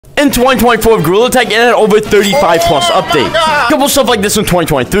In 2024, Gorilla Tag it had over 35 plus updates. A couple stuff like this in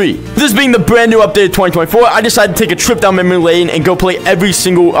 2023. This being the brand new update of 2024, I decided to take a trip down memory lane and go play every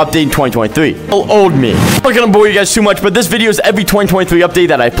single update in 2023. Old me. I'm not gonna bore you guys too much, but this video is every 2023 update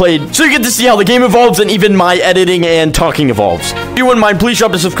that I played, so you get to see how the game evolves and even my editing and talking evolves. If you wouldn't mind, please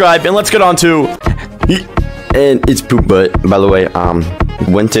drop a subscribe, and let's get on to... And it's Poop Butt, by the way.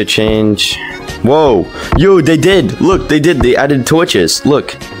 Winter change. Whoa. Yo, they did. Look, they did. They added torches.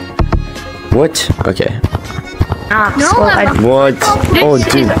 Look. What? Okay. What? Oh,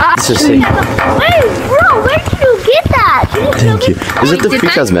 dude. This is sick. Wait, bro, where did you get that? Thank you. Is it the free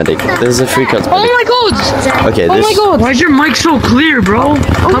cosmetic? There's a free cosmetic. Oh my god! Okay, oh my god! Why is your mic so clear, bro?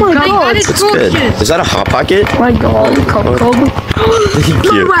 Oh my god! That's good. Is that a Hot Pocket? Oh my god. Thank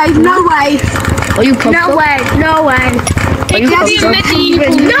you. No way, no way. Are you No way, no way. It could be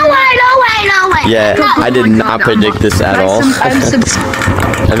medieval. No way, no way, no way. Yeah, I did not predict this at all.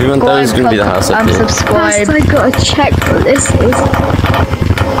 Everyone thought it was gonna be the house update. First, I gotta check what this is.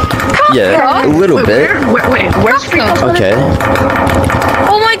 Yeah, a little bit. Wait, where's free cosmetic? Okay.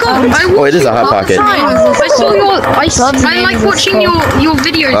 Oh my god! Oh, it is a Hot Pocket. I saw your. I like watching your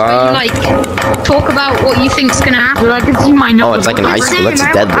videos where you like talk about what you think's gonna happen. I can see my nose. Oh, it's like an icicle. That's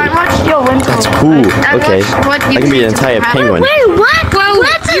deadly. I watched your winter. That's cool. Okay. I can be an entire penguin. Wait, what? Well,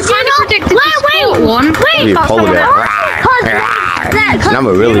 you kind of predicted the sport one. Be a polar bear. Now I'm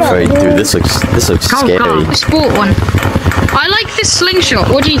really afraid, dude. This looks scary. The sport one. I like this slingshot.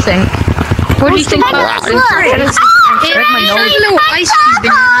 What do you think? What do you think about this? It's a little ice cube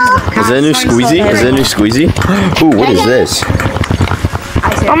in your hand. Is there a new squeezy? Is there a new squeezy? Ooh, what is this?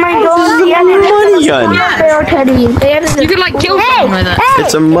 Oh my god, Money gun. You could like kill someone with it.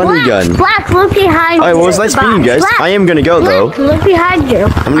 It's a money gun. Black, look behind you. Alright, well, it was nice meeting you guys. I am gonna go though. Look behind you.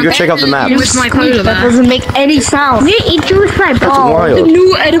 I'm gonna go check out the map. Use my polar bear. Doesn't make any sound. You eat juice my That's ball. wild.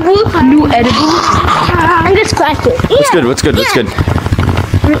 New edible. I'm gonna scratch it. What's good? What's good? What's good?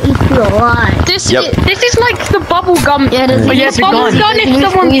 I'm gonna eat you alive. This is like the bubble gum. Yeah, the bubble gun if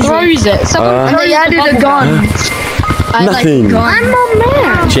someone throws it. Someone throws the gun. Nothing. I'm a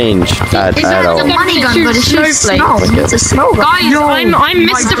man. Change at all. The money gun, but it's snowflake. It's a snow gun. Guys, I'm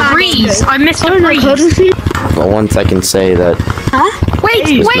Mr. Freeze. I'm Mr. Freeze. Well, once I can say that Wait,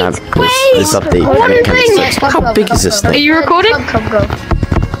 this wait, map, wait. this update kind of sucks. How big is this Are thing? you recording? Come.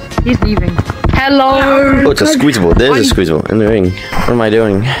 He's leaving. Hello. Oh, it's a squeezable. There's a squeezable in the ring. What am I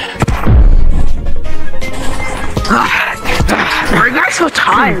doing? Are you guys so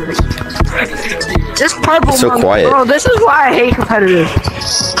tired? This purple So one, quiet. bro, this is why I hate competitive.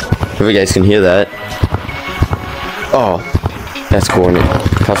 If you guys can hear that. Oh, that's coordinate.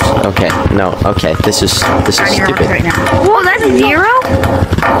 Okay, no, okay. This is stupid. Whoa, that's 0?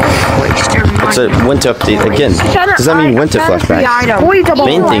 It's a winter update again. Does that mean winter flashback?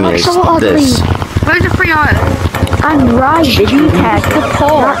 Main thing is this. Where's the free item? I'm right. Did you catch the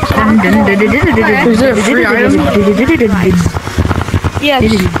pole? Is there a free item? Yes,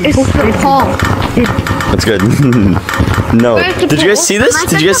 it's the pole. That's good. No. Did you guys see this?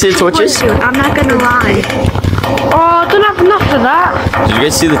 Did you guys see the torches? I'm not gonna lie. Oh, I don't have enough for that. Did you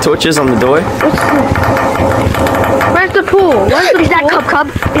guys see the torches on the door? Where's the pool? Is that Cub?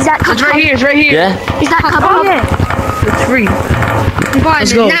 Is that Cub? It's right here. It's right here. Yeah? Is that Cub? Oh, yeah. It's free.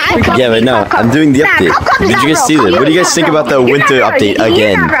 Let's go. Yeah, but no, I'm doing the update. Did you guys see this? What do you guys think about the winter update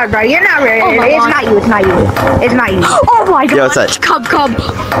again? You're not right, bro. You're not right. It's not you. It's not you. It's not you. Oh my god. Yeah, what's that? Cub.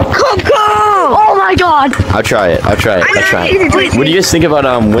 Oh my god. I'll try it. What do you guys think about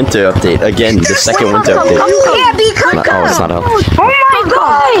winter update again? The second winter update. Yeah, because Oh, it's not up. Oh my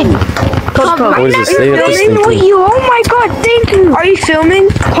god. What is this? They have this thing too. Oh my god, thank you. Are you filming?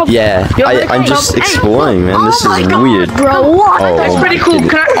 Yeah, I'm just exploring, man. This is weird. Bro, what? Oh, That's pretty cool.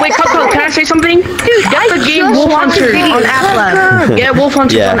 Wait, Coco, can I say something? Dude, get the game Wolf Hunters on App Lab. Get Wolf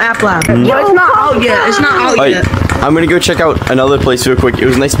Hunters on App Lab. But it's not out yet. It's not out Alright, yet. I'm gonna go check out another place real quick. It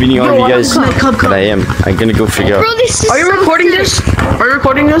was nice meeting all of you guys. But I am. I'm gonna go figure out. Are you recording this? Are you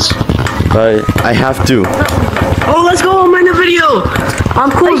recording this? But I have to. Oh, let's go. I'm in the video. I'm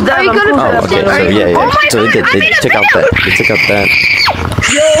cool as that. Oh, okay. So yeah. So they did. They took out that. They took out that.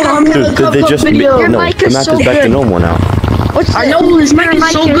 Dude, did they just? No, the map is back to normal now. I know this mic is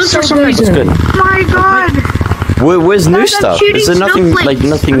so good for some reason. That's good. Oh my god. Where's new stuff? Is there nothing like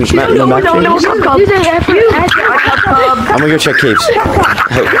nothing? No map changes? I'm gonna go check caves.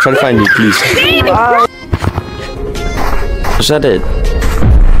 Hey, try to find me, please. Is that it?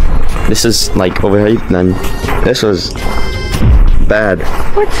 This is like overhyped, then. This was bad.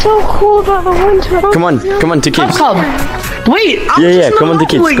 What's so cool about the winter? Come on to caves. Wait, Yeah, come on to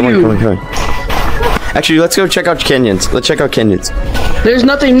caves. Come on. Actually, let's go check out Kenyans. Let's check out Kenyans. There's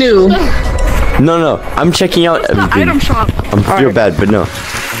nothing new. No. I'm checking out everything. Item shop. I feel bad, but no.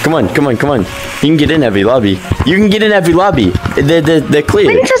 Come on. You can get in every lobby. They're clear. They're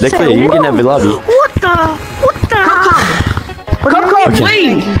clear. You can get in every lobby. What the? Cup,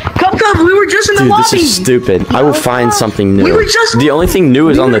 wait. Cup, we were just in the Dude, lobby. this is stupid. I will find something new. We were just- The only thing new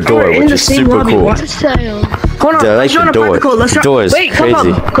is on the door, in which the is same super lobby. cool. What? Hold on, Dude, I like let's join the a door. practical. Let's The try- door is Wait,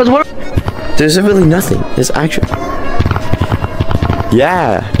 crazy. because we're... There's really nothing. There's actually...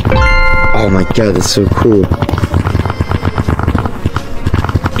 Yeah. Oh my god, that's so cool.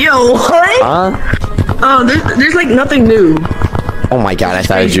 Yo, what? Huh? Oh, there's like nothing new. Oh my god, I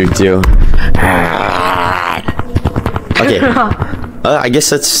thought I drew too. Okay. I guess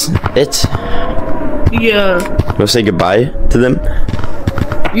that's it. Yeah. We'll say goodbye to them.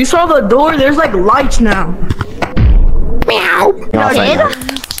 You saw the door? There's like lights now.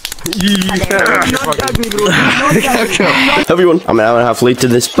 Everyone, I'm an hour and a half late to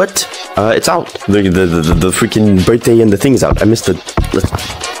this, but it's out. The freaking birthday and the thing is out. I missed the.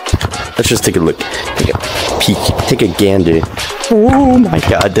 Let's just take a look. Take a peek. Take a gander. Oh my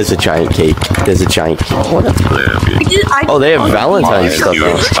god, there's a giant cake. There's a giant cake. What? Oh, they have Valentine's stuff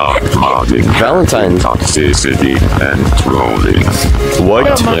now. Valentine's. Toxicity and trolling. What?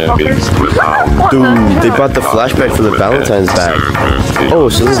 Dude, they bought the flashback for the Valentine's bag. Oh,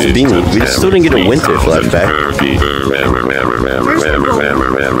 so this is Beanie. We still didn't get a winter flashback.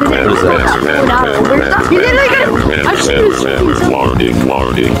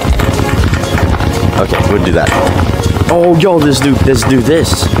 Warning. Okay, we'll do that. Oh, yo, let's do this.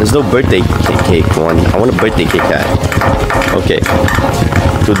 There's no birthday cake one. I want a birthday cake hat. Okay.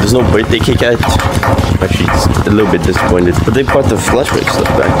 So there's no birthday cake hat. Actually, it's a little bit disappointed. But they brought the flashback stuff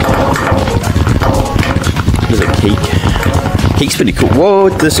back. There's a cake. Cake's pretty cool. Whoa,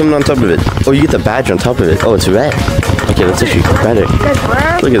 there's something on top of it. Oh, you get the badge on top of it. Oh, it's red. Okay, that's actually better.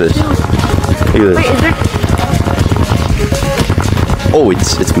 Look at this. Look at this. Oh,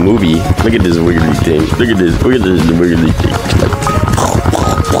 it's movie. Look at this wiggly thing. Look at this wiggly thing.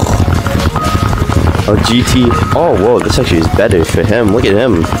 Oh, GT. Oh, whoa, this actually is better for him. Look at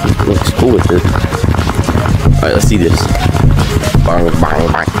him. He looks cool with it. Alright, let's see this. Bang,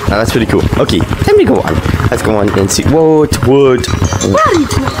 bang, bang. Oh, that's pretty cool. Okay, let me go on. Let's go on and see. What?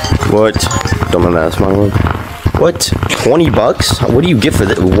 Dumbass, my one. What? $20? What do you get for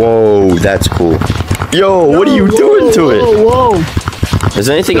that? Whoa, that's cool. Yo, what are you doing to it? Whoa. Is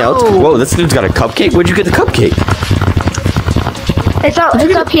there anything else? Whoa, this dude's got a cupcake? Where'd you get the cupcake? It's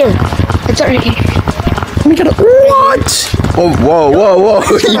up here. It's right here. What? Oh, whoa. What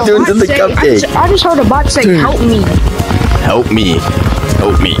are you doing to the cupcake? I just heard a bot say, "Help me." Help me.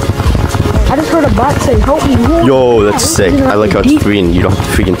 I just heard a bot say, "Help me." Yo, that's sick. I like how it's free and you don't have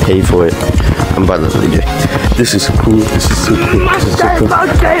to freaking pay for it. I'm about to leave it. This is cool. This is so cool.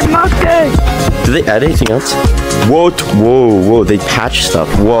 Do they add anything else? What? Whoa. They patch stuff.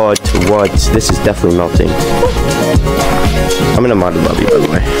 What? This is definitely melting. I'm in a modded lobby, by the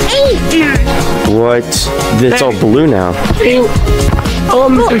way. What? It's all blue now. Oh,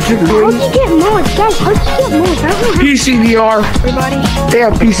 Mr. Chicken. How'd you get more? Guys, how'd you get more? PCVR. Everybody. They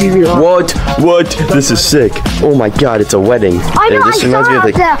have PCVR. What? This is sick. Oh my god, it's a wedding. I know, This I reminds me saw of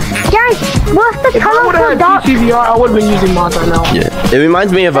like. that. Guys, what's the If I would colorful have dot? had PCVR, I would have been using mods right now. Yeah, it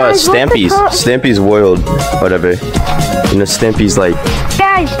reminds me of Guys, what's the Stampy's. co- Stampy's World, whatever. You know, Stampy's like.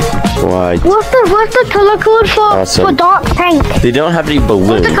 Guys, What? what's the color code for Awesome. dark tank? They don't have any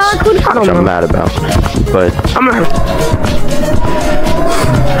balloons, What's the color code? I which don't I'm know. mad about. But I'm gonna...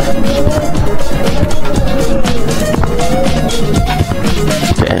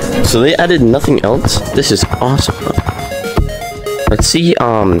 okay, so they added nothing else. This is awesome. Let's see.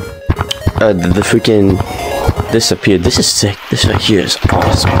 The freaking disappeared. This is sick. This right here is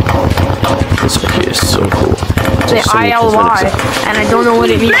awesome. This right here is so cool. Say So many ILY, cosmetics. and I don't know what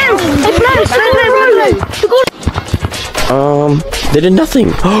it means. They did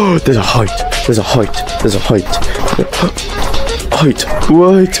nothing. Oh, there's a heart. There's a heart. Heart.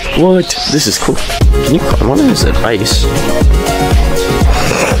 What? This is cool. Can you climb on it? Is it ice?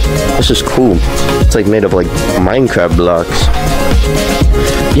 This is cool. It's like made of like Minecraft blocks.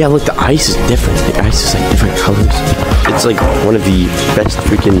 Yeah, look, the ice is different. The ice is like different colors. It's like one of the best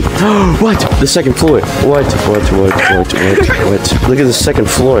freaking. What? The second floor. What? Look at the second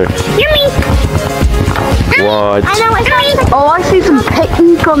floor. What? Oh, I see some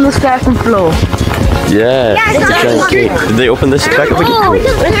pink on the second floor. Yeah. It's a giant cake. Did they open this back up again?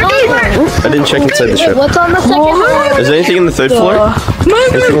 I didn't check inside the ship. What's on the second floor? Is there anything in the third floor?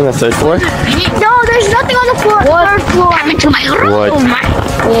 Anything in the third floor? No, there's nothing on the floor. Third floor. I'm into my room.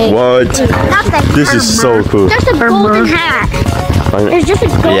 What? Nothing. This is so cool. Just a golden hat. It's just a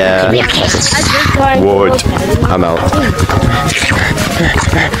golden Yeah. What? I'm out.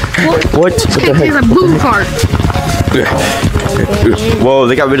 What? What the There's heck? a blue card. Whoa,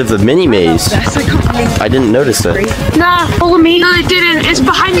 they got rid of the mini maze. I didn't notice that. Nah, follow me. No, they didn't. It's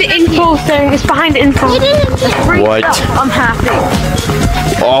behind the info thing. It's behind the info. What? I'm happy.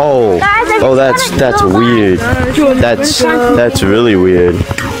 Oh. Oh, that's weird. That's really weird.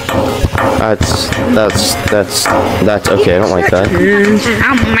 That's okay. I don't like that.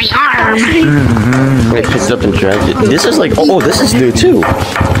 On my arm. I picked it up and dragged it. This is like, oh, this is new too.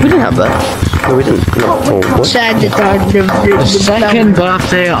 We didn't have that. No, we didn't. No. Oh, what? Second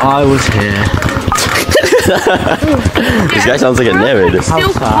birthday, I was here. This guy sounds like a narrator.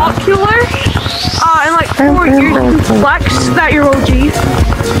 Still popular. In like 4 years. Flex that you're OG.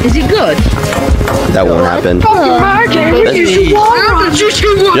 Is he good? That won't happen.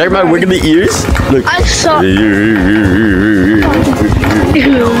 You like my wiggly ears? Look. I suck.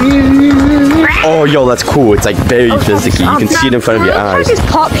 Oh, yo, that's cool. It's like very physical. You can see it in front of your eyes. Is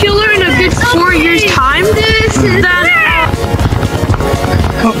popular in a good 4 years time. Then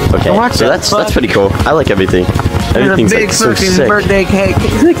Okay, so that's pretty cool. I like everything. Everything's like so sick. birthday cake.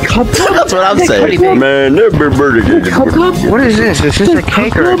 That's what I'm saying. Man, they're birthday cake. What is this? Is this a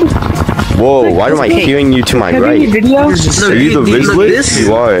cake or? Whoa, why am I hearing you to my right? Are you the Rizlet?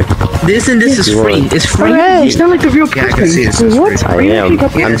 You are. This and this is free. It's free. it's not like a real Yeah, I can see this. What? I am.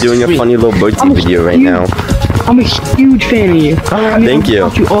 I'm doing a funny little birthday video right now. I'm a huge fan of you. Thank you.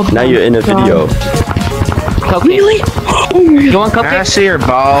 Now you're in a video. Really? You want cupcake? I see your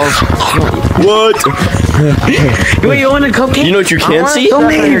balls. What? You want a cupcake? You know what you can't see? No.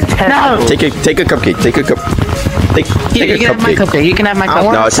 Take a cupcake. Take a cup. Take You a can have my cupcake. cupcake. You can have my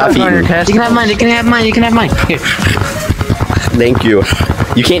cupcake. No, it's half eaten. You can have mine. You can have mine. You can have mine. Here. Thank you.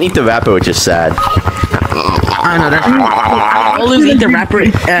 You can't eat the wrapper, which is sad. I know that. Always eat the wrapper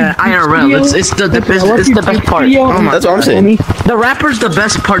IRL. It's the best. It's the best part. Oh my That's what I'm saying. The wrapper's the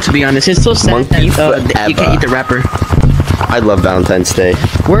best part, to be honest. It's so sad Monkey that you can't eat the wrapper. I love Valentine's Day.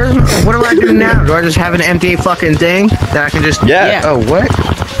 What do I do now? Do I just have an empty fucking thing that I can just? Yeah. Oh, what?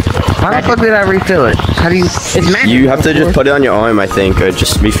 How the fuck did I refill it? How do you? It's magic. You have to just put it on your arm, I think, or it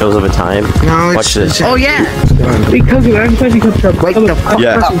just refills over time. No, it's. Watch this. Oh yeah. Wait the fuck.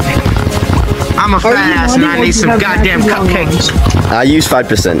 Yeah. I'm a fat ass and I need some goddamn cupcakes. I use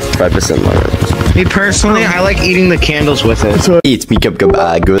 5%. 5% more. Me personally, I like eating the candles with it. Eat me good.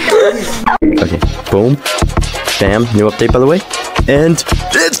 Okay. Boom. Bam. New update, by the way. And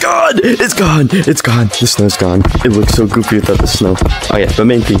it's gone. It's gone. It's gone. The snow's gone. It looks so goofy without the snow. Oh yeah, the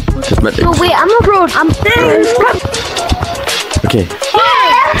main thing. Just met No, wait, I'm a road. I'm Okay.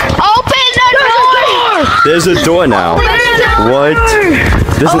 Open the door! There's a door now. What?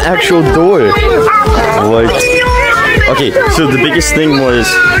 There's an actual door. What? Okay, so the biggest thing was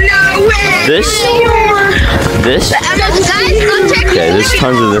this. Okay, there's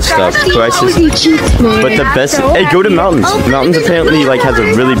tons of this stuff. Prices. But the best. Hey, go to mountains. Mountains apparently like has a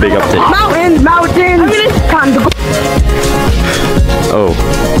really big update. Mountains. Oh,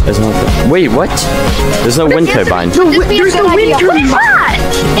 there's not. Wait, what? There's no wind turbine. There's no wind turbine.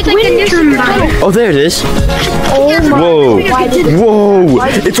 It's like wind turbine. Oh, there it is. Oh Whoa. Whoa.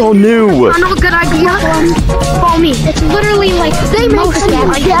 It's all new. I know a good idea. Follow me. It's literally like they make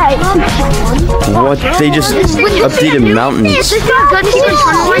What? They just updated mountains. This is a good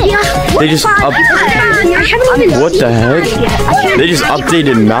tunnel idea. They just up. What the heck? They just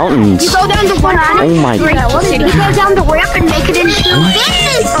updated mountains. Go down to one. Oh my You go down the ramp and make it into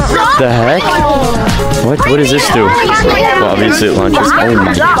this. The heck? What does this do? Well, obviously it launches. Oh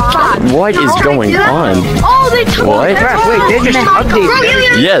my. What is going on? Oh, they told What? Wait, they just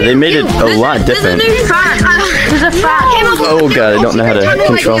updated. Yeah, they made it a lot different. There's a fact. Oh god, I don't know how to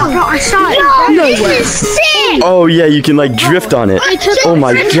control. I saw it. No way. This is sick. Oh yeah, you can like drift on it. Oh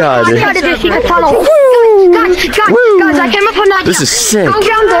my god. Guys, I came up on that. This is sick. Go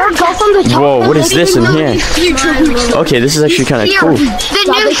down there, go from the top. Whoa, what is this in here? Okay, this is actually kind of cool.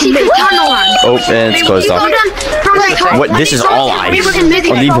 The new secret tunnel. Oh, and it's closed off. What? This is all ice. Oh,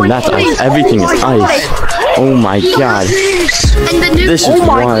 even that's ice. Everything is ice. Oh my god. This is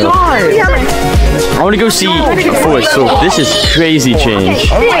wild. I want to go see Forest. So this is crazy change.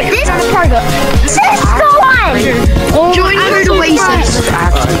 This one. Join your Oasis.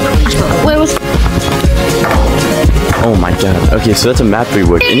 Wait, what's Oh my god. Okay, so that's a map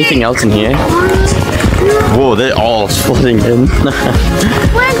rework. Anything else in here? Whoa, they're all flooding in.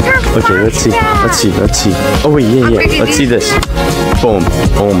 Okay, let's see. Oh wait, yeah. Let's see this. Boom.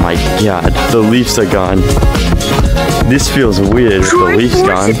 Oh my god. The leaves are gone. This feels weird. The leaves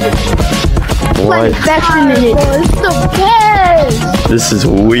gone. What? This is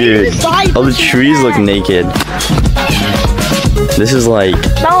weird. All the trees look naked. This is like,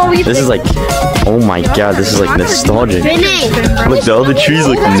 oh my god, this is like nostalgic. Look, all the trees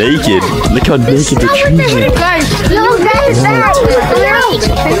look naked. Look how naked the trees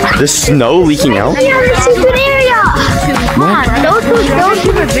are. The snow leaking out?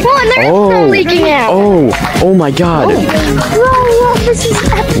 Oh my god.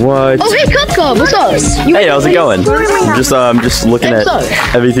 What? Oh, hey, Cupcom, what's up? Hey, how's it going? I'm just looking at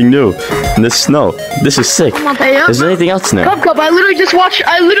everything new. And this snow. This is sick. Is there anything else new? Cupcom, I literally just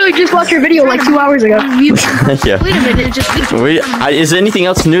watched your video like 2 hours ago. Yeah. Wait a minute, Is there anything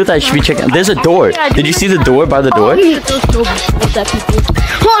else new that I should be checking? There's a door. Did you see the door by the door?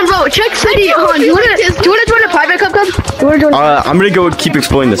 Hold on, bro, check city. Hold on, do you wanna join a private Cupcom? I'm gonna go keep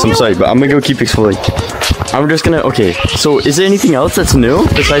exploring this. I'm sorry, but I'm gonna go keep exploring. I'm just gonna, okay. So, is there anything else that's new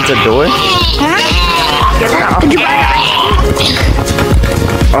besides that door?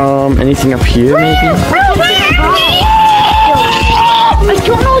 Anything up here, maybe? I don't know what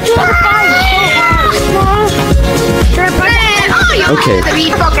you want to Okay.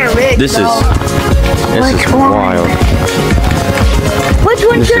 This is wild. Which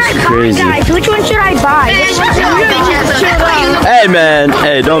one should I buy, crazy. guys? Which one should I buy? Hey, man.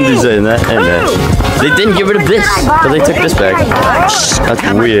 Hey, don't be saying that. Hey, man. They didn't get rid of this, but they took this back. That's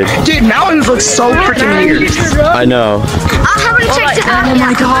weird. Dude, mountains look so freaking weird. I know. Oh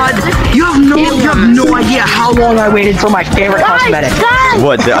my god. You have no idea how long I waited for my favorite cosmetic.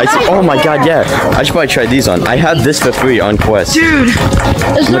 What? Oh my god, yeah. I should probably try these on. I had this for free on Quest. Dude.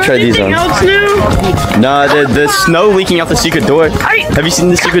 I'm gonna try these on. Nah, the snow leaking out the secret door. Have you seen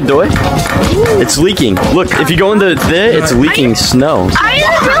the secret door? It's leaking. Look, if you go into there, it's leaking snow.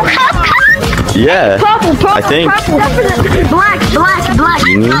 Yeah, I think. Black.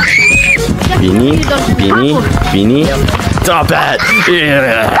 Beanie. Stop that.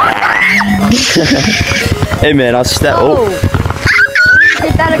 Yeah. Hey man, I'll step. Oh.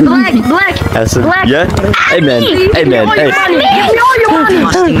 Black. Yeah. Hey man. Hey.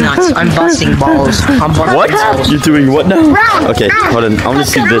 I'm busting balls. What? You're doing what now? Okay, hold on. I want to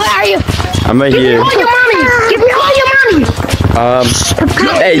see this. I'm right here. Give me all your money.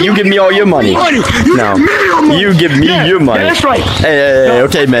 Hey, you give me all your money. No, you give me your money. That's right. Hey,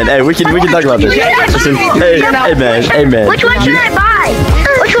 okay, man. Hey, we can talk about this. Listen, hey, man. Which one should I buy?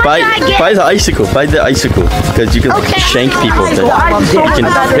 Which one should I get? Buy the icicle. Buy the icicle, because you can shank people with it. I'm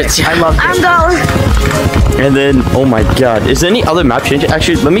going. And then, oh my god, is there any other map change?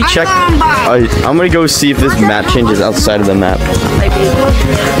 Actually, let me check. I'm gonna go see if this map changes outside of the map.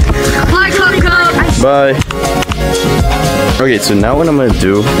 Bye. Okay, so now what I'm gonna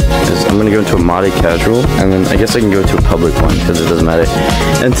do is I'm gonna go into a modded casual, and then I guess I can go to a public one because it doesn't matter.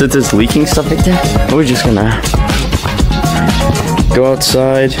 And since it's leaking stuff like that, we're just gonna go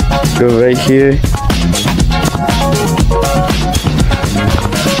outside, go right here,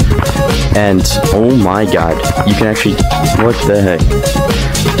 and oh my god, you can actually, what the heck?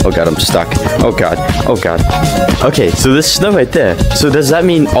 Oh god, I'm stuck. Oh god. Okay, so there's snow right there. So does that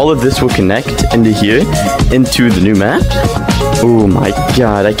mean all of this will connect into here, into the new map? Oh my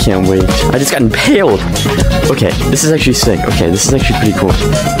god, I can't wait. I just got impaled. Okay, this is actually sick. Okay, this is actually pretty cool.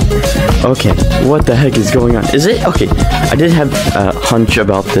 Okay, what the heck is going on? Is it? Okay, I did have a hunch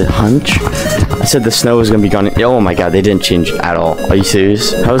about the hunch. I said the snow was gonna be gone. Oh my god, they didn't change at all. Are you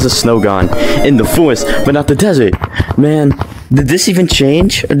serious? How is the snow gone in the forest, but not the desert? Man, did this even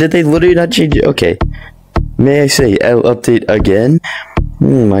change? Or did they literally not change it? Okay. May I say, I'll update again?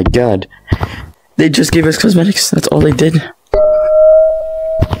 Oh my god. They just gave us cosmetics. That's all they did.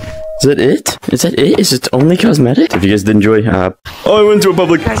 Is that it? Is that it? Is it only cosmetic? If you guys did enjoy, oh, I went to a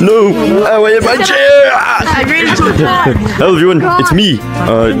public. No! I went in my chair! Hello everyone, it's me.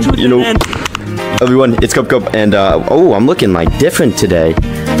 Everyone, it's Cup, and oh, I'm looking like different today.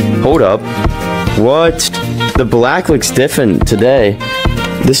 Hold up. What? The black looks different today.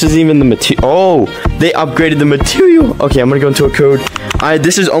 This is even the material. Oh, they upgraded the material. Okay, I'm gonna go into a code.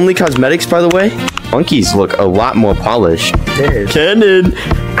 This is only cosmetics, by the way. Monkeys look a lot more polished. Cannon.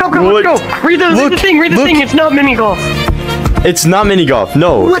 Go, let's go. Read the thing. It's not mini golf. It's not mini golf.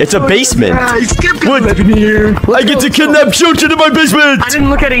 No, it's a basement. What? I get to kidnap children in my basement. I didn't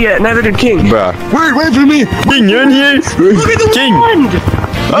look at it yet. Neither did King. Bruh. Wait for me. King, you're in here. Look at the King. wand.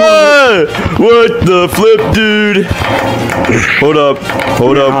 Ah! What the flip, dude? Hold up.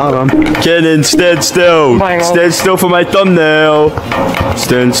 Hold up. Cannon, stand still. Stand still for my thumbnail.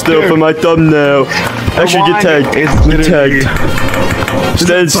 Stand still for my thumbnail. Actually, get tagged. Get tagged.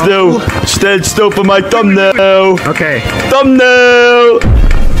 Stand still. Stand still for my thumbnail. Okay. Thumbnail.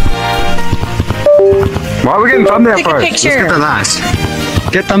 Why are we getting thumbnail Take a first? picture. Let's get the last.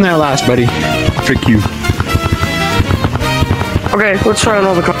 Get thumbnail last, buddy. Frick you. Okay, let's try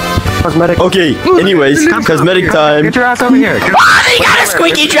another cosmetic. Okay, anyways, cosmetic time. Get your ass over here. Get Ah, they got a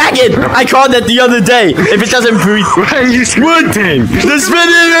squeaky dragon! I caught that the other day. If it doesn't breathe. Why are you squinting? The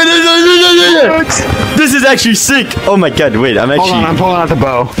spinning! This is actually sick. Oh my god, wait, I'm Hold on, actually. I'm pulling out the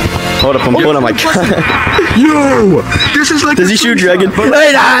bow. Hold up, I'm pulling out my gun. Yo! This is like Does he shoot dragon?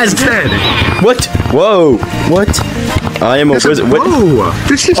 Hey, guys! dead. What? Whoa. What? I am a wizard. What? Whoa!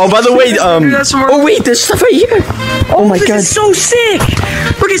 This is Oh, by the way, oh wait, there's stuff right here. Oh my god. This is so sick!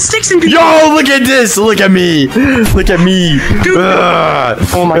 Look at sticks and Yo, look at this. Look at me. Look at me.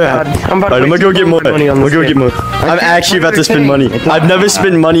 Oh my god. I'm about to Alright, I'm gonna go get more. money on I'm this gonna go get more. I'm actually about to spend money. I've never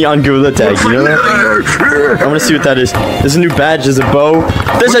spent money on Gorilla Tag, you know that? I wanna see what that is. There's a new badge, there's a bow.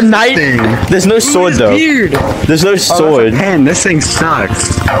 There's a knight. There's no sword though. Weird. There's no sword. Man, this thing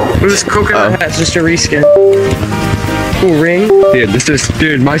sucks. This coconut hat's just a reskin. Ooh, ring.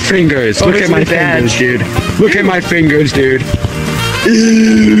 Dude, my fingers. Look this at is my a badge. fingers, dude. Look at my fingers, dude.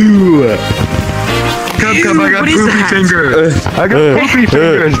 Ew. Come, I got what is poopy that? fingers. I got poopy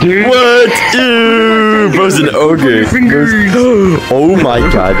fingers, dude. What? Ew, bro's an ogre. Oh my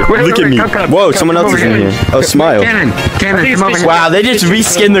god. Look at me. Whoa, someone else is in here. Oh, smile. Cannon, come over here. Wow, they just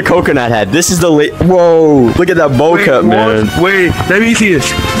reskinned the coconut head. This is the whoa, look at that bowl cut, man. Wait, let me see this.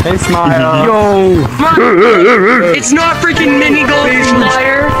 Hey, smile. Yo. It's not freaking mini golf,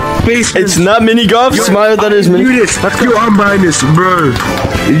 liar. It's not mini golf. Smile, that is mini. Do this. Yo, I'm buying this, bro.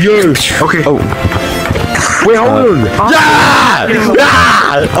 Yo. Okay. Oh. Wait, hold on. Ah!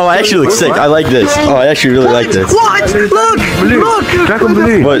 Ah! Oh, I actually look sick. I like this. Oh, I actually really like this. What? Look! Dragon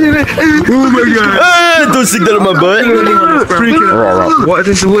Blue. What? Oh my god. Ah, don't stick that in my butt. What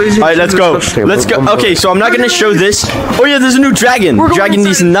is it? Alright, let's go. Let's go. Okay, so I'm not gonna show this. Oh yeah, there's a new dragon. Dragon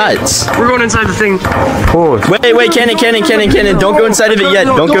these nuts. We're going inside the thing. Wait, Cannon. Don't go inside of it yet.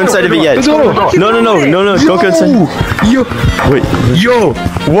 Don't go inside of it yet. No. Don't go inside. Yo. Wait. Yo.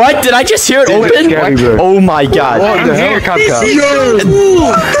 What? Did I just hear it open? Oh my god. What the hell, Yo.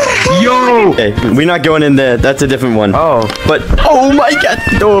 Yo. Okay, we're not going in there. That's a different one. Oh. But oh my god,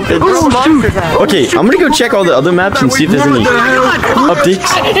 don't open. Okay, I'm gonna go check all the other maps and see if there's any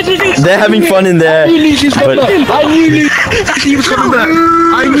updates. They're having fun in there. But I knew it. He was coming back.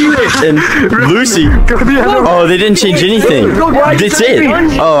 I knew it. and Lucy. Oh, they didn't change anything. That's it.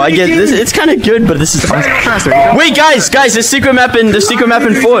 Oh, I get this. It's kind of good, but this is. Wait, guys, the secret map in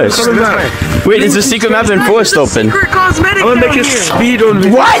Forest. Wait, is the secret map in Forest open? Secret cosmetic. I'm gonna make a speed on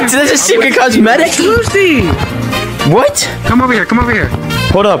video. What? There's a secret cosmetic? Lucy. What? Come over here.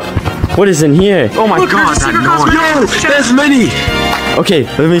 Hold up. What is in here? Oh my Look, god, there's a secret that noise. cosmetic. Yo, there's many. Okay,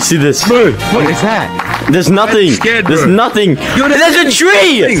 let me see this. Bro, what is that? There's nothing. scared, There's bro. nothing. There's a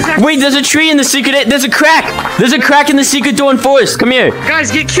tree. Wait, there's a tree in the secret. There's a crack. There's a crack in the secret door in Forest. Come here.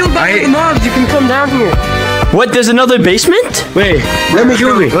 Guys, get killed by the mobs. You can come down here. What? There's another basement? Wait, let me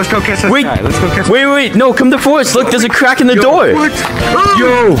kill me. Let's go catch that Wait. guy. Let's go catch Wait. No, come to Forest. Look, there's a crack in the door. What?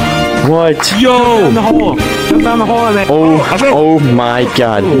 Yo. What? Yo. Down the hole. Jump down the hole, man. Oh my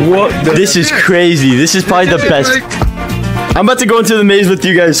god. What? This is crazy. This is probably the best. I'm about to go into the maze with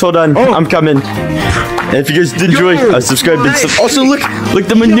you guys. Hold on. I'm coming. And if you guys did enjoy, subscribe and stuff. Also, look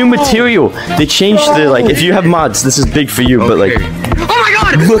the new material. They changed the, like, if you have mods, this is big for you, but like, Oh my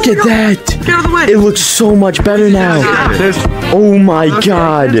god. look at that. Get out of the way. It looks so much better now. Oh my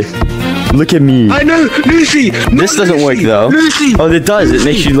god. Look at me. I know, Lucy. This doesn't work though. Lucy. Oh, it does. It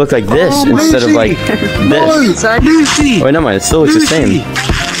makes you look like this instead of like this. Lucy. Oh, never mind. It still looks the same.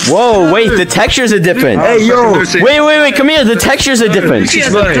 Whoa, wait. The textures are different. Hey, yo. Wait. Come here. The textures are different. She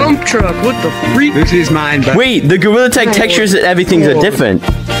has a dump truck. What the freak? Lucy's mine, but. Wait, the Gorilla Tag textures and everything's are different.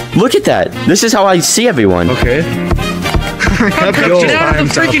 Look at that. This is how I see everyone. Okay. Get out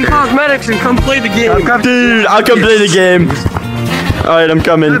of the freaking cosmetics and come play the game. Dude, I'll come play the game. Alright, I'm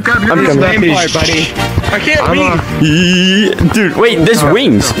coming. I'm coming. buddy. I can't leave. Dude, wait, there's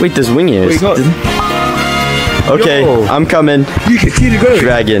wings. Wait, there's wing ears. Okay, I'm coming. You can see the go.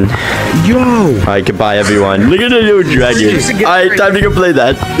 Dragon. Yo. Alright, goodbye everyone. Look at the new dragon. Alright, time to go play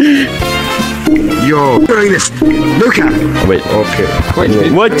that. Yo, doing this. Luca. Wait.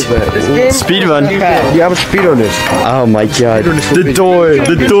 Okay. What? Speed run. You have a speed on this. Oh my god.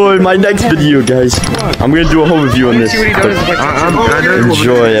 The door. My next video, guys. I'm gonna do a whole review on this.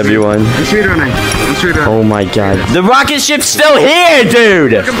 Enjoy, everyone. I'm speedrunning. Oh my god. The rocket ship's still here,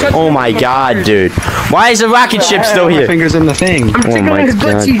 dude. Oh my god, dude. Why is the rocket ship still here? Fingers in the thing. Oh my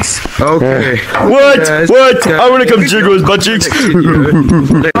god. Okay. What? I wanna come jiggle his butt cheeks.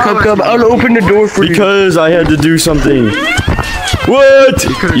 Come, I'll open the door for you. Because I had to do something. What?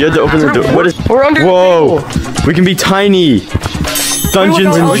 You had to open the door. What is? We're under. Whoa. We can be tiny.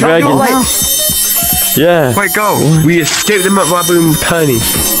 Dungeons and Dragons. Yeah. Wait, go. We escaped them at Waboom Tiny.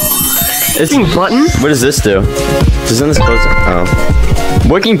 It's button. What does this do? Isn't this supposed to? Oh.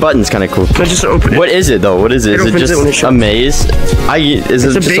 Working button's kind of cool. Can I just open it? What is it though? What is it? Is it just a maze? Is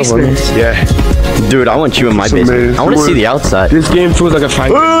it just a maze? Yeah. Dude, I want you in my basement. I want to see the outside. This game feels like a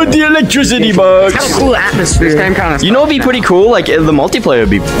fight. Oh, the electricity box. Kind of cool atmosphere. This game kind of. You know what'd be pretty cool? Like, the multiplayer would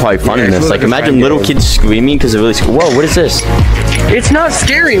be probably fun in this. Like, imagine little kids screaming because they're really Whoa, what is this? It's not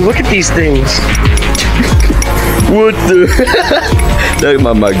scary. Look at these things. What the? Look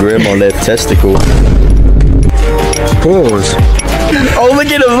at my grandma left testicle. Pause. Oh, look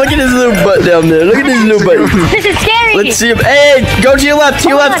at him. Look at his little butt down there. Look at his little butt. This is scary. Let's see him. Hey, go to your left. To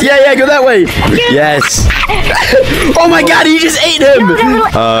your left. Yeah, go that way. Yes. Oh my god, he just ate him.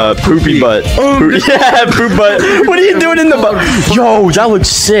 Poopy butt. Yeah, poop butt. What are you doing in the butt? Yo, that looks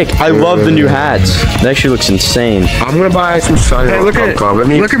sick. I love the new hats. That actually looks insane. I'm gonna buy some shiny. Hey, look at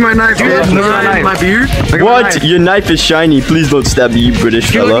my knife. Look at my beard. What? Your knife is shiny. Please don't stab me, you British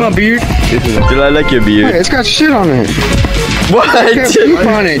Do you fella. like my beard? Did I like your beard? Hey, it's got shit on it. What? Poop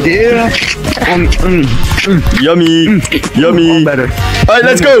on it, dude. Yummy. Yummy. Better. Alright,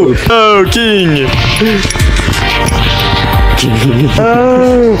 let's go. Oh, king.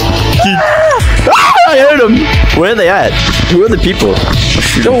 Oh. Ah, I heard him. Where are they at? Who are the people?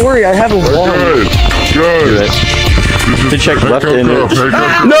 Don't worry, I have a wand. Do it. To check left and No!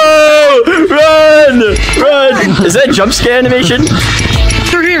 Run! Is that a jump scare animation?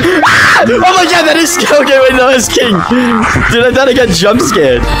 They're here. Ah! Oh my god, that is okay. Wait, no, it's King. Dude, I thought I got jump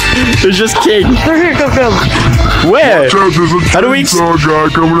scared. It was just King. They're here. Come. Where? How do we? guy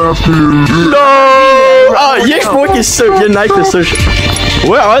coming after you. No! Oh, your fork is so. Your knife is so.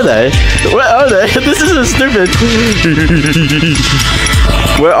 Where are they? Where are they? This is so stupid.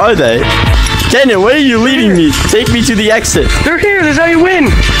 Where are they? Kenyon, where are you leading me? Take me to the exit. They're here. This is how you win.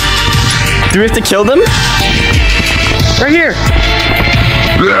 Do we have to kill them? Right here.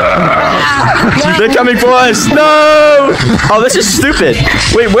 They're coming for us. No! Oh, this is stupid.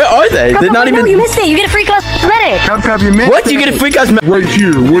 Wait, where are they? They're not even. You missed it. You get a free cosmetic. You missed What? You get a free cosmetic? Right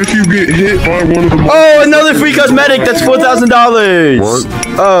here. What if you get hit by one of them? Oh, another free cosmetic. That's $4,000. What?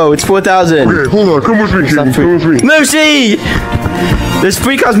 Oh, it's 4,000. Okay, hold on. Come with me, King. Come with me. Lucy! There's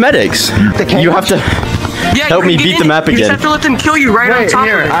free cosmetics. You have to help me beat the map You just again. have to let them kill you right on top of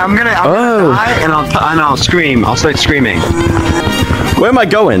it. I'm gonna Oh. die and I'll scream. I'll start screaming. Where am I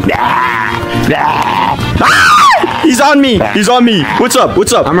going? Ah! He's on me. He's on me. What's up?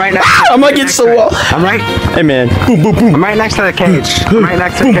 What's up? I'm right next. I'm against the wall. I'm right. Hey man. Boom, boom, boom. I'm right next to the cage. I'm right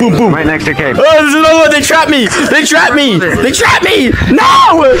next to the Boom, cage. boom, boom. Right next to the cage. Oh, there's another one. They trapped me. They trapped me. They trapped me.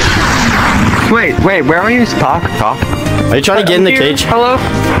 No! Wait. Where are you? Talk. Are you trying to get in the cage? Hello?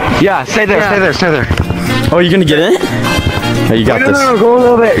 Yeah. Stay there. Stay there. Oh, you're gonna get in it? Oh, you got this. No. Go a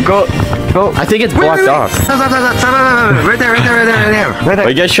little bit. Go. I think it's blocked off. Stop. Right there. Oh,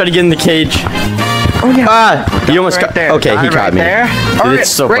 you guys try to get in the cage. Oh yeah. Ah, he almost Right got. there. Okay, he Die caught right me. there. Dude,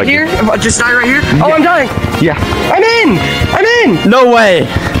 it's so Right funny. here? Just die right here. Oh, I'm dying. Yeah. I'm in. No way.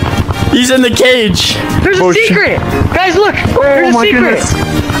 He's in the cage. There's a secret. Guys, look. There's a secret.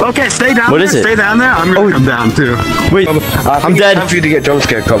 Okay, stay down. What there. is it? Stay down there. I'm gonna come down too. Wait, I'm dead. Time for you to get jump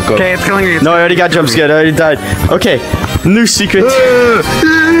scared. Go. Okay, it's killing me. No, I already got jump scared. I already died. Okay, new secret.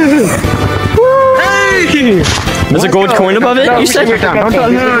 Hey! There's a gold coin above it. You said.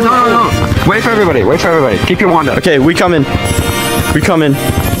 No. Wait for everybody. Keep your wand up. Okay, we coming. We coming.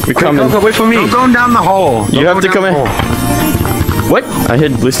 Go, wait for me. Don't go down the hole. You have to come in. What? I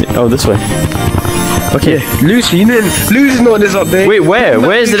hid Lucy. Oh, this way. Okay. Lucy, you didn't. Lucy's not this up there. Wait, where?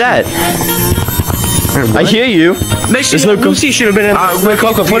 Where is it at? I hear you. There's no Lucy should have been in. Wait,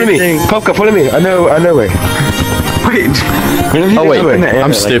 Coco, follow me. Coco, follow me. I know where. Wait. Oh wait,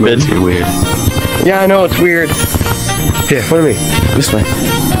 I'm stupid. Weird. Yeah, I know, it's weird. Here, follow me. This way.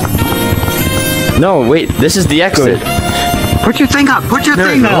 No, wait. This is the exit. Put your thing up. Put your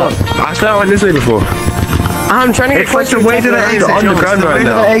thing up. I saw one this way before. I'm trying to get It's the way to the exit. The underground right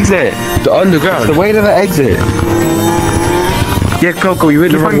now. The underground. The way to the exit. Yeah, Coco, you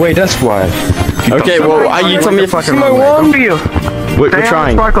went the wrong way. That's why. Okay, well, you tell me if Fucking wrong way. we're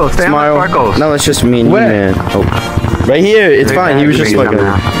trying. Sparkles. Stay on Smile. the sparkles. No, it's just me and you, man. Oh. Right here. It's fine. He was just looking.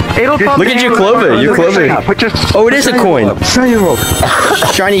 Look at your clover. Your clover. Oh, it is a coin.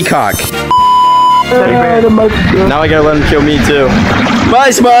 Shiny cock. Now I gotta let him kill me too.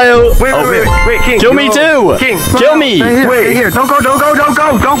 Bye, Smile. Wait, King. Kill me too. King, Kill me. Wait, here. Don't go.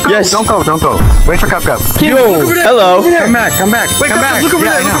 Yes. Don't go. Wait for Cup. Yo. Hello. Come back. Wait, come back. Look over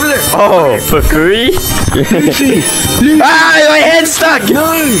there. Oh, for free? Ah, my head's stuck.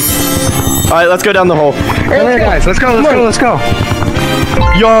 All right, let's go down the hole. Hey, guys, let's go.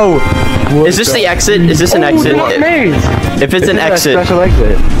 Yo. Is this the exit? Is this an exit? If it's an exit. Special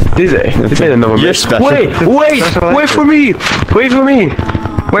exit. Is it? It's in another You're special. Wait for me. Wait for me.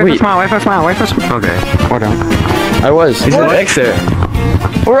 Wait for Smile. Okay, hold on. I was. It's an exit.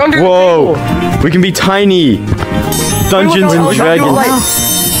 We're under. Whoa. We can be tiny. Dungeons and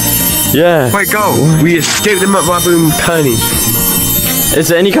Dragons. Yeah. Wait, go. We escaped the Baboon Tiny. Is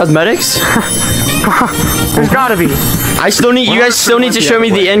there any cosmetics? There's gotta be. You guys still need to show me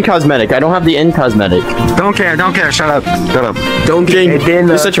the end cosmetic. I don't have the end cosmetic. Don't care. Shut up. Don't King.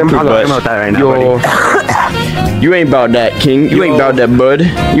 You're such a poop butt. about that right now, buddy. You ain't about that, King. You ain't about that, bud.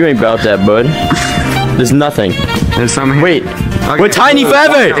 You ain't about that, bud. There's nothing. There's some here. Wait. We're tiny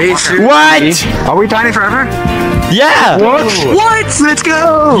forever. What? Are we tiny forever? Yeah. What? Let's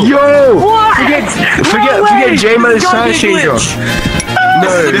go. Yo. What? Forget J-Man's time changer. No,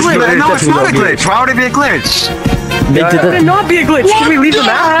 it's not a glitch. Why would it be a glitch? They did that. Not be a glitch. Can we leave them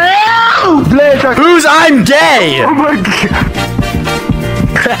out? Who's I'm gay? Oh my god.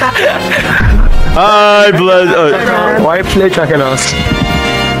 I blood. Why are you play tracking us?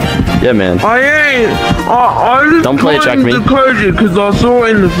 Yeah, man. I ain't. I just Don't play check me. because I saw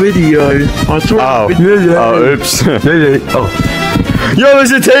it in the video. I saw it in the video. Oh, oops. Yo,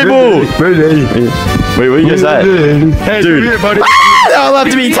 there's a table. Wait, what you guys at? Dude. I'll have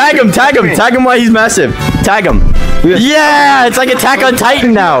to be. Tag him while he's massive. Tag him. Yeah, it's like Attack on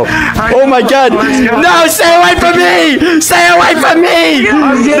Titan now. Oh my god. No, stay away from me. Stay away from me.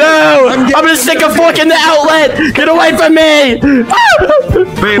 No, I'm gonna stick a fork in the outlet. Get away from me.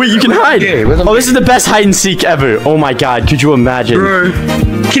 Wait, you can hide. Oh, this is the best hide and seek ever. Oh my god, could you imagine?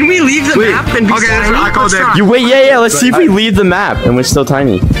 Can we leave the map and be tiny? I called it. You wait, yeah. Let's see if we leave the map and we're still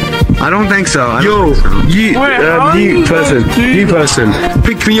tiny. I don't think so. Yo, you person,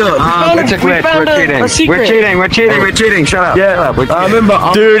 pick me up. We're cheating. We're cheating. Shut up. Yeah, I remember.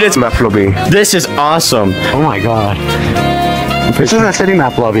 Dude, it's map lobby. This is awesome. Oh my god. This is a city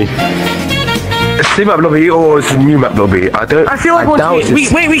map lobby. Same map lobby or it's a new map lobby? I feel like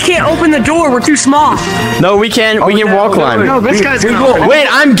we can't open the door. We're too small. No, we can. We can wall climb. No, this guy's gonna open. Wait,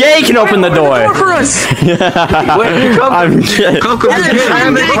 I'm gay. Can open the door. For us. I'm gay.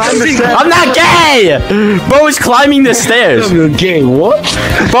 I'm I'm not gay. Bo is climbing the stairs. You're gay. What?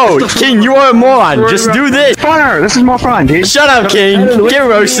 Bo, King, you are a moron. Just do this. funner. This is more fun, dude. Shut up, King. Get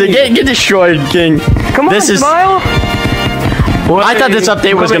roasted. Get destroyed, King. Come on, this is. Smile. I thought this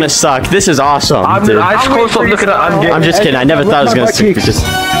update was gonna suck. This is awesome. Dude. I'm just kidding. I never thought it was gonna suck. Because...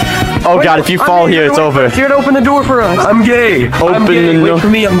 Oh god, if you fall here, it's over. Here to open the door for us. I'm gay. Open the door. Wait for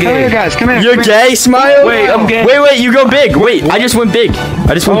me, I'm gay. Come here, guys. Come here. You're gay, Smile? Wait, I'm gay. Wait, you go big. Wait, I just went big.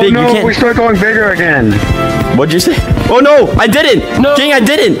 I just went big. No, You can't. we start going bigger again. What'd you say? Oh no, I didn't. No. King, I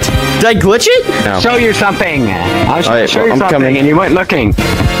didn't. Did I glitch it? No. Show you something. I'll Alright, show you I'm something, coming. and you weren't looking.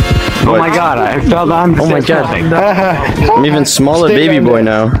 Oh my god, I fell down. Oh my god. I'm even smaller baby boy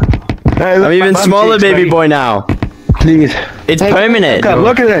now. I'm even smaller baby boy now. Please. It's permanent.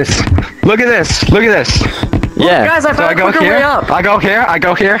 Look at this. Look at this. Look at this. Yeah. Guys, I So I found a go quicker here. way up. I go here. I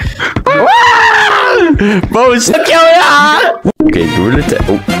go here. Bo's Okay,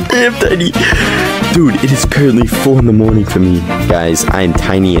 I'm tiny. Dude, it is currently 4 in the morning for me. Guys, I am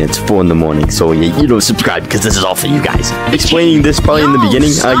tiny and it's 4 in the morning. So yeah, you don't subscribe because this is all for you guys. Explaining this probably in the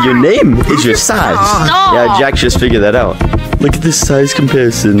beginning. Your name is your size. Yeah, Jack just figured that out. Look at this size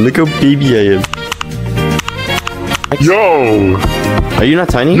comparison. Look how baby I am. Yo, Are you not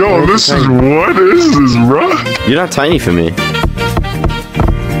tiny? yo, this is what? This is rough. You're not tiny for me.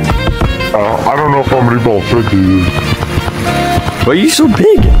 I don't know if I'm gonna be 50. Why are you so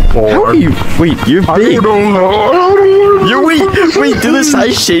big? How are you? Wait, you're I big. don't know. You're wait, do the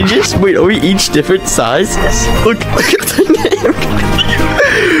size changes? Wait, are we each different sizes? Look at the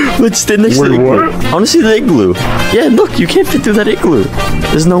name. Let's stand next to the igloo. what? I want to see the igloo. Yeah, look, you can't fit through that igloo.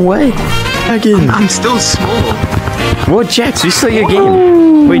 There's no way. Again. I'm still small. Whoa, Jax, we saw your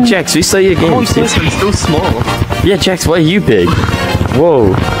game. Wait, Jax, we saw your game. I'm still small. Yeah, Jax, why are you big?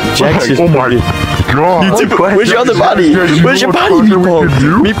 Whoa, Jax is Oh my. god. Where's your other body? Where's your body, Meatball?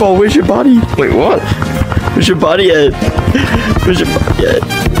 Meatball, where's your body? Wait, what? Where's your body at? Where's your body at?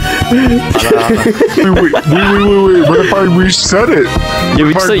 Wait. What if I reset it? Yeah,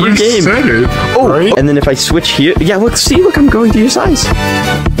 we start your game. It, Oh, right? and then if I switch here, yeah, look, see, look, I'm growing to your size.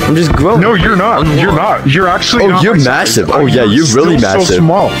 I'm just growing. No, you're not. You're not. You're actually. Oh, not you're my massive. size. Oh, yeah, you're still really massive. So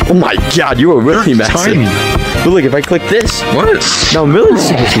small. Oh my god, you are really You're massive. tiny. But look, if I click this, What? no, I'm really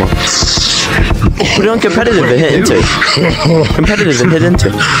super small. Put it on competitive and hit enter. Competitive and hit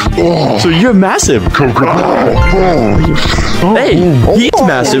enter. So you're massive. Hey, he's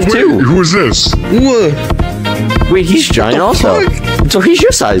massive too. Who is this? Wait, he's giant also. So he's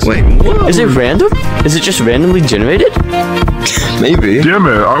your size. Wait, what? Is it random? Is it just randomly generated? Maybe. Damn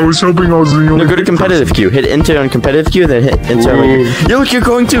it! I was hoping I was the only. No, go to competitive queue. Hit enter on competitive queue, then hit enter. Yeah, look, you're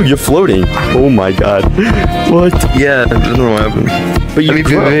going too. You're floating. Oh my god. What? Yeah, I don't know what happened. But you're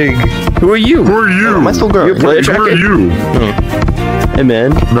big. Who are you? Who are you? Am I still growing? You're a player Who tracker? are you? Hey man,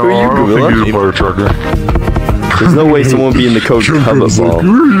 No, who are you, I don't gorilla? think you're a player tracker. There's no way someone would be in the code cover ball.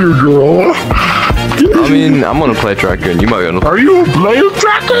 Who are you, girl? I mean, I'm on a play tracker, and you might be on a. Are you a player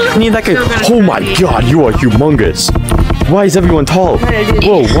tracker? I need that guy. Oh my god, you are humongous. Why is everyone tall?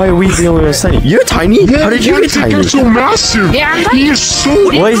 Whoa, why are we the only ones tiny? You're tiny? How did you get tiny? You're so massive. Yeah, I'm He is so.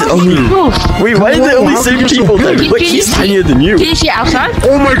 Why is it only... Wait, why is it only same people then? Look, he's tinier than you. Can you see outside?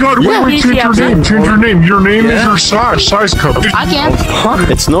 Oh my god, wait, change your name. Change your name. Your name is your size cup. I can.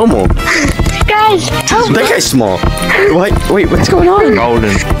 It's normal. Guys, help me. That guy's small. Wait, what's going on?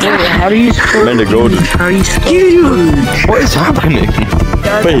 Golden. How do you spell? Amanda Golden. How do you spell? What is happening?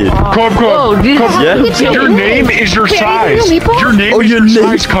 Wait. Cup. Yeah? Your name is your size. Your name is your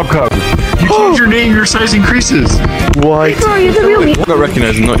size, Cup. You change your name, your size increases. What? I'm not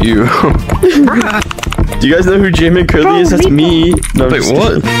recognizing, not you. Do you guys know who J-Man Curly is? That's me. No, Wait,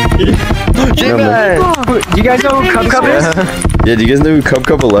 what? J-Man! Do you guys know who Cup is? Yeah, do you guys know who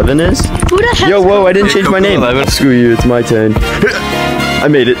Cup 11 is? Who the heck? Yo, whoa, I didn't change my name. 11. Screw you, it's my turn. I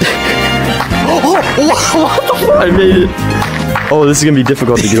made it. I made it. Oh, this is gonna be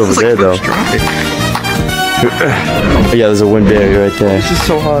difficult to get over there, though. Oh, yeah, there's a wind barrier right there. This is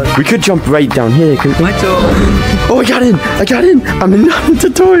so hard. We could jump right down here. Oh, I got in. I'm in the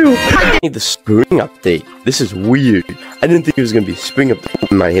tutorial. I need the spring update. This is weird. I didn't think it was gonna be spring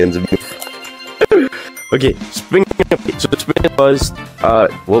update. My hands are... Okay, spring update. So spring buzzed.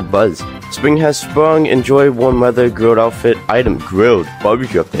 Buzz. Spring has sprung. Enjoy warm weather. Grilled outfit. Item. Grilled.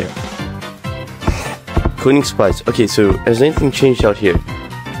 Barbecue up there. Cleaning supplies. Okay, so has anything changed out here?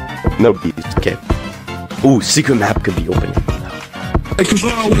 No bees. Okay. Ooh, secret map could be open. What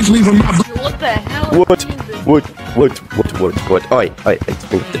the hell? What? Alright, let's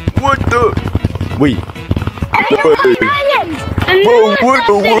bring it. What the? Wait. Whoa,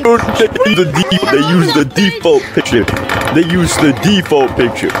 they use the default picture. They use the default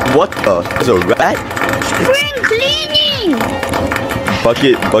picture. What the? There's a rat? Spring cleaning!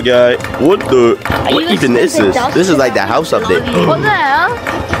 Bucket, bug eye. What the? What even is this? This is like the house update. What the hell?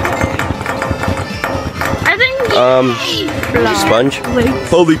 I think Sponge?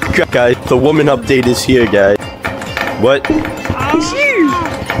 Holy crap, guys. The woman update is here, guys. What? It's you!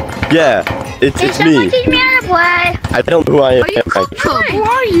 Yeah, it's me. Someone teach me how to play. I don't know who I am. Are you Coco? Who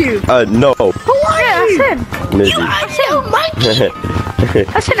are you? No. Who are you? That's him. Mizzy. That's him, Mikey.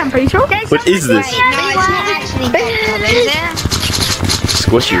 That's him, I'm pretty sure. What is this? No, it's not actually bad, is it?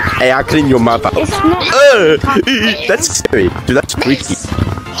 Squish you. Hey, I clean your mouth out. It's not. That's scary. Dude, that's freaky.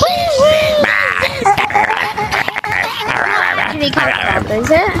 Is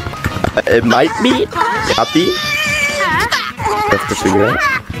it? It might be. Happy. Have to figure out.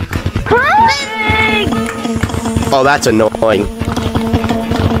 Oh, that's annoying.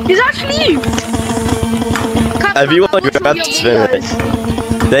 It's actually you. Everyone grab this finish.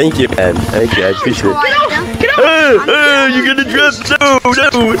 Thank you, man. Thank you, I appreciate it. You're gonna drop.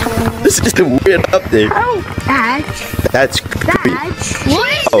 No. This is a weird update. That's creepy.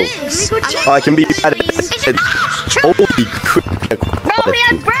 What is this? Oh, I can be bad at it. Holy crap. Bro, he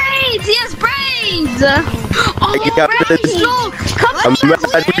has braids! He has braids! Oh, got braids! this. Look! Come I'm on,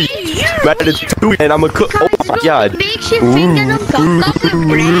 Ratatouille, and I'm a cook. Oh my god. Makes your fingernails come up with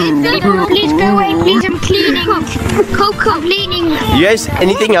braids. Please go away, please. I'm cleaning. Coco cleaning. You guys,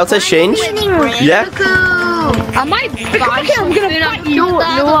 anything else has changed? Yeah? I might buy I'm gonna fight you.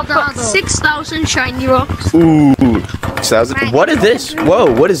 I've got 6,000 shiny rocks. Ooh. 6,000. What is this? Whoa,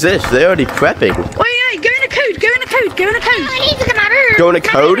 what is this? They're already prepping. Wait, go in the code. Go in the code. Go in a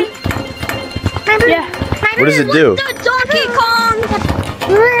code? Yeah. What does it do? Donkey Kong!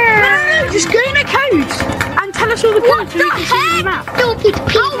 No, just go in the code and tell us all the codes so we can see the map. Stupid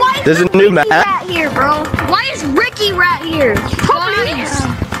people! Why There's a new map. Rat here, bro. Why is Ricky Rat here?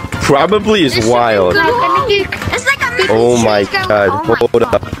 Probably is wild. It's like a Oh my god. Hold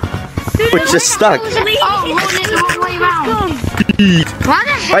up. We're just stuck.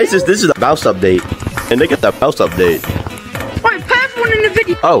 Why is this? This is the mouse update. And they got the mouse update. Wait, pass one in the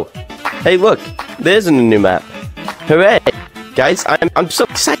video. Oh. Hey, look. There's a new map. Hooray. Guys, I'm so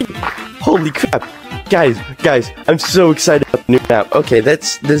excited. Holy crap. Guys, I'm so excited about the new map. Okay,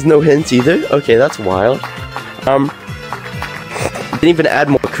 there's no hints either. Okay, that's wild. Didn't even add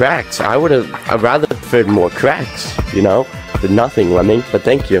more cracks. I'd rather preferred more cracks, you know, than nothing, Lemming, but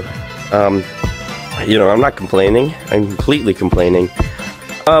thank you. You know, I'm not complaining. I'm completely complaining.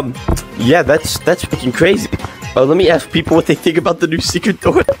 Yeah, that's freaking crazy. Let me ask people what they think about the new secret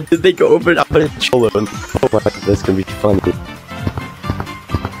door. Did they go over it? I'm gonna chill them. Oh my god, that's gonna be funny.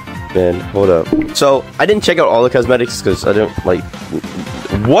 Man, hold up. So, I didn't check out all the cosmetics because I don't like...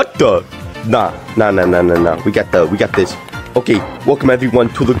 What the? Nah. We got this. Okay, welcome everyone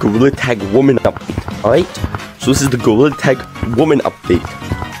to the Gorilla Tag Woman update. Alright? So this is the Gorilla Tag Woman update.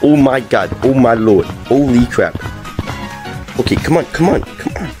 Oh my god. Oh my lord. Holy crap. Okay, come on.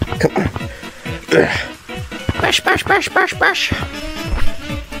 Bash.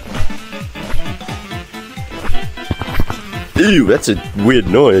 Ew, that's a weird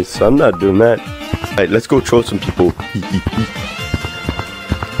noise. I'm not doing that. Alright, let's go troll some people.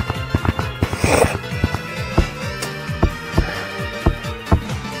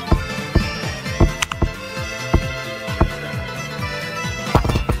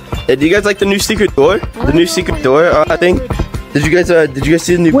 Hey, do you guys like the new secret door? The new secret door thing? Did you guys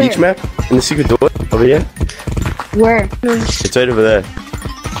see the new beach map in the secret door over here? Where? It's right over there.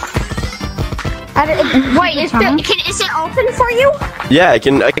 Wait, is it open for you? Yeah, I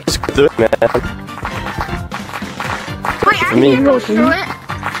can just go through it, man. Wait, I can go through it.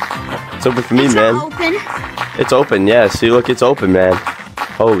 It's open for me, man. Open. It's open, yeah. See, look, it's open, man.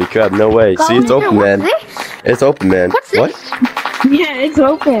 Holy crap, no way. See, it's open, man. It's open, man. What's this? What? Yeah, it's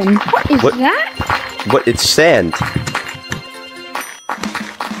open. What is that? What? It's sand.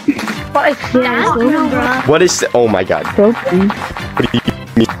 What is that? What is? Oh my god. It's open. What do you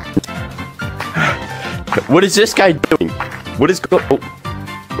mean? What is this guy doing? What is going? Oh,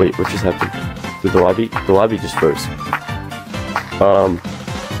 wait, what just happened? Did the lobby? The lobby just froze.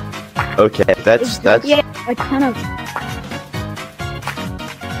 Okay, that's. Yeah, a ton of.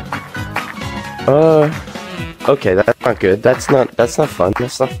 Okay, that's not good. That's not fun.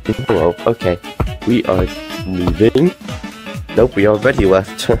 That's not. Hello. Okay, we are leaving. Nope, we already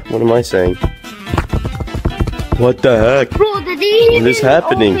left. What am I saying? What the heck? Bro, what is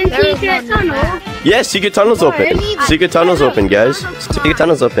happening? Yeah, secret tunnel's open. Secret tunnel's open, guys. Secret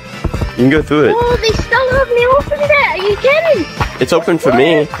tunnel's open. You can go through it. Oh, they still have me open it. Are you kidding? It's open for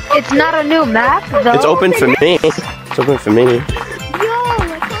me. It's not a new map, though. It's open for me. It's open for me. Yo,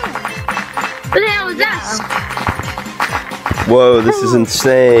 what the hell is that? Whoa, this is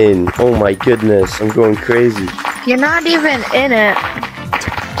insane. Oh my goodness, I'm going crazy. You're not even in it.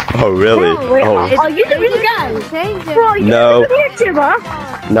 Oh really? Oh. Are you the real guy? Bro, No. You're the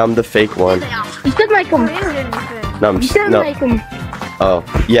YouTuber. No, I'm the fake one. You sound like him. No, I'm You sound like him. Oh,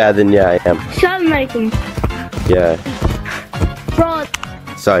 yeah, then yeah, I am. Sound like him. Yeah. Bro.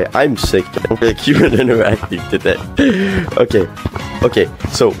 Sorry, I'm sick. I'm like human interacting today. Okay.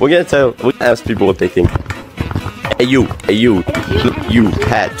 So we're gonna ask people what they think. Hey you,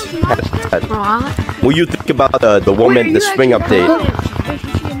 hat. What do you think about the woman, the spring update?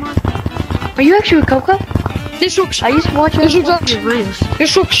 Are you actually a Coco? This looks. I used to watch this looks.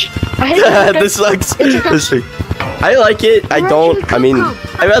 This looks. I hate it. This sucks. I like it. I don't. I mean,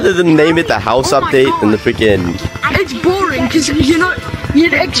 I'd rather than name it the house update than the freaking. It's boring because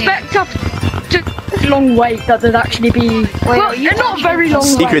you'd expect a long wait that there'd actually be. Well, not a very long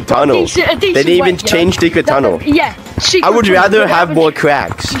secret tunnel. They didn't even change secret tunnel. Yeah. I would rather have more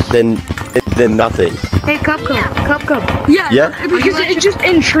cracks than nothing. Hey, Cupcake. Yeah. Because it just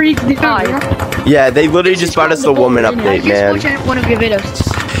intrigued the eye. Yeah, they literally just brought us the woman update, man. One of your videos.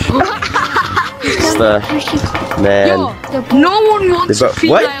 It's the man. No one wants a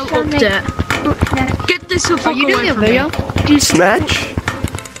female what? update. Get this the fuck away from me. Snatch?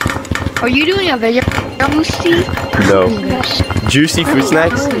 Are you doing a video? No. Juicy fruit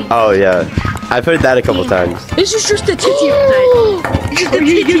snacks? Oh yeah. I've heard that a couple times. This is just a titty update. Just a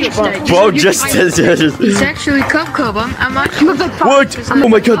titty update. Bro, just It's actually Cub. I'm actually what? Oh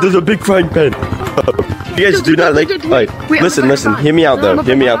my god, there's a big frying pan. You guys do not like. Alright, listen. Hear me out though.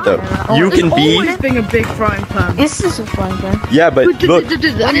 You can be. Always being a big frying pan. This is a frying pan. Yeah, but look,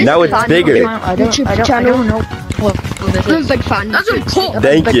 now it's bigger. I don't know. I'm a big fan. That's important.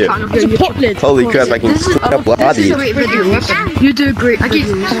 Thank you. Holy crap, I can clean up lobby. You do great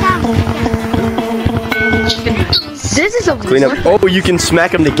videos. This is a Clean up. Oh, you can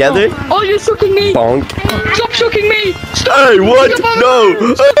smack them together? Oh, you're shooking me! Bonk. Stop shooking me! Hey, what? No!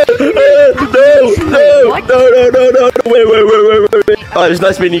 No! Wait. Oh, it was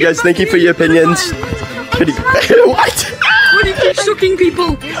nice meeting you guys. Thank you for your opinions. What? Why do you keep shooking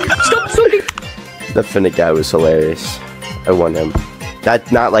people? Stop shooking! The Finnick guy was hilarious. I won him.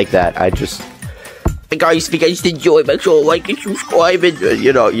 Not like that. I just... Guys, if you guys enjoy, make sure to like and subscribe, and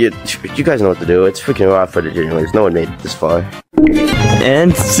you guys know what to do. It's freaking raw footage anyways. No one made it this far.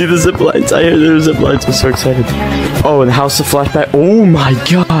 And see the zip lines. I hear the zip lines. I'm so excited. Oh, and the House of Flashback. Oh my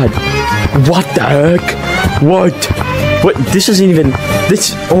god. What the heck? What? What? This isn't even...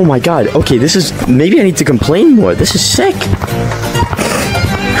 This... Oh my god. Okay, this is... Maybe I need to complain more. This is sick.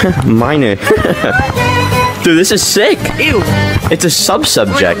 Minor. Dude, this is sick. Ew. It's a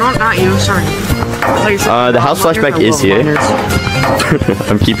sub-subject. Wait, not you, sorry. The house flashback is here.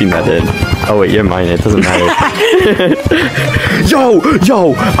 I'm keeping that in. Oh wait, you're mine. It doesn't matter.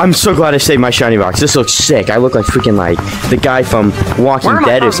 Yo! I'm so glad I saved my shiny box. This looks sick. I look like freaking like the guy from Walking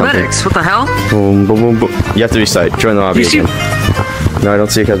Dead or something. What the hell? Boom, boom, boom, boom. You have to restart. Join the lobby again. No, I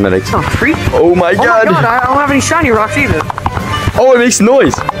don't see cosmetics. Oh, free? Oh my god! Oh my god! I don't have any shiny rocks either. Oh, it makes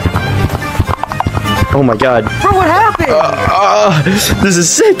noise. Oh my god. Bro, what happened? This is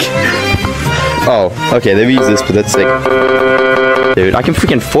sick. Oh, okay, they've used this, but that's sick. Dude, I can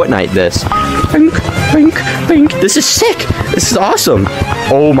freaking Fortnite this. Bink, bink, bink. This is sick. This is awesome.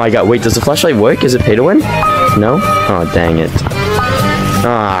 Oh my god, wait, does the flashlight work? Is it pay to win? No? Oh, dang it.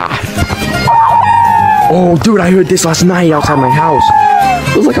 Ah. Oh, dude, I heard this last night outside my house.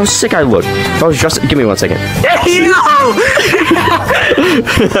 Look how sick I look. If I was just... Give me 1 second.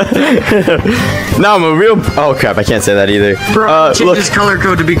 No, I'm a real... Oh, crap. I can't say that either. Bro, change his color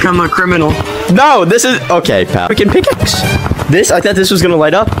code to become a criminal. No, this is... Okay, pal. Freaking pickaxe. This? I thought this was gonna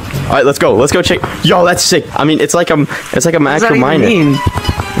light up. All right, let's go. Let's go check. Yo, that's sick. I mean, it's like I'm actual miner.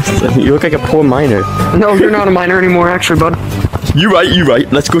 You look like a poor miner. No, you're not a miner anymore, actually, bud. You're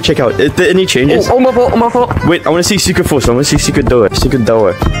right. Let's go check out. Is there any changes? Oh, my fault. Wait, I want to see secret first. I want to see secret door.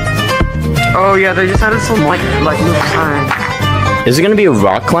 Oh, yeah, they just added some, like little sign. Is it gonna be a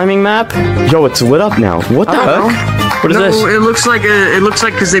rock climbing map? Yo, it's lit up now. What the heck? What is this? No, it looks like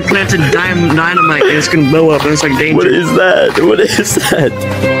because they planted dynamite and it's gonna blow up and it's like dangerous. What is that?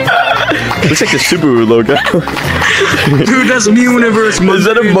 Looks like the Subaru logo. Dude, that's me whenever it's Is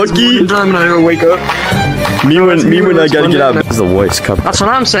that a monkey? Time and I wake up. Me when I gotta get out. This is the voice cup. That's what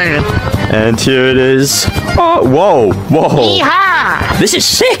I'm saying. And here it is. Oh, whoa. Yeehaw! This is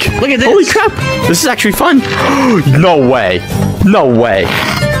sick. Look at this. Holy crap. This is actually fun. No way.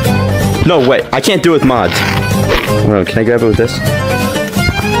 I can't do it with mods. Hold on, can I grab it with this?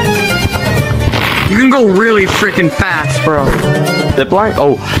 You can go really freaking fast, bro. Zipline?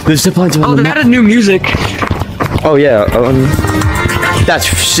 Oh, the ziplines are on the they map. added new music. Oh, yeah. That's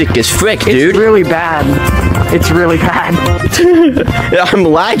sick as frick, dude. It's really bad. Yeah, I'm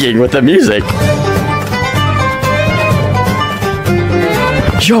lagging with the music.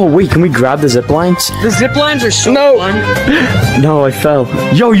 Yo, wait, can we grab the zip lines? The zip lines are so fun. No, I fell.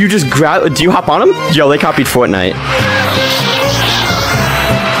 Yo, you just grab... Do you hop on them? Yo, they copied Fortnite.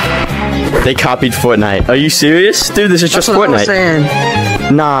 Are you serious? Dude, this is just Fortnite. That's what I'm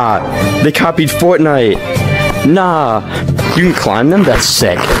saying. Nah, they copied Fortnite. Nah. You can climb them? That's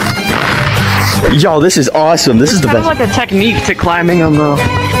sick. Yo, this is awesome. This is the best. It's like a technique to climbing them, though.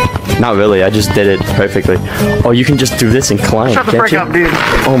 Not really. I just did it perfectly. Oh, you can just do this and climb. Shut the frick up, dude.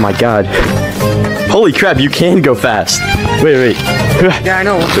 Oh my god. Holy crap, you can go fast. Wait. Yeah, I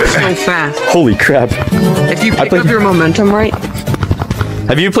know. It's so fast. Holy crap. If you pick up your momentum right.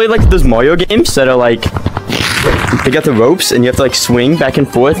 Have you played like those Mario games that are like... They got the ropes and you have to like swing back and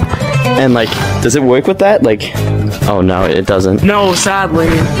forth? And like, does it work with that? Like... Oh no, it doesn't. No, sadly.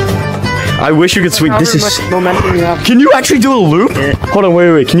 I wish you could swing. This is... momentum you have. Can you actually do a loop? Yeah. Hold on,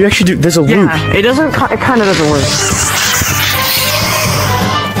 wait. Can you actually do... There's a loop. Yeah, it doesn't... It kind of doesn't work.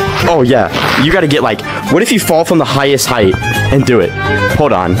 Oh, yeah. You gotta get like... What if you fall from the highest height and do it?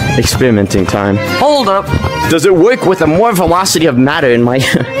 Hold on. Experimenting time. Hold up. Does it work with a more velocity of matter and my...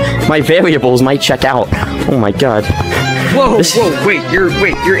 my variables might check out. Oh my god. Whoa, wait,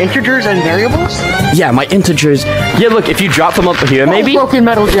 your integers and variables? Yeah, my integers. Yeah, look, if you drop them up here, maybe? Broken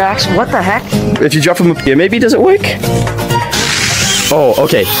metal jacks, what the heck? If you drop them up here, maybe, does it work? Oh,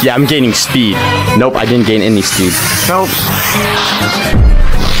 okay. Yeah, I'm gaining speed. Nope, I didn't gain any speed. Nope.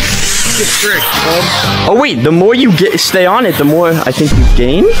 Oh, wait, the more you stay on it, the more I think you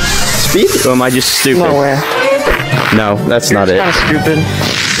gain speed? Or am I just stupid? No way. No, that's not it. Kind of stupid.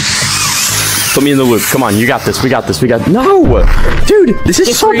 Put me in the loop. Come on, you got this. We got this. We got. No, dude, this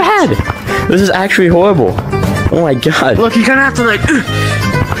is so bad. This is actually horrible. Oh my god. Look, you're gonna have to like.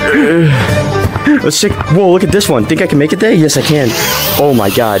 Let's check. Whoa, look at this one. Think I can make it there? Yes, I can. Oh my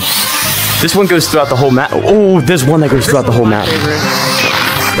god. This one goes throughout the whole map. Oh, there's one that goes throughout the whole map.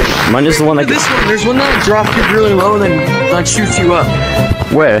 Mine is the one that goes. This one. There's one that drops you really low and then like shoots you up.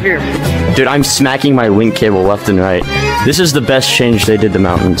 Where? Here. Dude, I'm smacking my link cable left and right. This is the best change they did to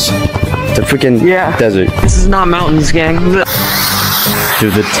mountains. The freaking desert. This is not mountains, gang.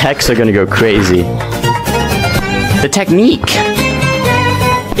 Dude, the techs are gonna go crazy. The technique.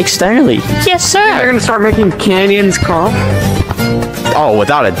 Externally. Yes, sir. They're gonna start making canyons calm. Oh,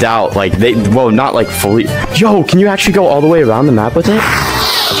 without a doubt. Like, well, not like fully. Yo, can you actually go all the way around the map with it?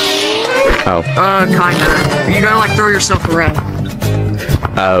 Oh. Kinda. You gotta like throw yourself around.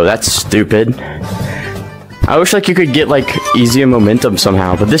 Oh, that's stupid. I wish like you could get like easier momentum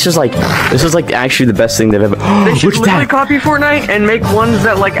somehow, but this is like actually the best thing they've ever. They should literally copy Fortnite and make ones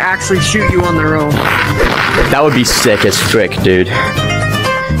that like actually shoot you on their own. That would be sick as frick, dude.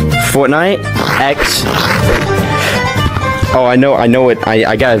 Fortnite X. Oh, I know it.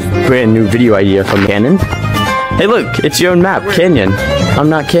 I got a brand new video idea from Canyon. Hey, look, it's your own map, Canyon. I'm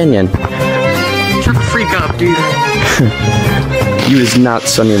not Canyon. Shut the freak up, dude. You is not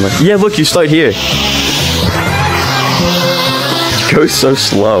Sunny. Yeah, look, you start here. Go so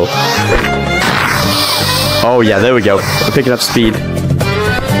slow. Oh yeah, there we go. I'm picking up speed.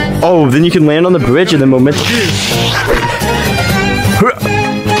 Oh, then you can land on the bridge and then momentum.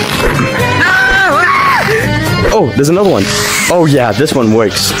 Oh, there's another one. Oh yeah, this one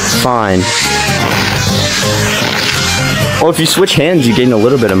works fine. Oh, if you switch hands, you gain a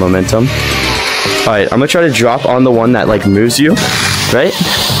little bit of momentum. Alright, I'm gonna try to drop on the one that like moves you, right?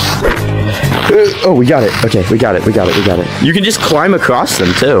 Oh, we got it. Okay, we got it. You can just climb across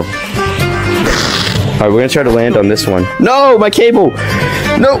them too. Alright, we're gonna try to land on this one. No, my cable!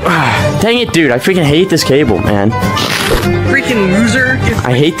 No! Dang it, dude. I freaking hate this cable, man. Freaking loser.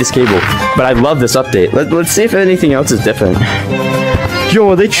 I hate this cable, but I love this update. Let's see if anything else is different. Yo,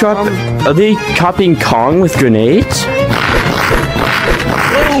 are they copying Kong with grenades?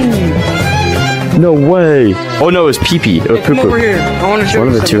 No way. Oh no, it was pee-pee. It was come over here. I want to show one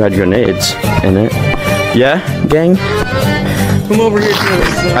you of the two had grenades in it. Yeah, gang? Come over here.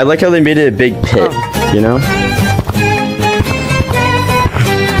 I like how they made it a big pit, you know?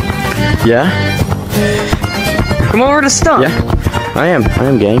 Yeah? Come over to Stump. Yeah, I am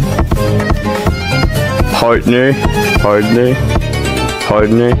gang. Partner.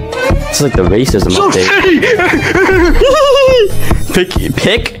 It's like the racism update.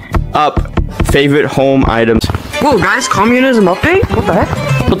 Pick up favorite home items. Whoa, guys, communism update? What the heck?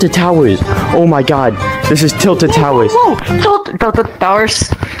 Tilted Towers. Oh my god, this is Tilted Towers. Whoa, Tilted Towers.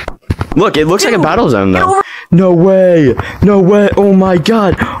 Look, it looks like a battle zone though. No way. Oh my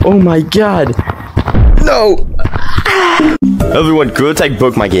god. No. Everyone, Gorilla Tag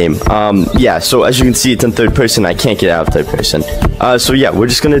broke my game. Yeah, so as you can see, it's in third person. I can't get out of third person. So yeah, we're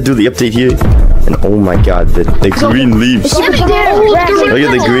just gonna do the update here. And oh my god, the green leaves. Look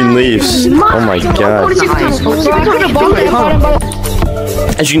at the green leaves. Oh my god.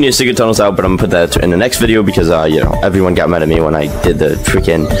 As you can hear, Secret Tunnel's out, but I'm gonna put that in the next video because, you know, everyone got mad at me when I did the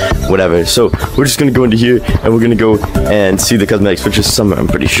freaking whatever. So we're just gonna go into here and we're gonna go and see the cosmetics, which is summer, I'm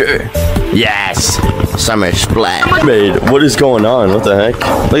pretty sure. Yes! Summer splash. Mermaid, what is going on? What the heck?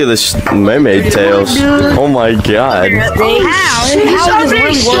 Look at this mermaid tails. Oh my god.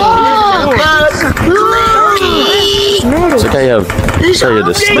 It's like I have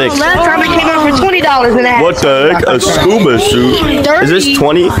the stick. Last time it came out for $20 and a half. What the heck? A scuba suit? Is this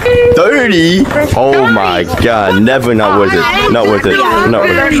 20? 30? Oh my god. Never not worth it. Not worth it. Not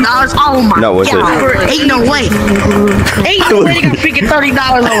worth it. Oh my Not worth it. Ain't no way. Ain't no way they got freaking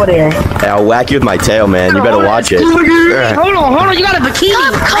 $30 over there. Hey, I'll whack you with my tail, man. You better watch it. Hold on. You got a bikini.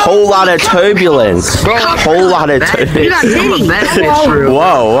 Whole lot of turbulence. Whole lot of turbulence. You got titties.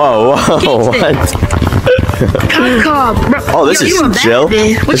 Whoa. What? Oh, this is chill.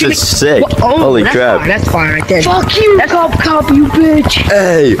 This is sick. Holy crap. That's fine right there. Fuck you. That's all cop, you bitch.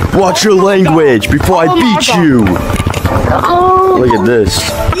 Hey, watch your language before I beat you. Look at this.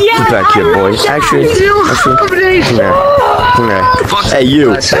 Get back here, boy. Actually, come here. Hey,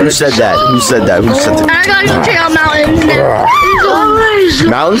 you. Who said that? Who said that? I got to check out mountains now.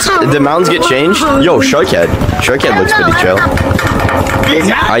 Mountains? Did mountains get changed? Yo, Sharkhead. Sharkhead looks pretty chill.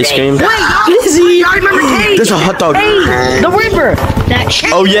 Ice cream. Easy. I remember caves. There's a hot dog. The river.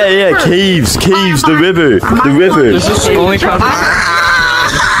 Oh yeah, caves, the river. Is this only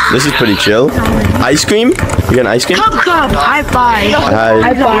This is pretty chill. Ice cream? You got an ice cream? Cup, high five.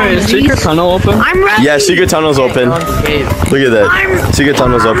 Hi. Is secret tunnel open? I'm ready. Yeah, secret tunnel's open. Look at that. Secret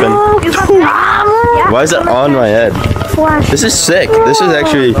tunnel's open. Why is that on my head? This is sick. This is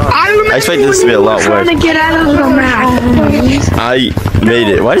actually... I expect this to be a lot worse. Trying to get out of the map. I made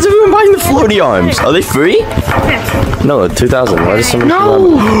it. Why is everyone buying the floaty arms? Are they free? No, 2,000. Why does someone...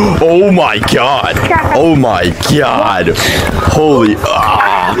 No. Oh my god. Oh my god. Holy...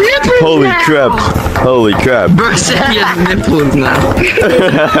 holy crap. Holy crap. Bro said he has nipples now.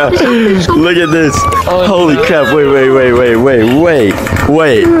 Look at this. Holy crap.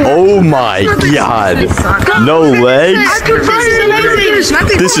 Wait. Oh my god. No legs?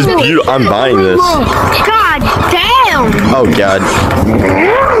 This is beautiful. I'm buying this. God damn! Oh god.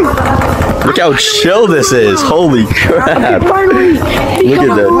 Look how chill this is. Holy crap. Look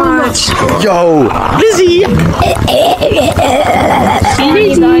at that. Yo, Lizzie.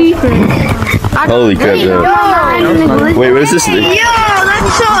 Holy crap, man. Wait, what is this thing?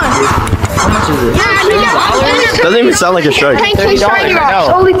 Doesn't even sound like a shark. You get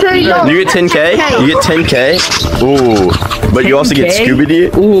 10K? You get 10K? Ooh. But you also get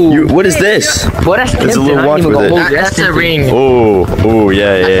Scooby-Doo? Ooh. What is this? It's a little watch with it. That's a ring. Oh,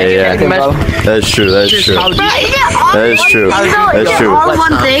 yeah. That's true. That is true.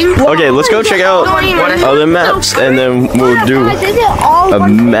 Okay, let's go check out other maps, and then we'll do a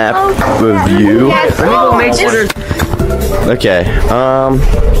map review. Okay,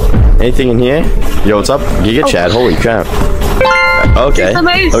 anything in here? Yo, what's up? Giga Chad, holy crap. Okay.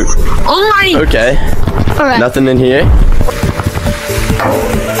 Okay. Nothing in here.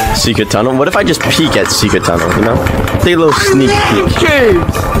 Secret tunnel? What if I just peek at secret tunnel, you know? Take a little sneak peek.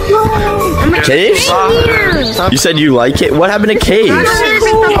 Caves? You said you like it? What happened to caves?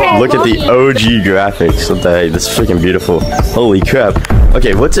 Look at the OG graphics. What the heck? This is freaking beautiful. Holy crap.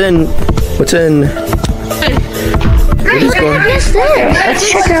 Okay, what's in... What is going... Let's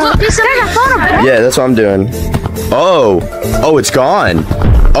check it out. Yeah, that's what I'm doing. Oh, it's gone.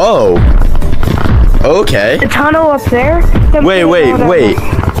 Oh. Okay. The tunnel up there? Wait,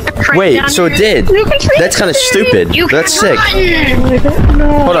 so it did. That's kind of stupid. That's sick.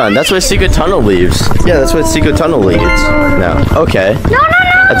 Hold on, that's where secret tunnel leaves. Yeah, that's where secret tunnel leads. No. Okay. No.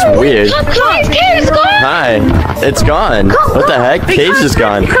 That's weird. Caves gone. Hi. It's gone. What the heck? Caves is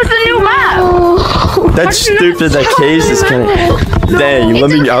gone. Because the new map. That's stupid that Caves is kind of... Dang,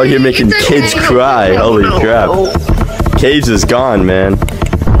 let me out here making kids cry. Holy crap. Caves is gone, man.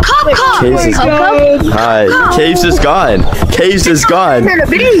 Caves is gone. Hi. Caves is gone. Caves is gone.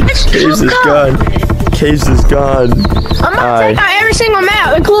 Caves is gone. Caves is gone. I'm gonna take out every single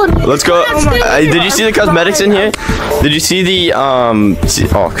map, including... Let's go. Did you see the cosmetics in here? Did you see the, oh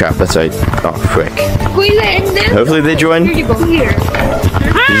crap, that's right. Oh, frick. Hopefully they join. Did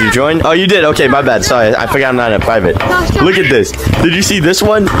you join? Oh, you did. Okay, my bad. Sorry, I forgot I'm not in private. Look at this. Did you see this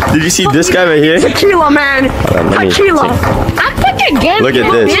one? Did you see this guy right here? Tequila, man. Tequila. I'm fucking good. Look at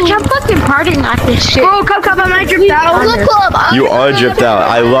this. Bitch, I'm fucking partying like this shit. Bro, Cup, I might dripped out. You are dripped out.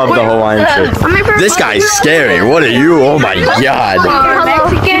 I love the Hawaiian shirt. This guy's scary. What are you? Oh my god.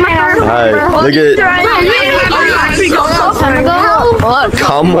 Hi. Look at...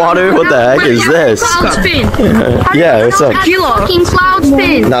 Cum water? What the heck is this? Yeah, what's up? Fucking cloud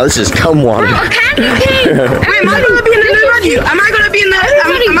spin. No, this is cum water. Wait, am I gonna be in the new venue? Am I gonna be in the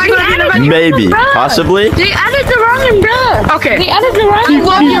venue? Maybe. Possibly? They added the wrong umbrella. Okay. They added the wrong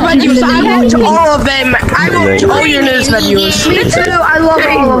umbrella. I love your venues. I watch all of them. I watch all your news venues. Me too. I love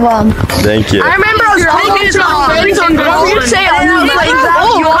all of them. Thank you. I remember I was talking to you say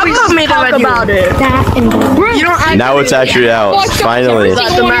you always made a venue about it. Now it's actually out. Finally.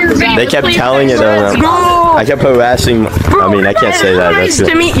 They kept telling it. I kept harassing. I mean, I can't say that. That's Nice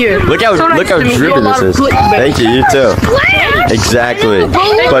to meet you. Look how drippy this is. Thank you. You too. Exactly.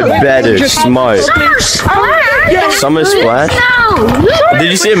 But better. Smart. Summer Splash? Did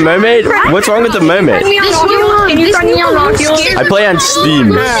you see a mermaid? What's wrong with the mermaid? I play on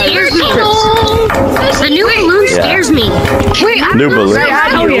Steam. The new balloon scares me. New balloon?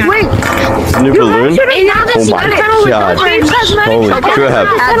 New balloon? Oh my god. Holy crap.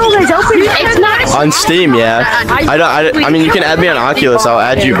 On Steam, yeah. I mean, you can add me on Oculus. I'll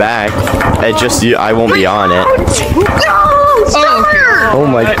add you back. It just, I won't be on it. Oh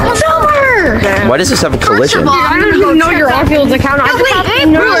my. Why does this have a collision? I don't even know your Oculus account. I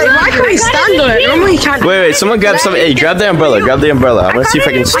Why can we stand on it? Normally you can't. Wait, someone grab some. Hey, grab the umbrella. Grab the umbrella. I'm gonna see if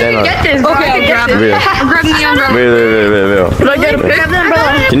I can stand on it. Okay, I'll grab it. Wait. I'm grabbing the umbrella. Wait. Can I get a pic?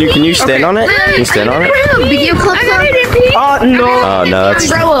 Can you stand on it? Can you stand on it? Video clip. Oh no. Oh no,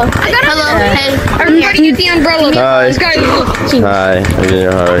 that's. Hello. Hey. Everybody get the umbrella. Hi. This guy. Hi.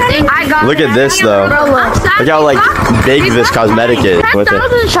 Hi. Look at this though. Look how like big this cosmetic is with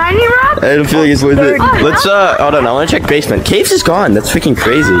it. Shiny rock? I don't feel like it's worth it. Let's hold on. I want to check basement. Caves is gone. That's freaking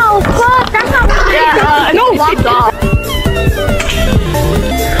crazy. Oh, fuck. That's not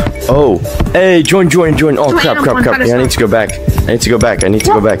Oh, hey, join. Oh, crap. Yeah, I need to go back.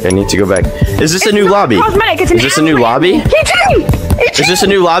 Is this a new lobby? Is this a new lobby? Is this a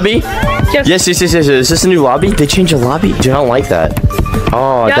new lobby? Yes. Is this a new lobby? They changed the lobby? Dude, I don't like that.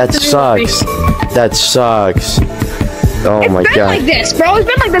 Oh, that sucks. That sucks. Oh my god. Like this, bro. It's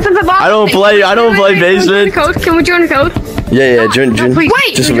been like this since I bought. I don't play basement. Can we join a code? Yeah, join.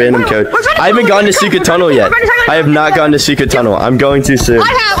 Just a random code. I haven't gone to Secret Tunnel yet. I have not gone to Secret Tunnel. I'm going to soon.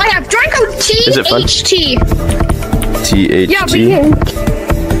 I have. Join code THT. Is it fun? THT. Yeah,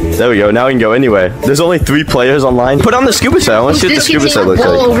 there we go. Now we can go anywhere. There's only 3 players online. Put on the scuba set. I want to see what the scuba set looks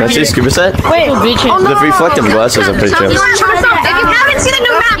like. Can I see the scuba set? Wait. The reflective glasses are pretty chill. If you haven't seen the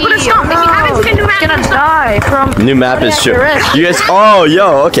new map, put a stop. If you haven't seen the new map, Gonna die from. New map is chill. You guys. Oh,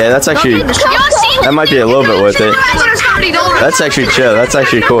 yo. Okay, that's actually. That might be a little bit worth it. That's actually chill. That's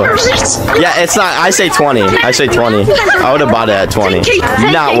actually cool. Yeah, it's not. I say 20. I would have bought it at 20.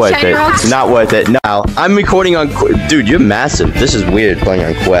 Not worth it. Not worth it. No. I'm recording on. Dude, you're massive. This is weird playing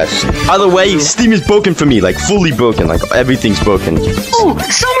on Quest. Either way, Steam is broken for me. Like fully broken. Like everything's broken. Oh,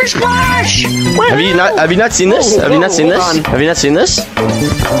 Summer Splash! Have you not seen this? Have you not seen this?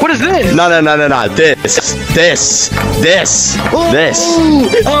 What is this? No. This.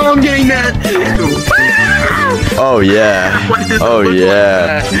 Oh, I'm getting that. Oh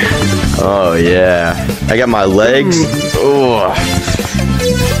yeah. I got my legs. Oh.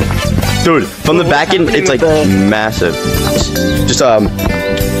 Dude, from the back end, it's like massive. Just yeah.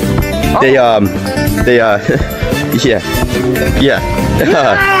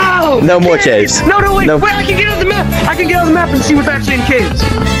 No more caves. No, wait, I can get on the map. I can get on the map and see what's actually in caves.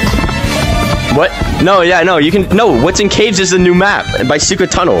 What? No, you can. No, what's in caves is the new map by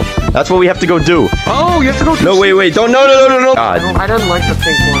Secret Tunnel. That's what we have to go do. Oh, you have to go. No, wait, don't. No. God. I don't like the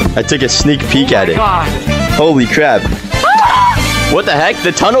pink one. I took a sneak peek at it. God. Holy crap. What the heck?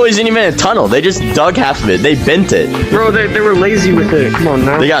 The tunnel isn't even a tunnel. They just dug half of it. They bent it. Bro, they were lazy with it. Come on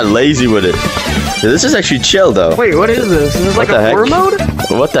now. They got lazy with it. Yeah, this is actually chill though. Wait, what is this? Is this like a horror mode?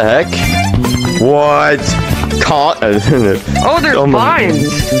 What the heck? What? Oh, there's vines.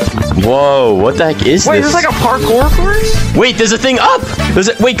 Whoa, what the heck is this? Wait, is this like a parkour course? Wait, there's a thing up.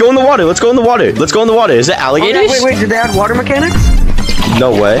 Wait, go in the water. Let's go in the water. Is it alligators? Oh, wait, did they add water mechanics?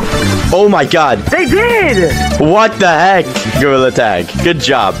 No way. Oh my god. They did. What the heck? Gorilla Tag. Good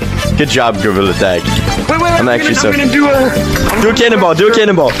job, Gorilla Tag. Wait. I'm gonna do a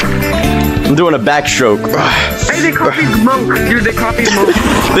cannonball. I'm doing a backstroke. Hey, they copied Monk. Dude, they copied Monk.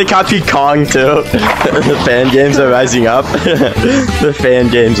 They copied Kong too. The fan games are rising up.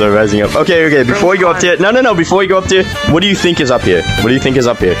 Okay. Before we go up there. No. Before we go up there, what do you think is up here? A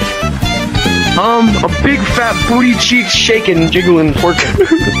big fat booty cheeks shaking, jiggling pork.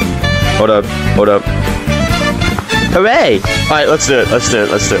 Hold up. Hooray! Alright, let's do it.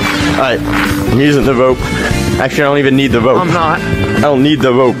 Alright, I'm using the rope. Actually, I don't even need the rope. I'm not. I don't need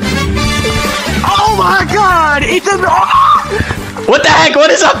the rope. Oh my god! It's a... What the heck?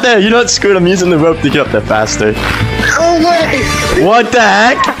 What is up there? You know what? Screw it. I'm using the rope to get up there faster. Oh wait! What the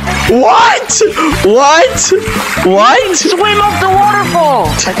heck? What? Swim up the waterfall!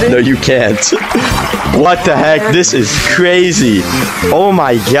 No, you can't. What the heck? This is crazy. Oh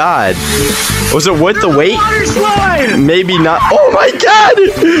my god. Was it worth the wait? Water slide! Maybe not. Oh my god!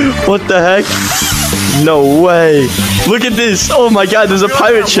 What the heck? No way. Look at this. Oh my god, there's a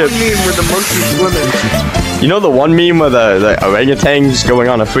pirate ship. Where the monkey's swimming. You know the one meme where the orangutan's going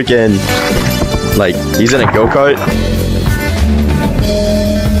on a freaking... Like, he's in a go-kart?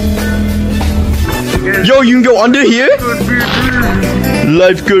 Yo, you can go under here?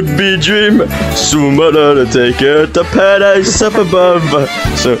 Life could be a dream. Somebody to take it to paradise up above.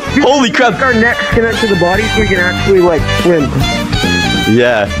 So, holy crap. Our necks connect to the body so we can actually, like, swim.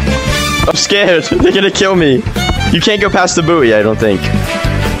 Yeah. I'm scared. They're gonna kill me. You can't go past the buoy, I don't think.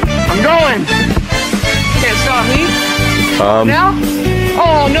 I'm going. Can't stop me. Now?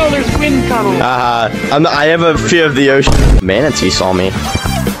 Oh, no, there's wind tunnel. I have a fear of the ocean. Manatee saw me.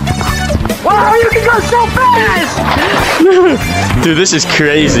 What? Oh, you can go so fast! Dude, this is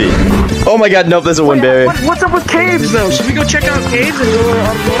crazy. Oh my god, nope, there's a wind barrier. What's up with caves, though? Should we go check out caves and go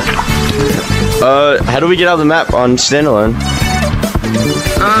out of How do we get out of the map on standalone?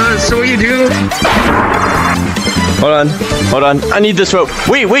 So what you do? Hold on. I need this rope.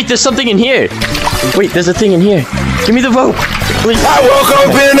 Wait, there's something in here. Wait, there's a thing in here. Give me the rope, please. I woke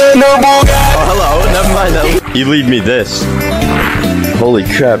up in a new Bugatti. Oh, hello. Never mind. You lead me this. Holy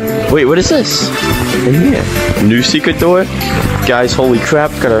crap. Wait, what is this? In here. New secret door? Guys, holy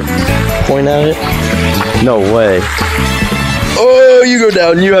crap. Gotta point at it. No way. Oh, you go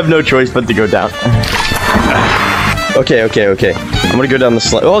down. You have no choice but to go down. Okay. I'm gonna go down the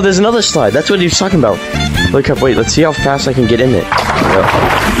slide. Oh, there's another slide. That's what he was talking about. Look up. Wait, let's see how fast I can get in it.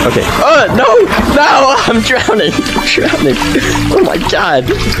 Okay. Oh, no! I'm drowning. Oh my god.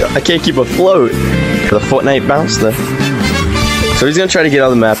 I can't keep afloat. The Fortnite bounce there. So he's gonna try to get out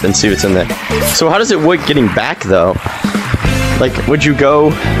of the map and see what's in there. So how does it work getting back, though? Like, would you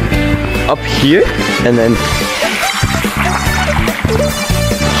go up here and then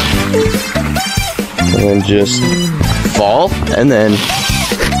just fall, and then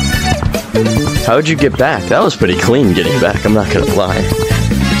how would you get back? That was pretty clean getting back, I'm not gonna lie.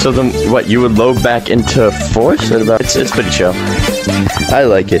 So then what, you would load back into force? It's pretty chill. I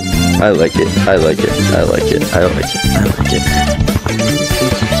like it.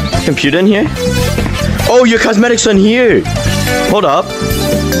 Computer in here? Oh, your cosmetics are in here. Hold up.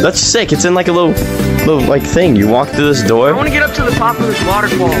 That's sick. It's in like a little like thing. You walk through this door. I want to get up to the top of this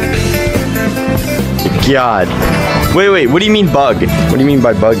waterfall. God. Wait, what do you mean bug? What do you mean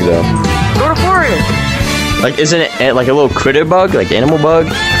by bug, though? Go to forest. Like, isn't it like a little critter bug? Like animal bug?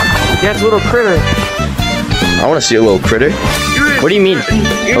 Yeah, it's a little critter. I want to see a little critter. What do you mean?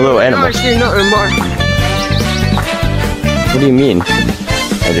 A little animal? I see nothing more. What do you mean?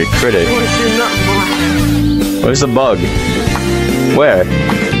 Like a critter? I want to see nothing more. Where's the bug? Where?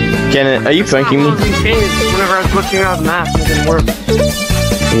 Are you pranking me? Whenever I was looking at the map, it didn't work.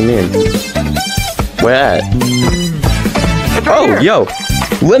 What do you mean? Where at? Oh, here. yo!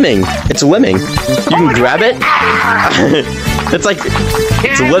 Lemming! It's a lemming. You can grab it? It's like...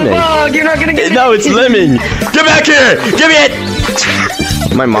 It's a lemming. You're not gonna get it. No, it's lemming! Get back here! Give me it!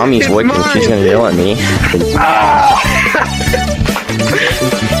 My mommy's working. She's gonna yell at me.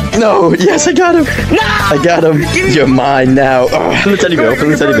 No! Yes, I got him! No! I got him! You're mine now! Open the teddy bear,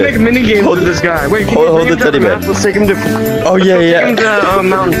 open the teddy bear. Make mini games with this guy. Wait, hold the teddy bear. Let's take him to... Oh, yeah. Take him to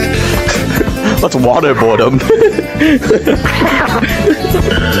mountains. Let's waterboard him.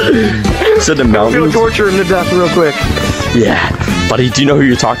 So the mountains. Feel torture him to death real quick. Yeah, buddy. Do you know who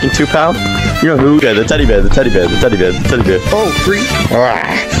you're talking to, pal? You know who? Yeah, the teddy bear. Oh, free.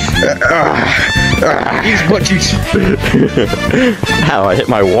 These butt cheeks. Ow! I hit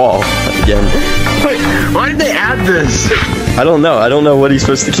my wall again. Wait, why did they add this? I don't know. I don't know what he's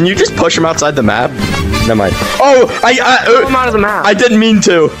supposed to. Can you just push him outside the map? Never mind. Oh, Pull him out of the map. I didn't mean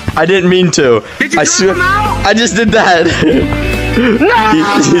to. Did you pull him out? I just did that.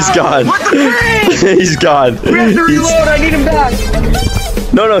 No! He's gone. What the frick? He's gone. We have to reload. I need him back.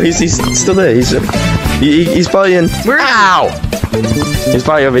 No, he's still there. He's probably in. Where is he? Ow! He's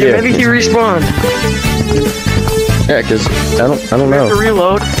probably over here. Maybe he respawned. Yeah, cause I don't know. We have to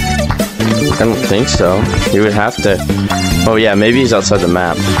reload. I don't think so. You would have to. Oh yeah, maybe he's outside the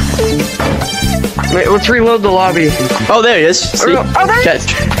map. Wait, let's reload the lobby. Oh, there he is. See? Oh, there he is.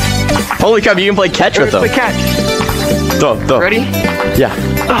 Catch. Holy crap, you can play catch with him. Let's play catch. Go. Ready? Yeah.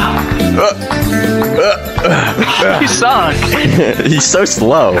 You suck. He's so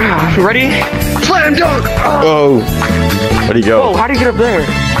slow. Ready? Slam dunk. Oh. Where'd he go? Oh, how'd he get up there?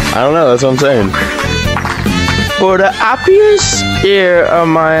 I don't know. That's what I'm saying. For the happiest ear of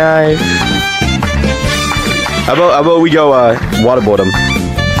my eye. How about we go waterboard him?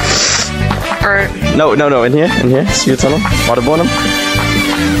 Alright. No. In here. See what's on him? Waterboard him.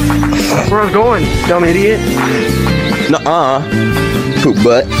 Where I was going, dumb idiot. Nuh-uh. Poop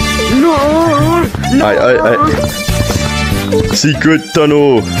butt. No. Alright. Secret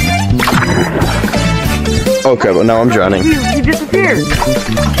tunnel. Okay, well now I'm drowning. He disappeared.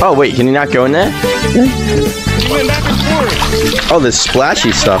 Oh wait, can you not go in there? He went back and forth. Oh, there's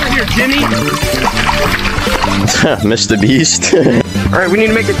splashy stuff. Here, Jimmy. Mr. Beast. Alright, we need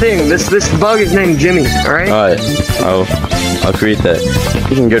to make a thing. This bug is named Jimmy, alright? Alright, I'll create that.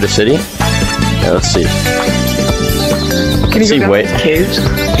 You can go to city? Yeah, let's see. Can you go down to caves?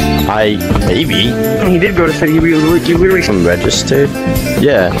 Maybe. He did go to city. You literally... I'm registered?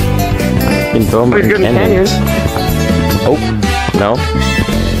 Yeah. In Beaumont Canyons. Oh, no.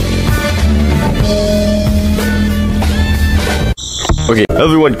 Okay,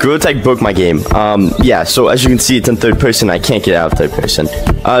 everyone, Gorilla Tag broke my game. Yeah, so as you can see, it's in third person. I can't get out of third person.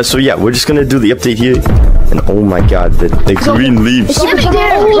 So yeah, we're just gonna do the update here. And oh my god, the green leaves. Look at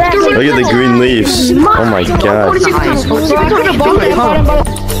the green leaves. Oh my god.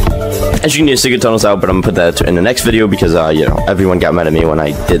 As you can hear, Secret Tunnel's out, but I'm gonna put that in the next video because, you know, everyone got mad at me when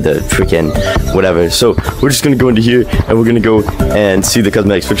I did the freaking whatever. So we're just gonna go into here and we're gonna go and see the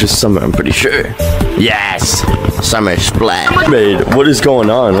cosmetics, which is summer, I'm pretty sure. Yes! Summer splash. Mermaid, what is going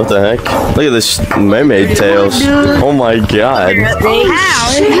on? What the heck? Look at this mermaid tails. Oh my god.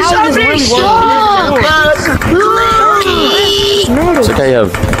 It's like I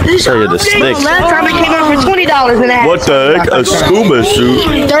have the stick. What the heck? A scuba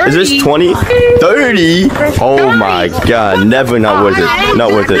suit? Is this 20? 30? Oh my god. Never, not worth it.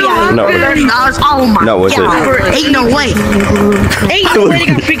 Not worth it. Not worth it. Not worth it. Ain't no way. Ain't no way they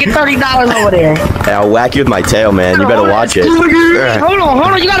got freaking $30 over there. Hey, I'll whack you with my tail, man. You better watch it. Hold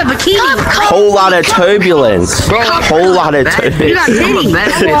on. You got a bikini. Whole lot of turbulence. Whole lot of turbulence.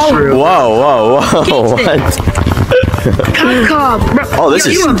 Whoa. What? Oh, this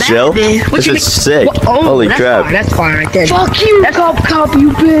is chill. This is sick. Holy crap. That's fine right there. Fuck you. That's cop,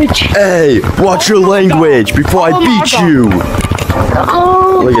 you bitch. Hey, watch your language before I beat you.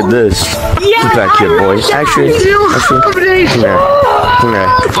 Look at this. Get back here, boy. Actually, come here. Come here.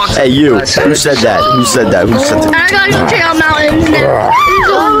 Hey, you. Who said that? Who said that? Who said that? I gotta go check out mountains.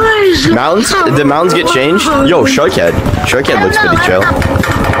 Mountains? Did mountains get changed? Yo, Sharkhead. Sharkhead looks pretty chill.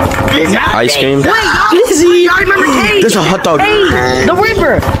 Ice cream. Lizzie, I remember Caves. There's a hot dog. The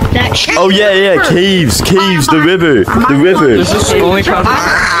river. Oh yeah. Caves. The river.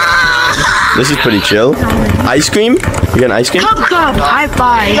 This is pretty chill. Ice cream? You got an ice cream? Cup. High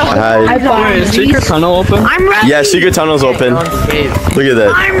five. High five. Is Secret Tunnel open? I'm ready. Yeah, Secret Tunnel's open. Look at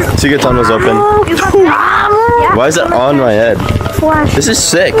that. Secret Tunnel's open. Why is that on my head? This is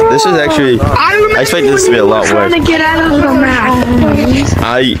sick. This is actually... I expected this to be a lot worse. To get out of the map.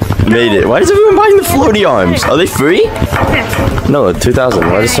 I made it. Why is everyone buying the floaty arms? Are they free? No, 2,000.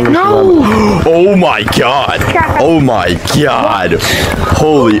 Why does someone... No. Oh my god. Oh my god.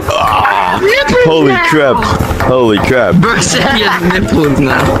 Holy... Holy crap. Holy crap. Bro said he has nipples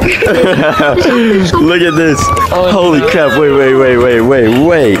now. Look at this. Holy crap.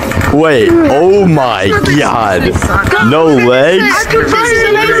 Wait. Oh my god. No legs?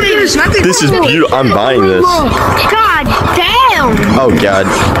 This is beautiful. I'm buying this. God damn. Oh god.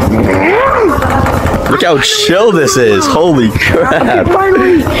 Look how chill this is. Holy crap.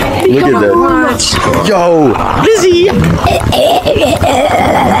 Look at that. Yo, Lizzie.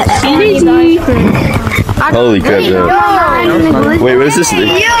 Holy crap, dude. Wait, what is this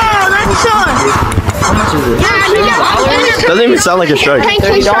thing? Doesn't even sound like a shark. You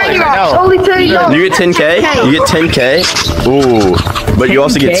get 10K? You get 10K? Ooh. But you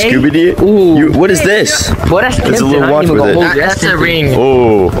also get Scooby-Doo? Ooh. What is this? It's a little watch with it. That's a ring.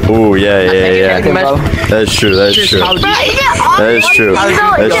 Oh, yeah. That's true. That is true.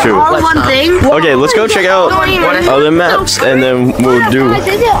 Okay, let's go check out other maps, and then we'll do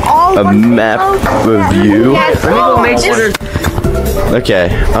a map review. Okay,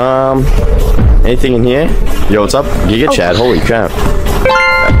 anything in here? Yo, what's up? Giga Chad, holy crap.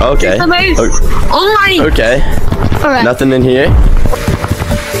 Okay. Okay. Nothing in here.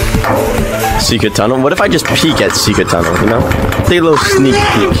 Secret Tunnel? What if I just peek at Secret Tunnel, you know? Take a little sneak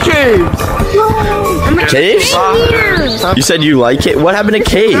peek. Caves? You said you like it? What happened to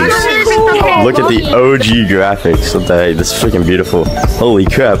Caves? Look at the OG graphics. What the heck? This is freaking beautiful. Holy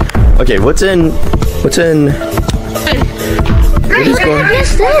crap. Okay, what's in... What is going on?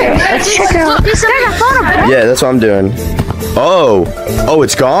 Let's check out. Yeah, that's what I'm doing. Oh,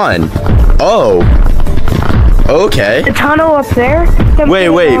 it's gone. Oh. Okay. The tunnel up there?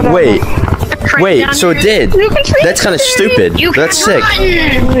 Wait, so it did. That's kind of stupid. That's sick.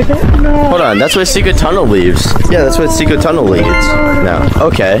 Hold on, that's where Secret Tunnel leaves. Yeah, that's where Secret Tunnel leads. No.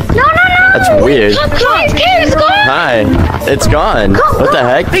 Okay. No. That's weird. Caves gone. Hi. It's gone. What the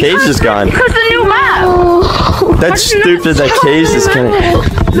heck? Caves is gone. Because the new map. That's stupid that Caves is kind of...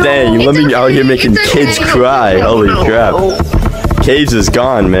 Dang, let me out here making kids cry. Holy crap. Caves is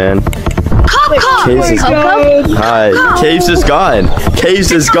gone, man. Caves is gone. Hi. Caves is gone.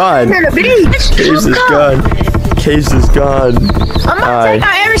 Caves is gone. Caves is gone. Caves is gone. I'm gonna take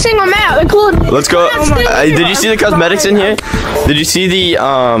out every single map, including. Let's go. Did you see the cosmetics in here? Did you see the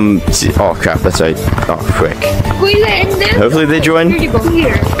oh crap, that's right. Oh frick. Hopefully they join.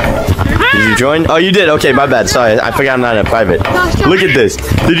 Did you join? Oh, you did. Okay, my bad. Sorry, I forgot I'm not in private. Look at this.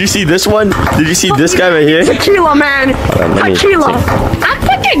 Did you see this one? Did you see this guy right here? Tequila, man. Tequila. I'm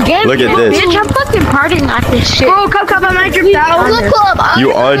fucking good. Look at this. Bitch, I'm fucking partying at this shit. Bro, Cup, I might drip out.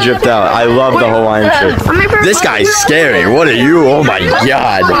 You are dripped out. I love the Hawaiian shirt. This guy's scary. What are you? Oh my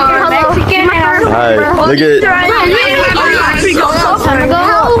god. Hi. Look at.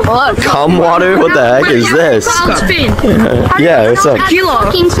 Cum water? What the heck is this? Cloud spin. Yeah, what's up?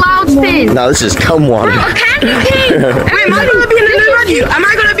 Fucking cloud spin. No, this is cum water. Am I gonna be in the venue? Am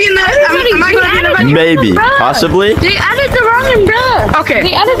I gonna be in the venue? Maybe. Possibly. They added the wrong umbrella. Okay.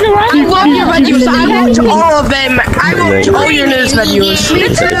 They added the wrong I love your venues. I watch all of them. I watch all your news venues. Me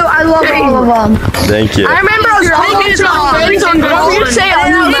too. I love all of them. Thank you. I remember I was playing this on friends on Girls Say I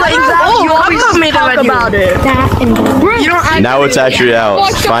was like that. You always made talk about it. You don't Now it's actually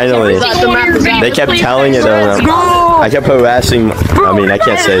out. Finally. They kept telling it on them. I kept harassing. I mean, I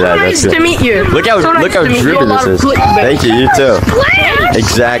can't say that. That's Nice to good. meet you. Look how drippy this is. Thank you. You too.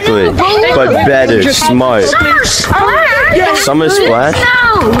 Exactly. But better, smart. Summer Splash?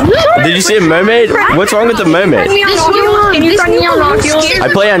 Did you see a mermaid? What's wrong with the mermaid? Can you turn me on I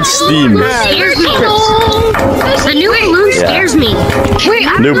play on Steam. Scares me. The new balloon scares me. Wait,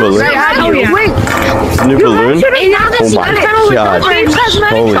 New balloon? New balloon? Oh my god.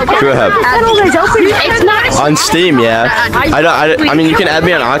 Holy crap. It's not. On Steam, yeah. I mean, you can add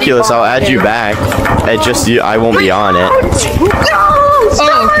me on Oculus. I'll add you back. It just I won't be on it.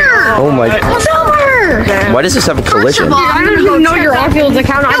 Oh my. Why does this have a collision? I don't even know your Oculus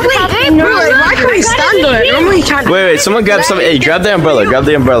account. I stand on it. Normally can't. Wait, someone grab some. Hey, grab the umbrella. Grab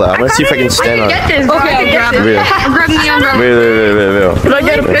the umbrella. I want to see if I can stand on it. Okay, grab it. Real. I'm grabbing the umbrella. Real. Can I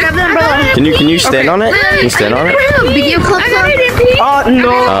get a pic? Can you stand on it? Can you stand on it? Video clip. Oh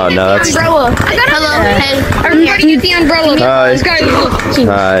no. Oh no, that's. Hello. Hey. Everybody get the umbrella. Hi. This guy is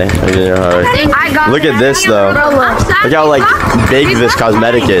Hi. Look at this though. Look how like big this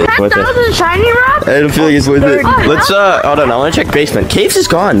cosmetic is with it. Shiny rock? I don't feel like it's worth it. Let's hold on. I want to check basement. Caves is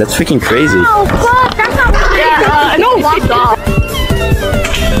gone. That's freaking crazy. Oh fuck! That's not I know locked off.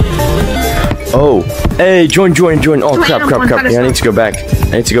 Oh, hey, join. Oh crap. Yeah, I need to go back.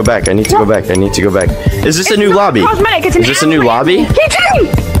 I need to go back. Is this a new lobby? Is this a new lobby?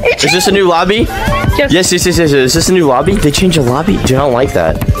 Is this a new lobby? Yes. Is this a new lobby? They changed the lobby? Dude, I don't like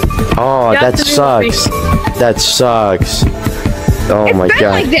that. Oh, that sucks. That sucks. Oh my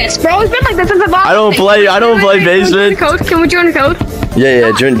god. like this, bro. It's been like this since the I don't play basement. Code? Can we join the code?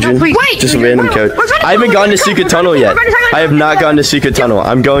 Yeah, join. Just a random code. I haven't gone to Secret Tunnel yet. I have not gone to Secret Tunnel.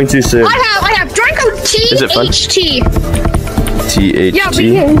 I'm going to soon. I have. Join code Is it fun? THT. THT.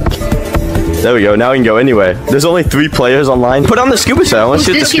 There we go. Now we can go anyway. There's only 3 players online. Put on the scuba set. I want to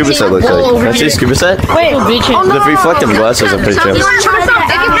see what the scuba set looks like. Can I see the scuba set? Wait. The reflective glasses are pretty chill. If you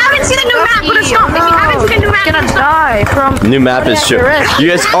haven't seen the new map, put a stop. If you haven't seen the new map, Gonna die from. New map is true. You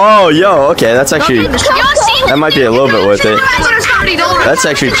guys. Oh, yo. Okay, that's actually. That might be a little bit worth it. That's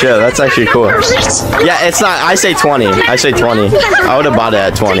actually chill. That's actually cool. Yeah, it's not. I say 20. I would have bought it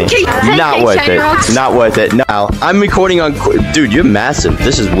at 20. Not worth it. Not worth it. No. I'm recording on. Dude, you're massive.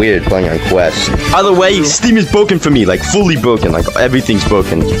 This is weird playing on Quest. By the way, Steam is broken for me. Like fully broken. Like everything's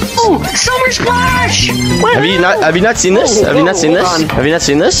broken. Oh, Summer Splash! Have you not seen this? Have you not seen this? Have you not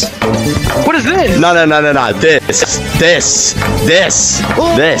seen this? What is this? No.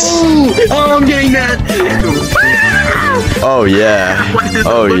 This. Oh, I'm getting that. Oh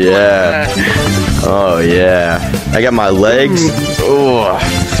yeah. I got my legs. Oh.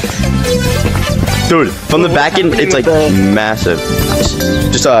 Dude, from the back end, it's like massive.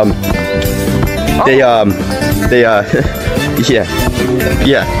 Just yeah.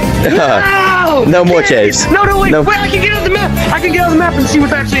 No more caves. No, wait, I can get on the map. I can get on the map and see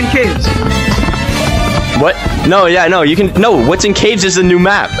what's actually in caves. What? No, you can. No, what's in caves is the new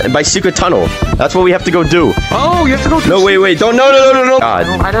map by Secret Tunnel. That's what we have to go do. Oh, you have to go. No, wait. Don't. No. God.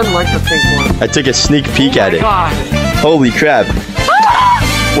 No, I didn't like the pink one. I took a sneak peek at it. God. Holy crap.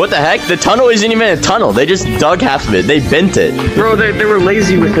 What the heck? The tunnel isn't even a tunnel. They just dug half of it. They bent it. Bro, they were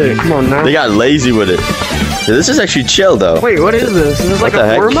lazy with it. Come on now. They got lazy with it. Yeah, this is actually chill though. Wait, what is this? Is this like a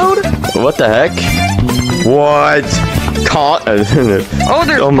horror mode? What the heck? What? Oh,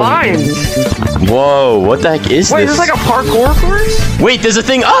 there's vines. Whoa, what the heck is this? Wait, is this like a parkour course? Wait, there's a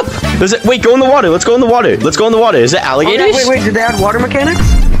thing up. Wait, go in the water. Let's go in the water. Is it alligators? Okay, wait, did they add water mechanics?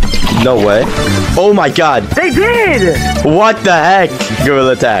 No way. Oh my god. They did! What the heck?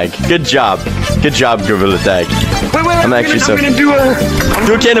 Gorilla Tag. Good job, Gorilla Tag. Wait, I'm actually I'm gonna do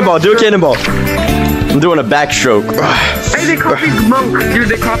a cannonball. I'm doing a backstroke. Hey, they copied Monk. Dude,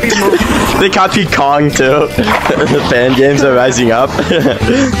 they copied Monk. They copied Kong too. The fan games are rising up.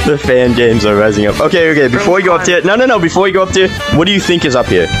 The fan games are rising up. Okay. Before we go up there, no. Before we go up there, what do you think is up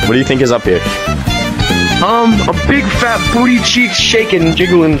here? What do you think is up here? A big fat booty cheeks shaking,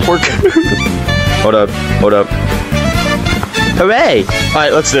 jiggling pork. Hold up. Hooray!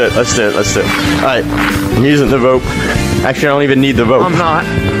 Alright, let's do it. Alright, I'm using the rope. Actually, I don't even need the rope. I'm not.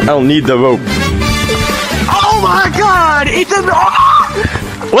 I don't need the rope. Oh my god! It's a...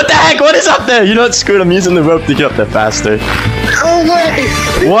 What the heck? What is up there? You know what? Screw it. I'm using the rope to get up there faster. Oh wait!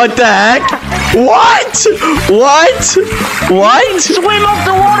 What the heck? What? Swim up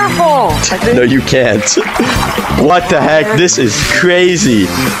the waterfall! No, you can't. What the heck? This is crazy.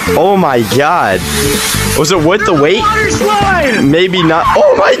 Oh my god. Was it worth the wait? Water slide! Maybe not.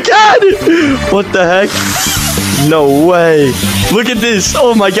 Oh my god! What the heck? No way. Look at this.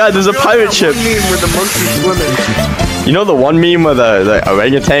 Oh my god, there's a pirate ship. Where the monkey's swimming. You know the one meme where the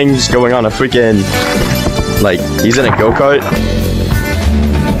orangutan's going on a freaking, like, he's in a go-kart?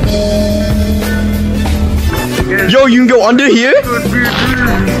 Yo, you can go under here?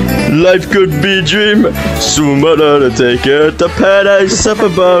 Life could be a dream. Somebody to take it to paradise up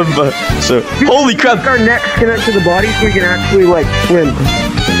above. So, holy crap. Our necks connect to the body so we can actually, like, swim.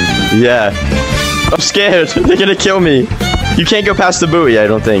 Yeah. I'm scared. They're gonna kill me. You can't go past the buoy, I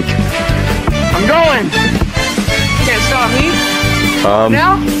don't think. I'm going. Can't stop me.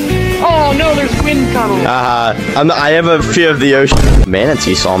 Now? Oh no, there's wind coming. I have a fear of the ocean.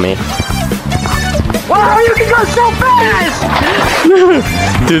 Manatee saw me. Wow, you can go so fast!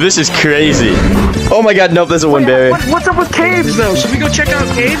 Dude, this is crazy. Oh my god, nope, there's a one barrier. What's up with caves though? Should we go check out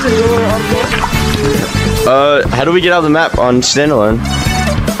caves and go on the how do we get out of the map on standalone?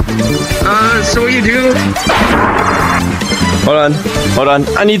 So what you do? Hold on.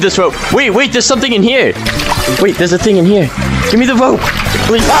 I need this rope. Wait, there's something in here. Wait, there's a thing in here. Give me the rope,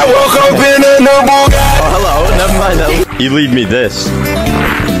 please. I woke up in a new Bugatti. Oh, hello. Never mind. You leave me this.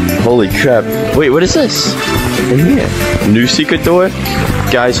 Holy crap. Wait, what is this? In here. New secret door?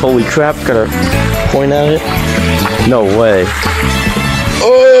 Guys, holy crap. Gotta point at it. No way.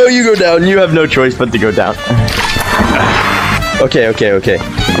 Oh, you go down. You have no choice but to go down. Okay. I'm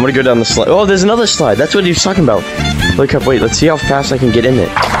gonna go down the slide. Oh, there's another slide. That's what he was talking about. Look up. Wait, let's see how fast I can get in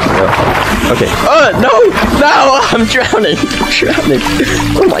it. Okay. Oh, no! I'm drowning.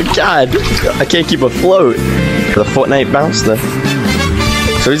 Oh my god. I can't keep afloat. The Fortnite bounce there.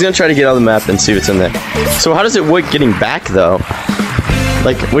 So he's gonna try to get out of the map and see what's in there. So how does it work getting back, though?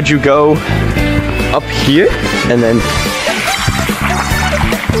 Like, would you go up here and then...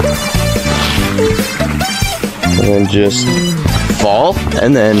 just fall,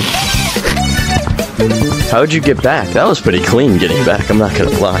 and then how would you get back? That was pretty clean getting back, I'm not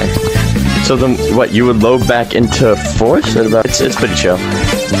gonna lie. So then what, you would load back into force? It's pretty chill.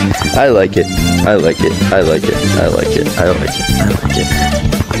 I like it.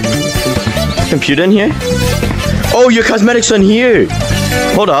 Computer in here? Oh, your cosmetics on here.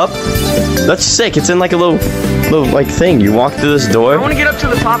 Hold up. That's sick. It's in like a little like thing. You walk through this door. I want to get up to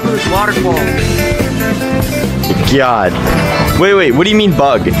the top of this waterfall. God. Wait, what do you mean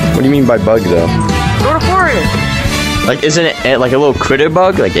bug? What do you mean by bug, though? Go to forest. Like, isn't it like a little critter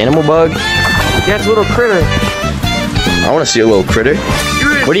bug? Like animal bug? Yeah, it's a little critter. I want to see a little critter.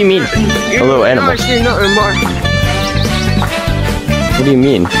 What do you mean? A little animal. I see nothing more. What do you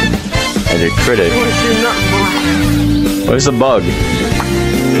mean? As a critter. Where's the bug?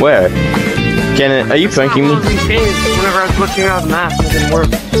 Where? Are you pranking me? Whenever I was looking out the map, it didn't work.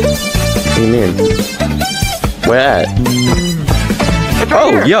 What do you mean? Where at?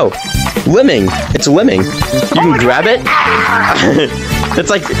 Oh, yo! Lemming! It's a lemming. You can grab it? It's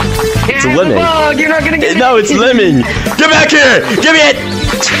like... It's a lemming. You're not gonna get No, it's lemming! Get back here! Give me it!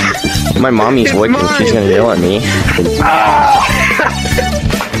 My mommy's working. She's gonna yell at me.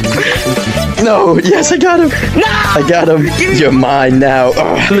 No! Yes, I got him! No! I got him! You're mine now!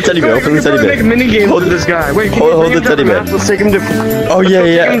 Open the teddy bear, open the teddy bear. Make a mini game with this guy. Wait, hold the teddy bear. Let's take him to... Oh, yeah.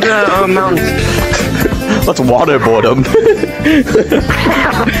 Take him to mountains. Let's waterboard him.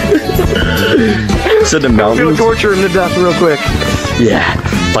 To the mountains. Torture him to death real quick. Yeah.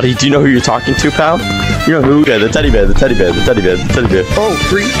 Buddy, do you know who you're talking to, pal? You know who? Yeah, the teddy bear. Oh,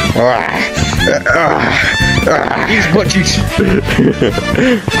 free. He's butt cheeks.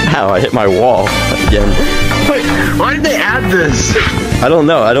 Ow, I hit my wall again. Wait, why did they add this? I don't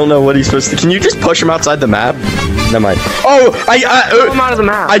know what he's supposed to... Can you just push him outside the map? Never mind. Oh, Pull him out of the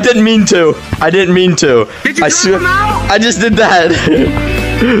map. I didn't mean to. Did you throw him out? I just did that.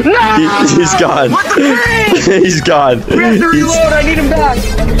 No! He's gone. What the frick? He's gone. We have to reload. I need him back.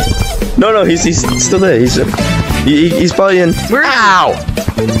 No, he's still there. He's probably in. Where? Ow!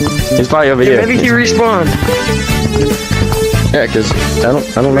 He's probably over here. Maybe he respawned. Yeah, cause I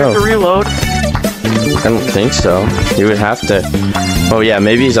don't know. To reload. I don't think so. He would have to. Oh yeah,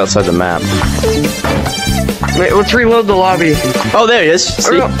 maybe he's outside the map. Wait, let's reload the lobby. Oh, there he is.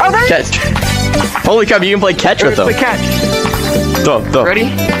 See? Oh, there he is. Catch. Holy crap! You can play catch with him. Play catch. Throw. Ready?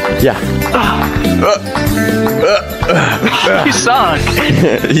 Yeah. You suck.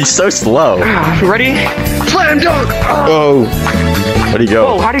 He's so slow. Ready? Slam dunk. Oh. Where'd he go?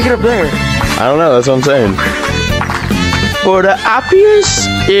 Oh, how do you get up there? I don't know. That's what I'm saying. For the happiest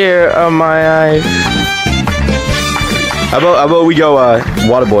ear of my eye. How about we go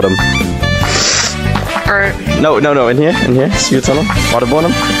waterboard him? Alright. No. In here. See what's on him? Waterboard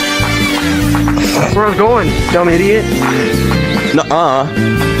him. Where I was going, dumb idiot. Nuh-uh.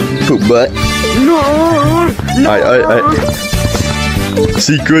 Poop butt. No. Alright.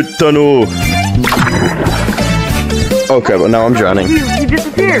 Secret tunnel. Okay, but now I'm drowning. He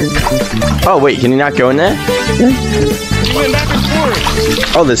disappeared. Oh wait, can you not go in there? He went back and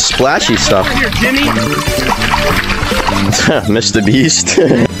forth. Oh, there's splashy stuff. Here, Jimmy. Mr. Beast.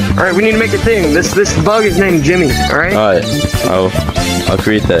 Alright, we need to make a thing. This bug is named Jimmy, alright? Alright. I'll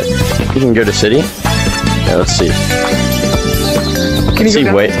create that. You can go to city? Yeah, let's see. Can you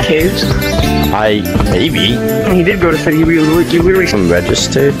go down to caves? Maybe. He did go to city. You literally I'm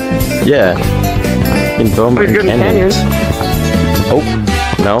registered? Yeah. In Bowman Canyons. Oh,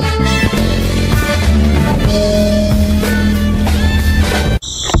 no.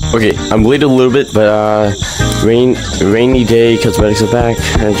 Okay, I'm late a little bit, but rainy day cosmetics are back.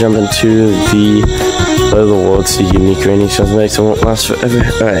 I jump into the other worlds, the unique rainy cosmetics that won't last forever.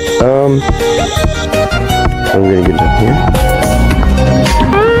 Alright, I'm gonna get down here.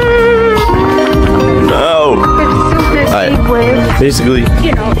 No! Alright, basically,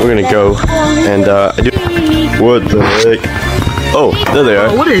 we're gonna go and what the heck? Oh, there they are.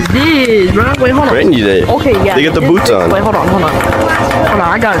 What is this, bro? Wait, hold on. Rainy day. Okay, yeah. They got the boots on. Wait, hold on.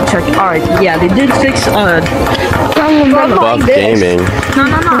 I gotta check. Alright, yeah, they did fix, Buff Gaming. No,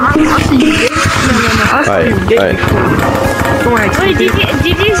 I see you. Alright. Wait,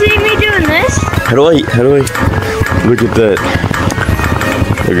 did you see me doing this? How do I look at that?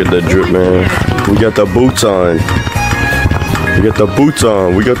 Look at that drip, man. We got the boots on. We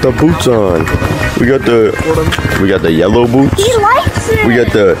got the yellow boots. He likes it. We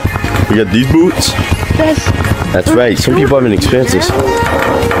got these boots. That's right. Some people haven't experienced this.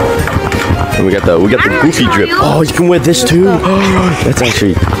 And we got the goofy drip. Oh, you can wear this too. That's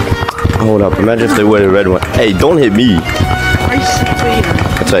actually. Hold up. Imagine if they wear the red one. Hey, don't hit me.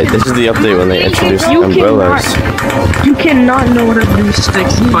 That's right. This is the update when they introduced umbrellas. You cannot know what a blue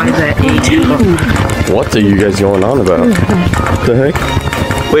sticks by that age. What are you guys going on about? What the heck?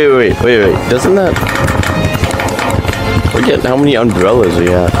 Wait. Doesn't that... Look at how many umbrellas we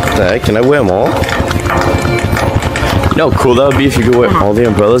have. What the heck? Can I wear them all? You know how cool that would be if you could wear all the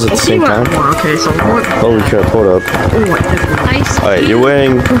umbrellas at the same time? Okay, so what? Holy crap, hold up. Alright, you're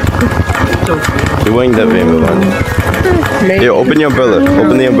wearing that rainbow one. Here, open the umbrella.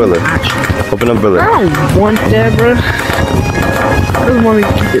 Open the umbrella. Open the umbrella. I don't want that, bro. I just want to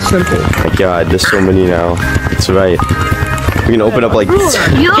keep it simple. My god, there's so many now. That's right. We can open up like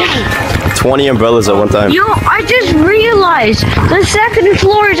 20 umbrellas at one time. Yo, I just realized the second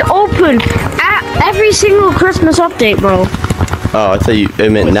floor is open at every single Christmas update, bro. Oh, I thought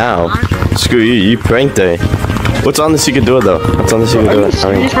it meant now. Screw you, you pranked day. What's on the secret door though? What's on the secret door? I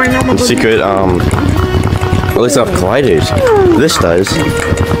mean, the secret, at least not colliders. This does.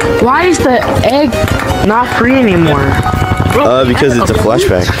 Why is the egg not free anymore? Because it's a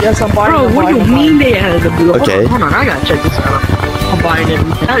flashback. Yes, I'm buying it. Bro, what do you mean they added the blue? Okay. Hold on, I gotta check this out. I'm buying it.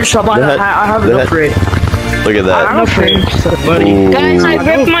 I have enough for it. Look at that. I have enough for it, buddy. Guys, I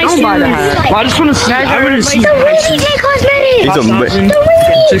ripped my shoes. Don't buy the hat. Well, I just want to see. I want to see. The rainy day cosmetics.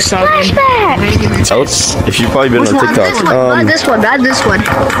 He's a Flashback. if you've probably been on TikTok. Buy this one.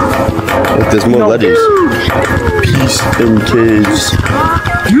 There's more letters. Peace in caves.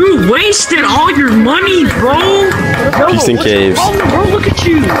 You wasted all your money, bro. Peace in caves. Bro, look at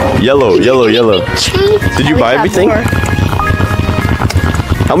you. Yellow. Did you buy everything?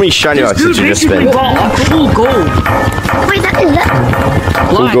 How many shiny rocks did you just spend? Full gold. Wait, that is that.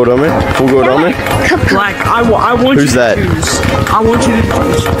 Full gold armor? Black, I want Who's you to that? choose. I want you to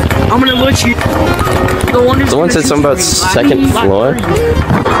choose. I'm gonna let you. Someone said something about second floor.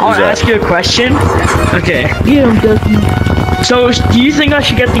 I'll ask you a question. Okay. Yeah, I'm joking. So, do you think I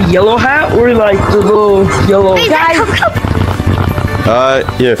should get the yellow hat or like the little yellow? Wait,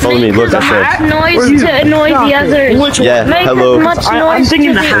 Yeah, follow me. Look, that's it. Noise to annoy the others. Yeah, Make hello. as much I'm noise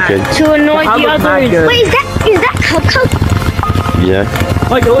thinking the hat. to annoy the How about others. that? Wait, is that Coco? Yeah.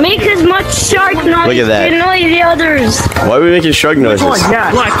 Make as much shark noise Look at that. to annoy the others. Why are we making shark noises?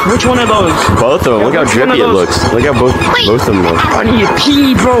 Yeah. Which one of those? Both of them. Look how which one drippy it of those? looks. Look how both of them look. I need to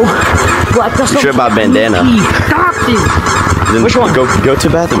pee, bro. What the Sure about bandana. Stop it. Then Which one? Go to the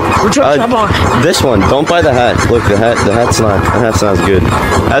bathroom. Which one? Come on. This one. Don't buy the hat. Look, the hat's not good.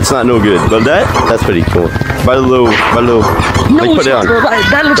 That's not no good. But that's pretty cool. Buy the little. Like, put it on.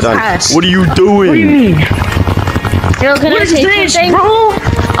 That looks Put it on. ass. What are you doing? What do you mean? Yo, can What I is say this, something? bro?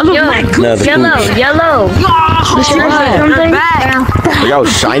 I look Yo, like No, the yellow. pooch. Can I say something? Look how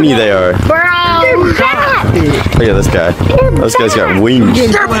shiny they are. Bro, Look at this guy. This guy's got wings.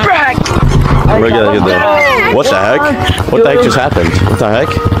 They're back. Look at that. What the heck? What the heck just happened? What the heck?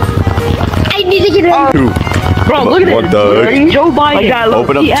 I need to get in. Two. Bro, look at What it. the heck? Joe Biden.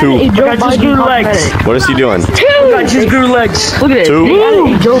 Open up two. I just grew legs. What is he doing? I just grew legs. Look at it. Two.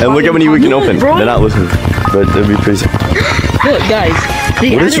 Joe And look how many we can open. Bro. They're not listening. But it'll be pretty. Look, guys.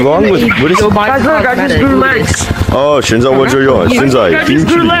 What is wrong with what is? Guys, look, I just grew legs. Oh, Shinzo, what's your Shinzai? I Bing just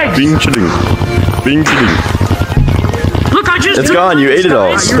grew chilling. legs. Bing chilling. Bing chilling. Look, I just It's grew gone. You ate it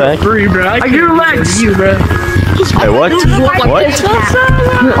all. legs. What the heck? I grew legs. Hey, what? What?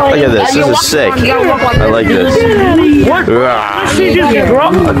 Look at this. This is sick. I like this. What? Rah. See this, bro?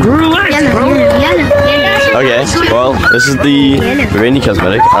 I grew legs, bro. Okay, well, this is the rainy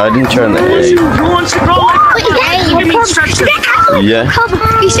cosmetic. I didn't turn the egg. Who wants to grow legs? Give me instructions. Yeah,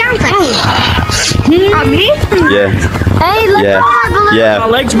 He sounds like me? yeah, Hey, look yeah, My yeah.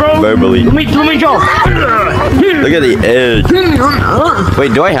 legs, bro. Verbally. Let me go. Look at the egg.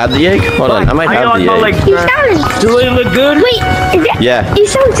 Wait, do I have the egg? Hold on, I might have the egg. He sounds. Do they look good? Wait, is that? Yeah. He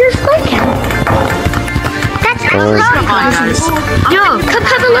sounds just like him. That's Yo,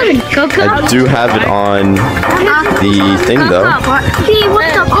 Coco 11. Coco. I do have it on the thing though. See,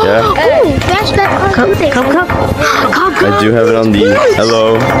 what the? Yeah. Oh, that's that Coco. I do have it on the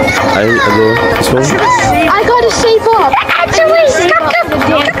hello. Hello. This one. I gotta save up. Actually,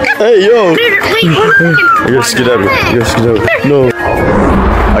 Hey yo. wait, You're skedaddle. You're skedaddle. No.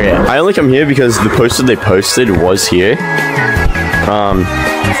 Okay, I only come here because the poster they posted was here.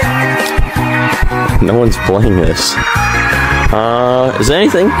 No one's playing this. Is there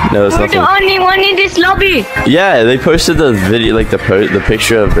anything? No, there's We're the nothing. only one in this lobby. Yeah, they posted the video, like the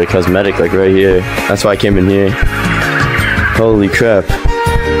picture of the cosmetic, like right here. That's why I came in here. Holy crap.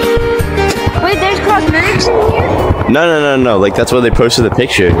 Wait, there's cosmetics in here? No. Like that's why they posted the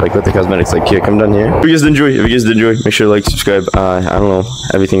picture, like with the cosmetics. Like here, come down here. If you guys did enjoy, make sure to like, subscribe. I don't know,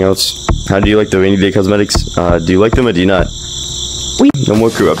 everything else. How do you like the rainy day cosmetics? Do you like them or do you not? No more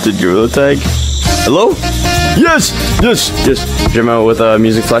corrupted gorilla tag. Hello? Yes. Jam out with a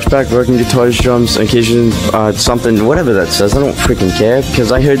music flashback, working guitars, drums, occasion, something, whatever that says. I don't freaking care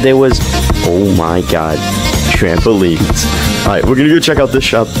because I heard there was, oh my god, trampolines. All right, we're gonna go check out this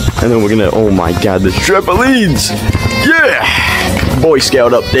shop, and then we're gonna, oh my god, the trampolines. Yeah. Boy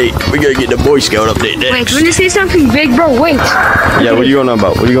Scout update. We gotta get the Boy Scout update next. Wait, when you say something big, bro, wait. Yeah, what are you going on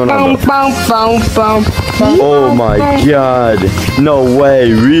about? Oh my god. No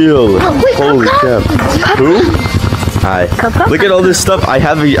way, real. Holy crap. Who? Hi. Look at all this stuff. I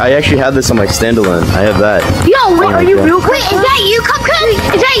actually have this on my standalone. I have that. Yo, wait, Oh are my you God. real? Wait, is that you,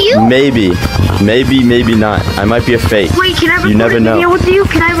 Coco? Is that you? Maybe not. I might be a fake. Wait, can I record You never a know. video with you?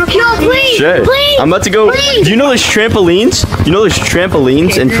 Can I record? Yo, please. Sure. Please. I'm about to go. Please. Do you know there's trampolines? You know there's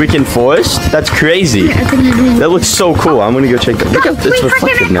trampolines in freaking Forest? That's crazy. That looks so cool. I'm gonna go check that. Look at it's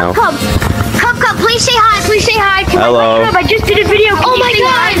reflective now. Cup, please say hi. Please say hi. Hello. I just did a video. Oh my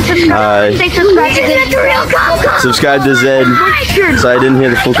god. Hi. Say subscribe to the real Cup. Subscribe to Zed. So I didn't hear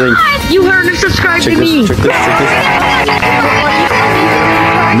the full thing. You heard him subscribe Check to me. this.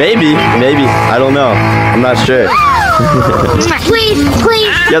 Maybe. I don't know. I'm not sure. Please.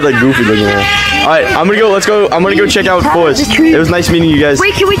 Yeah, like goofy looking at. Alright, I'm gonna go. Let's go. I'm gonna go check out Forest. It was nice meeting you guys.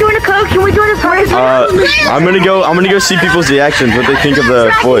 Wait, can we do it a Coke? Can we do it a Coke? I'm gonna go see people's reactions, what they think of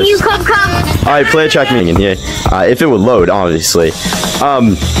the Forest. You Cup. Alright, player track me in here. If it would load, obviously.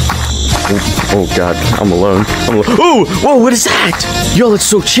 Oh god, I'm alone. Oh, whoa, what is that? Yo, that's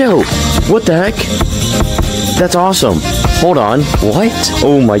so chill. What the heck? That's awesome. Hold on. What?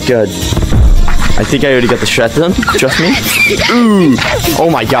 Oh my god. I think I already got the shot done. Trust me. Ooh. Oh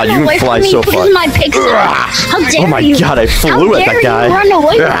my god, you can fly so far. This is my pixel. How dare Oh my you? god, I How flew at dare that guy. You run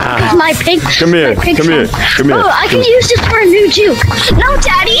away Ah. with my pig. Come here, my pig come here, son. come here. Oh, I can use this for a new juke. No,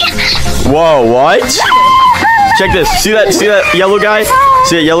 Daddy. Whoa, what? Check this. See that yellow guy?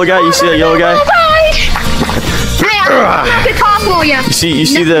 See that yellow guy? You see that yellow guy? It's possible, yeah. You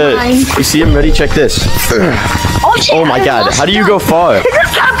see him? Ready? Check this. Oh, shit. Oh my god, how do you go far?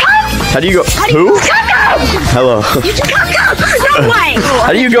 How do you go? Who? Hello. No way.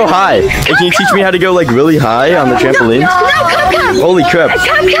 How do you go high? Hey, can you teach me how to go like really high on the trampoline? Holy crap.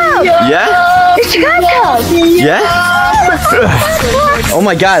 Yeah? Yeah? Oh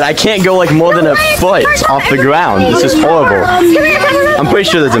my god, I can't go like more than a foot off the ground. This is horrible. I'm pretty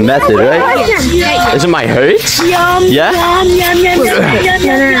sure there's a method, right? Is it my hurts? Yeah?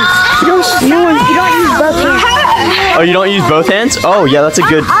 Oh, you don't use both hands? Oh, yeah, that's a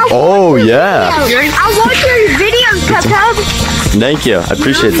good... Oh, yeah. I watch your videos, Cupcake. Thank you. I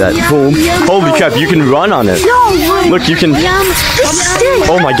appreciate that. Boom. Holy crap, you can run on it. Look, you can...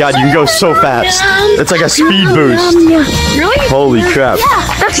 Oh my god, you can go so fast. It's like a speed boost. Really? Holy crap.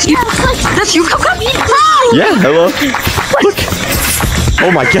 That's you. That's you, Cupcake. Yeah, hello. Look. Oh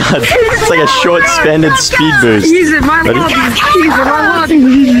my god. It's like a short expanded speed boost. He's in my lobby. He's in my lobby.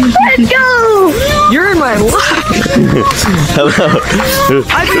 Let's go. You're in my lobby. Hello.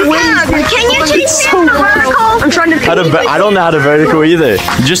 I can win. Can you teach me the vertical? I'm trying to. I don't know how to vertical either.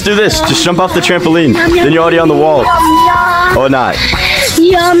 Just do this. Just jump off the trampoline. Then you're already on the wall. Or not.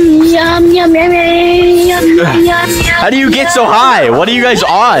 Yum, yum, yum, yum, yum, yum, yum. How do you get so high? What are you guys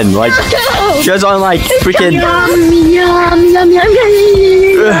on? Like, you guys on like freaking... Yum, yum, yum, yum, yum.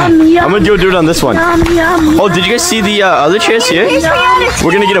 I'm gonna go do it on this one. Oh, did you guys see the other chairs here?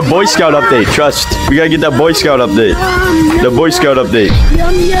 We're gonna get a Boy Scout update. Trust. We gotta get that Boy Scout update. The Boy Scout update.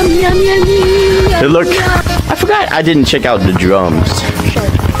 Hey, look. I forgot I didn't check out the drums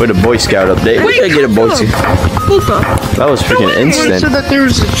for the Boy Scout update. We gotta get a Boy Scout. That was freaking instant.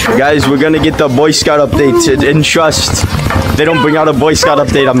 Guys, we're gonna get the Boy Scout update and trust. If they don't bring out a Boy Scout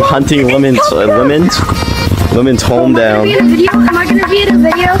update, I'm hunting Lemon's home down. Am I gonna be in a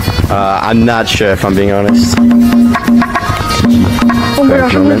video? I'm not sure if I'm being honest. Oh my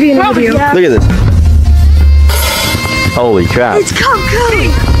gosh, I'm gonna be in a video. Look at this. Holy crap. It's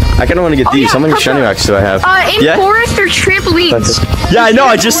Cupcake. I kind of want to get these. How many shiny rocks do I have? In forest or trampolines? Yeah, I know.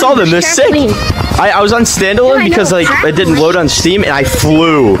 I just saw them. They're sick. I was on standalone because like it didn't load on Steam and I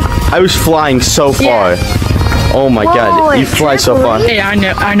flew. I was flying so far. Oh my god, you fly so far. Yeah, I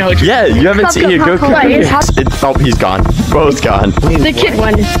know. Yeah, you haven't seen your Goku. Oh, he's gone. Bro's gone. The kid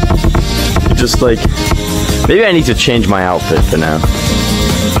won. Just like, maybe I need to change my outfit for now.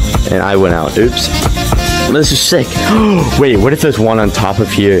 And I went out. Oops. This is sick. Wait, what if there's one on top of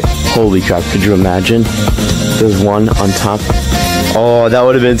here? Holy crap, could you imagine? There's one on top. Oh, that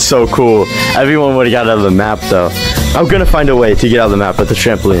would have been so cool. Everyone would have got out of the map, though. I'm gonna find a way to get out of the map with the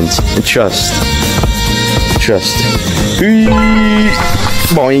trampolines. And trust.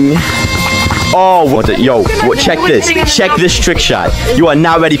 Boing. Oh, what the, yo, what, check this. Check this trick shot. You are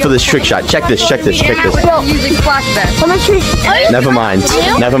not ready for this trick shot. Check this. Using flashback. Never mind.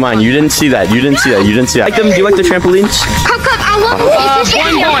 You didn't see that. Like them? Do you like the trampolines? I love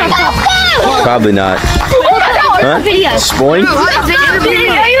Probably not. Huh? Spoink?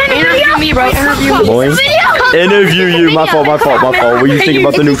 Interview me, bro. Boing. Interview you. My fault. What do you think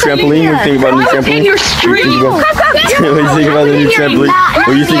about the new trampoline? What do you think about the new trampoline? Your stream. What do you think about the new trampoline?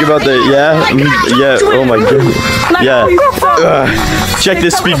 What do you think about the... Yeah? Oh my god. Yeah. Check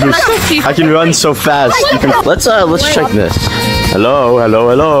this speed boost. I can run so fast. You can... Let's check this. Hello.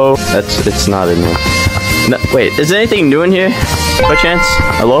 It's not in here. No, wait, is there anything new in here? By chance?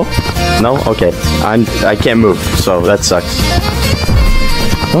 Hello? No? Okay. I can't move, so that sucks.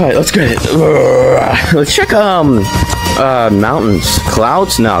 Alright, let's get it. Let's check mountains.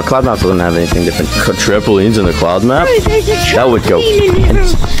 Clouds? No, cloud map doesn't have anything different. Trampolines in the cloud map? That would go.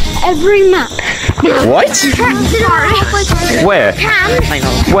 Every map. What? Where?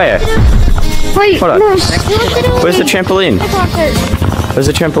 Where? Wait, hold on. No. Where's the trampoline? Where's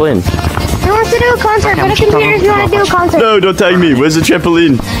the trampoline? I want to do a concert, but the computer's not to do a concert. No, don't tag me. Where's the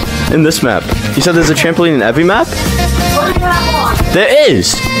trampoline? In this map. You said there's a trampoline in every map? There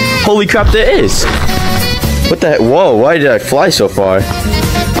is! Holy crap, there is! What the heck? Whoa, why did I fly so far?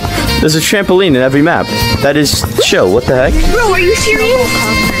 There's a trampoline in every map. That is chill. What the heck? Bro, are you serious?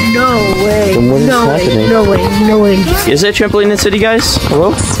 No way. Then what is happening? No way. Is there a trampoline in the city, guys?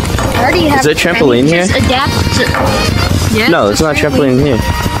 Hello? Is there a trampoline here? Just adapt to... Yeah, no, there's not a trampoline here.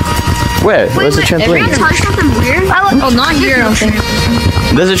 Where? Where's the trampoline? Every time something weird? Oh, not here, I don't think.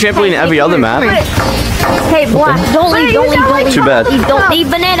 There's a trampoline in every other map. Hey, Black, don't leave. Too bad. Don't leave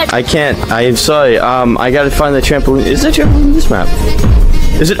banana. I can't. I'm sorry. I gotta find the trampoline. Is there a trampoline in this map?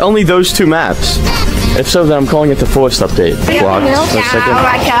 Is it only those 2 maps? If so, then I'm calling it the forest update. Blocked for a second.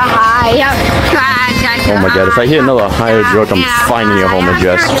 Oh my god, if I hear another higher joke, I'm finding your home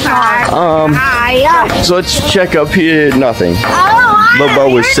address. So let's check up here. Nothing. Bobo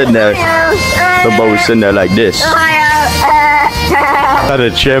was sitting there. Bobo was sitting there like this. At a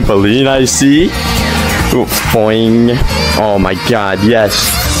trampoline, I see. Ooh, boing. Oh my god, yes.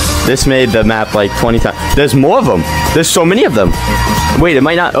 This made the map like 20 times. There's more of them. There's so many of them. Wait, it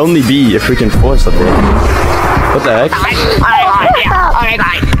might not only be a freaking forest up there. What the heck?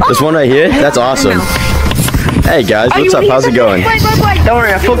 This one right here? That's awesome. Hey guys, what's up? How's it going? Don't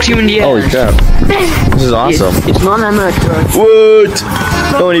worry, I fucked you in the air. Holy crap. This is awesome. It's not that much. What?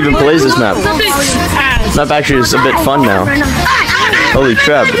 No one even plays this map. This map actually is a bit fun now. Holy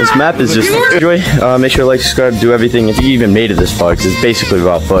crap, this map is just... Enjoy. Make sure to like, subscribe, do everything. If you even made it this far, because it's basically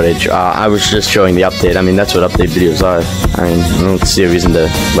raw footage. I was just showing the update. I mean, that's what update videos are. I mean, I don't see a reason to,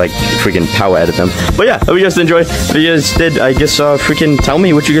 like, freaking power edit them. But yeah, hope you guys enjoy. If you guys did, I guess, freaking tell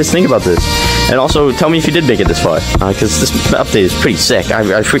me what you guys think about this. And also, tell me if you did make it this far. Because this update is pretty sick. I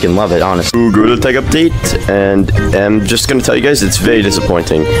freaking love it, honestly. Google Tech Update. And I'm just going to tell you guys, it's very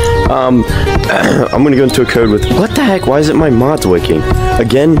disappointing. I'm going to go into a code with... What the heck? Why isn't my mods working?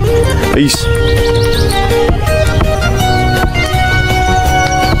 Again?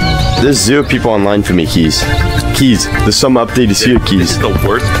 There's 0 people online for me, Keys. Keys, the summer update is here, Keys. This is the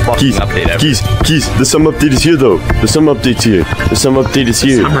worst fucking update ever. Keys, the summer update is here, though. The summer update's here. The summer update is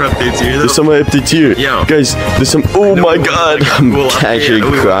here. Summer update's here, though. The summer update's here. Yo. Guys, there's some... Oh my god. I'm actually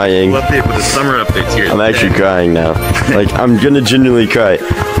crying. Update with the summer update's here. I'm actually crying now. Like, I'm gonna genuinely cry.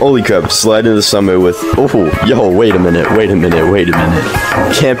 Holy crap, slide into the summer with... Oh, yo, wait a minute.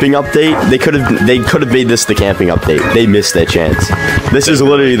 Camping update? They could have made this the camping update. They missed their chance. This is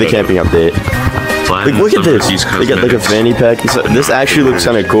literally the camping update. Like, look at this. They got like a fanny pack and stuff. This actually looks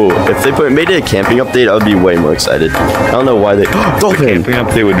kind of cool. If they made it a camping update, I would be way more excited. I don't know why they... Dolphin! Camping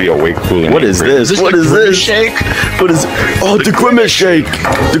update would be a way cooler. What is this? What is this? Shake? What is... Oh, the Grimace Shake!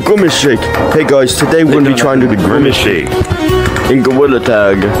 The Grimace Shake! Hey guys, today we're going to be trying to do the Grimace Shake. In Gorilla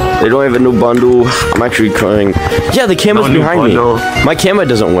Tag. They don't have a new bundle. I'm actually crying. Yeah, the camera's behind me. My camera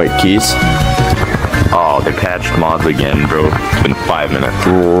doesn't work, Keys. Oh, they patched mods again, bro. It's been 5 minutes.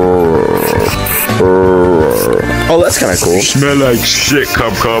 Oh, that's kind of cool. Smell like shit,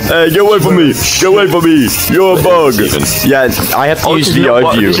 Cub. Hey, get away from me! Get away from me! You're a bug! Yeah, I have to use VR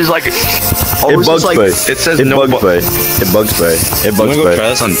view. This is like... It bugs me. It says it no bugs me. It bugs me. It bugs me. Go try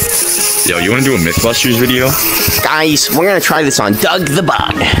this on... Yo, you wanna do a Mythbusters video? Guys, we're gonna try this on Doug the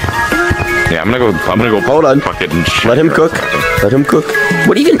Bug. Yeah, I'm gonna go. Hold on. Fucking let him cook. Let him cook.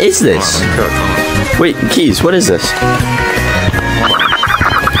 What even is this? Wait, Keys, what is this?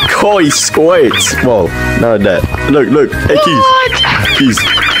 Oh, he squirts. Whoa, none of that. Look. Hey, Keys.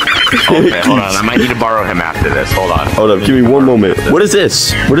 Okay, hold on. I might need to borrow him after this. Hold on. Hold up. Give me one moment. What is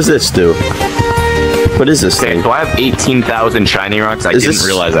this? What does this do? What is this thing? So I have 18,000 shiny rocks. I didn't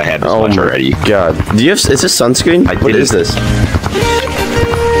realize I had this much already. God. Do you have... Is this sunscreen? What is this?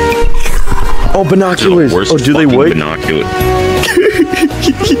 Oh, binoculars. Oh, do they work? Binoculars.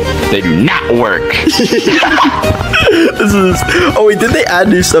 They do not work. This is... Oh, wait, did they add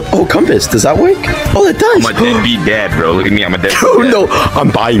new stuff? Oh, compass. Does that work? Oh, it does. I'm a deadbeat dad, bro. Look at me. I'm a deadbeat dad. Oh, no.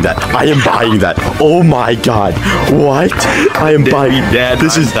 I'm buying that. I am buying that. Oh, my God. What? I am buying... Dad,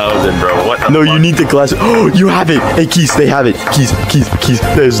 this is 1,000, bro. What the No, fuck? you need the glasses. Oh, you have it. Hey, Keys, they have it. Keys.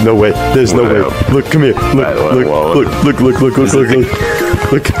 There's no way. There's no way. Look, come here.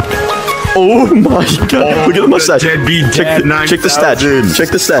 Look. Oh my god! Look at the mustache. Check the stash. Check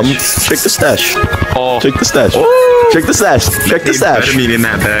the stash. Check the stash. Check the stash. Check the stash. Better meat in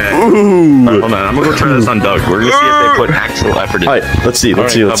that bag. Ooh. Right, hold on. I'm gonna go try this on Doug. We're gonna see if they put actual effort in. All right. Let's see.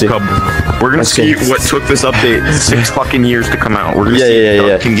 Let's see. We're gonna see what took this update 6 fucking years to come out. We're gonna see if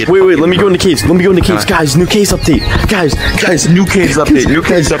Doug can get. Wait. Let me go in the caves. Guys, new case update. Guys, new caves update. New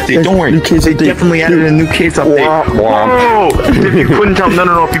caves update. Don't worry. They definitely added a new case update. Whoa! If you couldn't tell,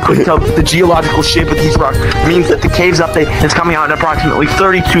 no. If you couldn't tell, the geological shape of these rocks means that the caves update is coming out in approximately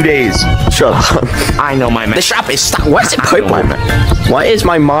 32 days. Shut up. I know my man. The shop is stuck. Why is it purple? Why is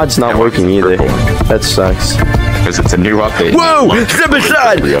my mods not working either? That sucks. Because it's a new update. Whoa! Step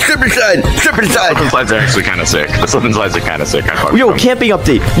inside! The slides are actually kind of sick. The slides are kind of sick. Yo, camping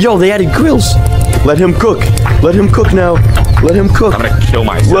update. Yo, they added grills. Let him cook. Let him cook now. Let him cook. I'm gonna kill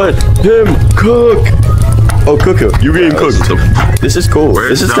myself. Let him cook. Oh, Cuckoo, you getting cooked. This is cool.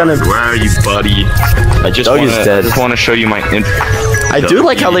 This is kind of... Where are you, buddy? I just want to show you my... I do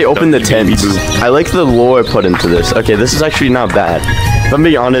like how they open the tents. I like the lore put into this. Okay, this is actually not bad. If I'm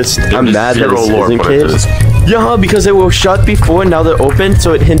being honest, I'm mad that it's Disney Caves. Yeah, because they were shut before, now they're open,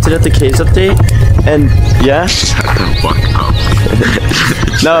 so it hinted at the caves update. And yeah. Shut the fuck up.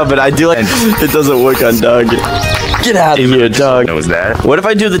 No, but I do like it doesn't work on Doug. Get out of here, Doug. What was that? What if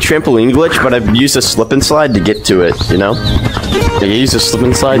I do the trampoline glitch, but I've used a slip and slide to get to it, you know? Like I use a slip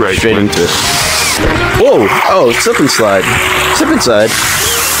and slide straight into it. Whoa! Oh, slip and slide. Slip and slide.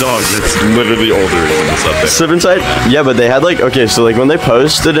 Dog, it's literally older than this up there. Slip and slide? Yeah, but they had like, okay, so like when they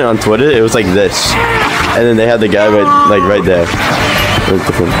posted it on Twitter, it was like this. And then they had the guy right there.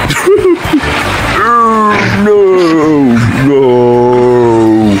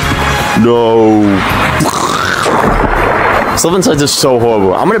 No. Slip and slides is so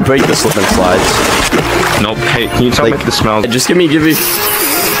horrible. I'm gonna break the slip and slides. Nope. Hey, can you tell me the smell? Just give me.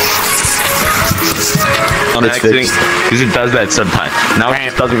 On accident, because it does that sometimes. Now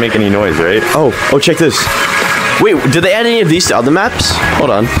it doesn't make any noise, right? Oh, check this. Wait, did they add any of these to other maps? Hold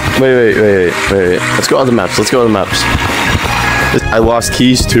on. Wait. Let's go other maps. I lost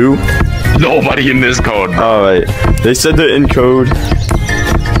keys too. Nobody in this code, bro. Alright. They said they're in code.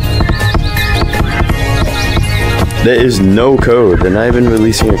 There is no code. They're not even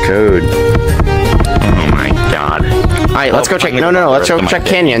releasing a code. Oh my god. Alright, let's go check. No. Let's go check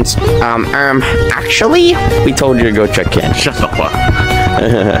canyons. Actually, we told you to go check canyons. Shut the fuck.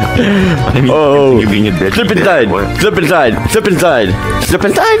 Oh, you being a bitch. Slip and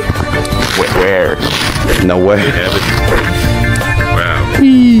slide. Where? Nowhere. Wow.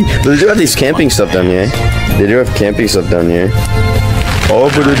 They do have these camping stuff down here. All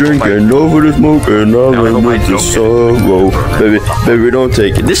for the drinking, no for the smoking, no for the sorrow. Baby, don't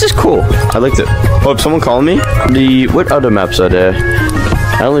take it. This is cool. I liked it. Oh, someone calling me? What other maps are there?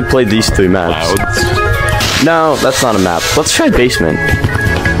 I only played these 3 maps. Clouds. No, that's not a map. Let's try basement.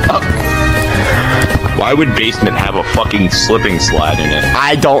 Why would basement have a fucking slipping slide in it?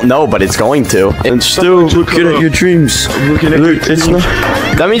 I don't know, but it's going to. And still looking at your dreams.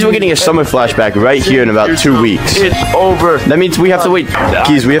 That means we're getting a summer flashback right here in about 2 weeks. It's over. That means we have to wait.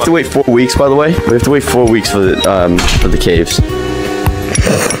 Keys, we have to wait 4 weeks. By the way, we have to wait 4 weeks for the caves.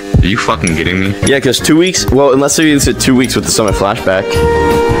 Are you fucking kidding me? Yeah, because 2 weeks. Well, unless they use it 2 weeks with the summer flashback.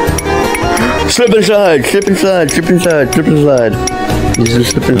 Slip and slide. This is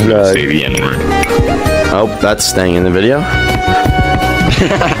slip and slide. Say the N-word. Oh, that's staying in the video.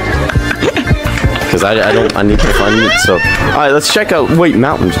 Because I need to find it. So, all right, let's check out. Wait,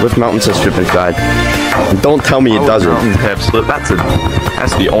 mountains. Which mountain says slip and slide? And don't tell me it doesn't. Mountains have slip. That's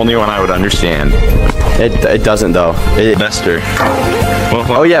the only one I would understand. It doesn't though. Vester. Well,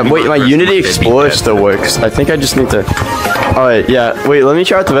 oh yeah, wait, my Unity Explorer still works. I think I just need to. All right, yeah. Wait, let me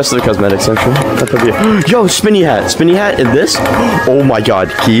try out the rest of the cosmetics actually. Yo, spinny hat and this. Oh my God,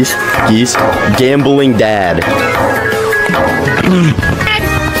 keys, gambling dad.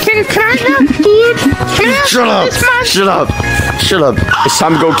 Shut up. It's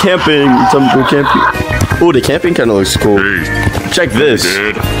time to go camping. Oh, the camping kind of looks cool. Check this.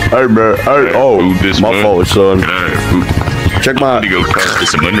 Hey, man. Oh, my fault, son. Check my. I'm gonna go cut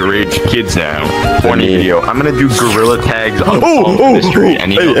some underage kids now. Funny video. I'm gonna do gorilla tags on the street.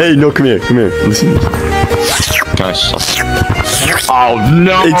 Hey, no, come here. Listen. Oh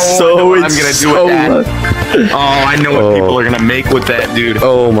no! I'm gonna do with that. Oh, I know what people are gonna make with that, dude.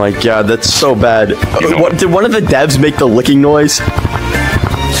 Oh my God, that's so bad. What did one of the devs make the licking noise?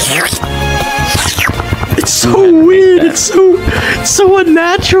 It's so weird. It's so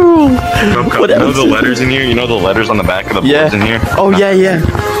unnatural. What you know the letters in here? You know the letters on the back of the boards in here? Oh yeah.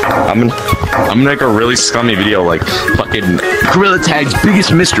 I'm gonna make a really scummy video like fucking gorilla tags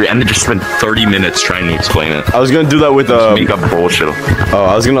biggest mystery, and then just spend 30 minutes trying to explain it. I was gonna do that with make up bullshit. Oh,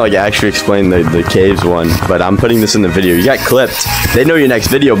 I was gonna like actually explain the caves one, but I'm putting this in the video. You got clipped. They know your next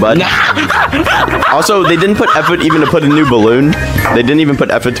video, bud. Also, they didn't put effort even to put a new balloon. They didn't even put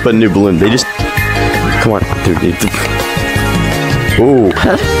effort to put a new balloon. They just. Come on, dude. Ooh.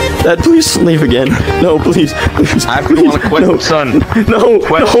 Dad, please leave again. No, please. I want to quest, son. No,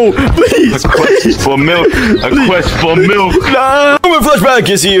 please. A quest for milk. No. My flashback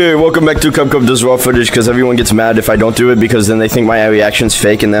is here. Welcome back to Cupcake Does Raw Footage, because everyone gets mad if I don't do it, because then they think my reaction's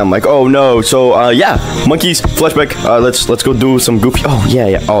fake, and then I'm like, oh no. So, yeah, monkeys, flashback. Let's go do some goofy. Oh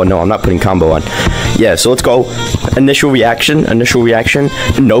yeah. Oh no, I'm not putting combo on. Yeah, so let's go. Initial reaction.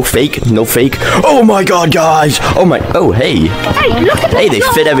 No fake. Oh my God, guys. Oh hey. Hey, Hey, they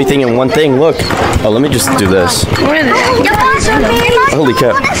fit everything in one thing. Look. Oh, let me just do this. Holy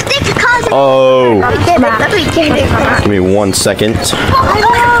crap. Oh. Give me 1 second.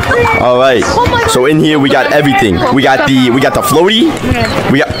 All right. So in here we got everything. We got the floaty.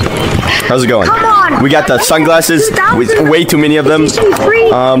 How's it going? We got the sunglasses with way too many of them.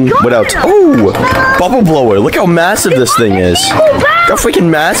 What else? Oh, bubble blower. Look how massive this thing is. Look how freaking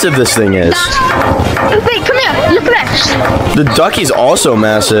massive this thing is. Wait, come here. Look at that. The ducky's also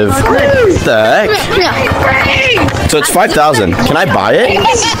massive. What the heck? So it's 5,000. Can I buy it?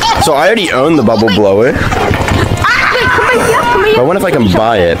 So I already own the bubble blower. But what if I can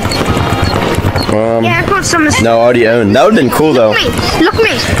buy it? Yeah, I put some. No, I already own. That would have been cool though. Look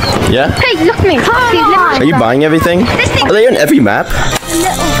me. Yeah? Hey, look me. Are you buying everything? Are they on every map?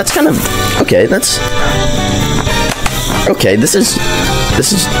 That's kind of okay. That's okay. This is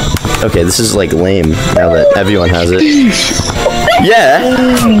okay. This is like lame now that everyone has it. Yeah.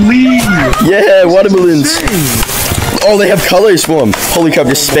 Yeah, water balloons. Oh, they have colors for them. Holy crap!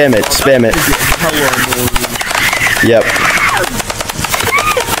 Just spam it. Spam it. Yep.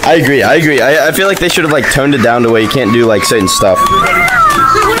 I agree. I feel like they should have like toned it down to where you can't do like certain stuff.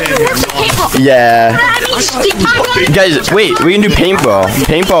 Yeah. Guys, wait, we can do paintball.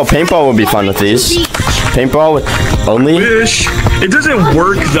 Paintball would be fun with these. Paintball with only? It doesn't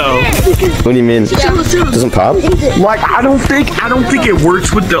work though. What do you mean? Doesn't pop? Like I don't think it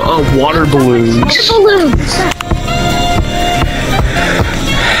works with the water balloons.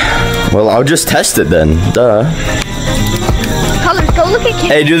 Well, I'll just test it then. Duh. Go look at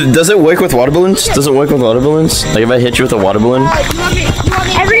Hey, dude, does it work with water balloons? Does it work with water balloons? Like if I hit you with a water balloon?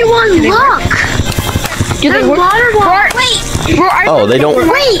 Everyone, look. Do they work? Oh, they don't.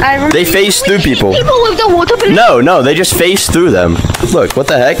 Wait. They phase through people. People with the water balloon. No, they just phase through them. Look, what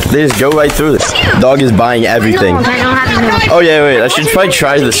the heck? They just go right through this. Dog is buying everything. Oh yeah, wait. I should probably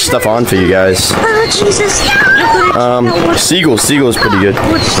try this stuff on for you guys. Oh Jesus. Seagull's pretty good.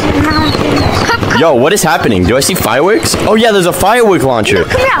 Yo, what is happening? Do I see fireworks? Oh yeah, there's a firework launcher.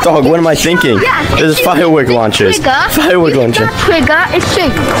 Dog, what am I thinking? There's firework launchers. Firework launcher. Trigger is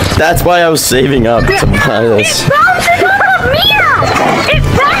shake. That's why I was saving up to buy this.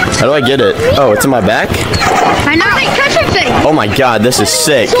 How do I get it? Oh, it's in my back? I know. Oh my god, this is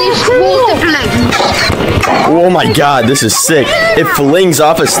sick. Oh my god, this is sick. It flings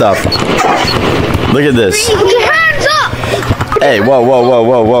off of stuff. Look at this. Hands up. Hey, whoa.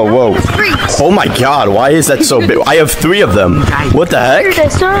 Oh my god, why is that so big? I have 3 of them. What the heck?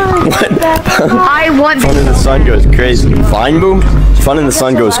 What? I want Fun in the sun goes crazy. Fine boom? Fun in the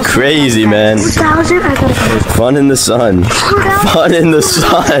sun goes crazy, man. Fun in the sun. Fun in the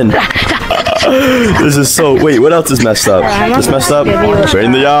sun. This is so. Wait, what else is messed up? This messed up?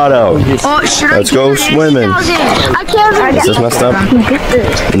 Bring the auto. Let's go swimming. Is this messed up?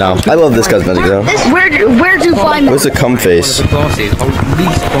 No. I love this cosmetic though. Where'd you find Where's the cum face?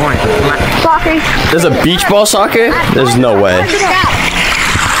 soccer? There's a beach ball soccer? There's no way.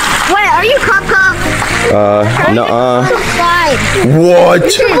 Wait, are you Cup? Nuh-uh.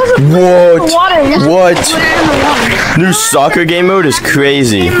 What? New soccer game mode is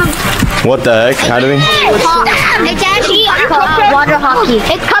crazy. What the heck? How do we? It's actually water hockey.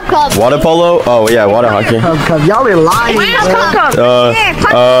 It's Cup. Water polo? Oh yeah, water hockey. Y'all are lying.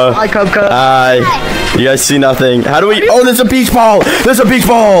 Hi, you guys see nothing. How do we? Oh, there's a beach ball. There's a beach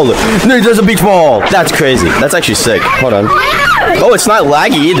ball. That's crazy. That's actually sick. Hold on. Oh, it's not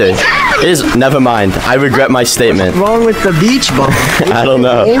laggy either. It is. Never mind. I regret my statement. What's wrong with the beach ball? I don't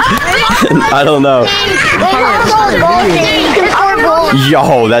know. I don't know.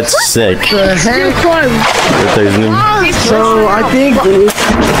 Yo, that's sick. The heck? So I think we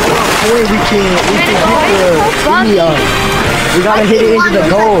can we gotta hit it into the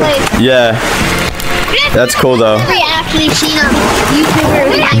goal. Yeah. That's cool though. We actually seen a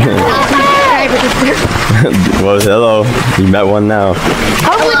YouTuber. Well, hello. You met one now.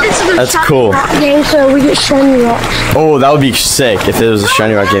 That's cool. Game, so we get shiny rocks. Oh, that would be sick if it was a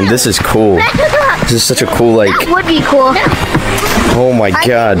shiny rock game. Is cool. This is such a cool like. That would be cool. Oh my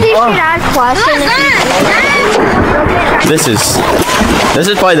god. This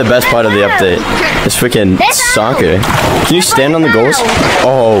is probably the best part of the update. This freaking soccer. Can you stand on the goals?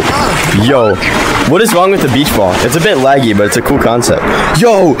 Oh, yo. What is wrong with the beach ball? It's a bit laggy, but it's a cool concept.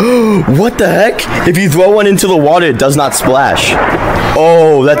 Yo, what the heck? If you throw one into the water, it does not splash.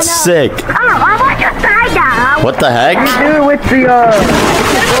 Oh, that's sick. What the heck? Do it with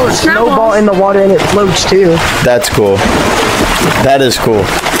the snowball in the water and it floats too. That's cool. That is cool.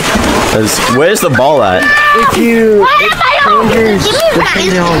 Where's the ball at? If you Wait,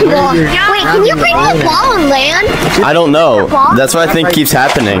 can you bring the ball and land? I don't know. That's what I think keeps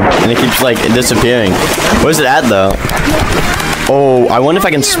happening, and it keeps like disappearing. Where's it at though? Oh, I wonder if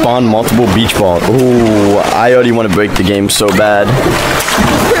I can spawn multiple beach balls. Oh, I already want to break the game so bad.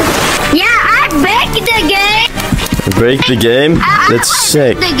 Yeah, I break the game. Break the game? That's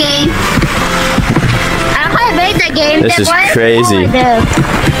sick. The game. I break the game. This is crazy.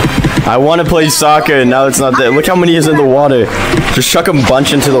 I want to play soccer, and now it's not there. Look how many is in the water. Just chuck a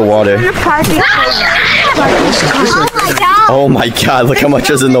bunch into the water. Oh my god, look how much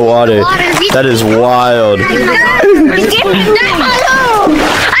is in the water. That is wild.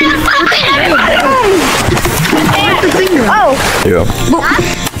 Yeah.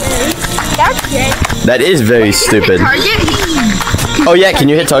 That is very stupid. Oh yeah, can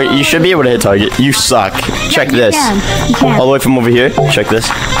you hit target? You should be able to hit target. You suck. Check this. All the way from over here. Check this.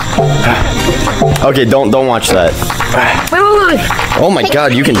 Okay, don't watch that. Oh my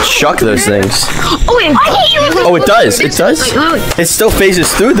god, you can chuck those things. Oh, it does. It does. It still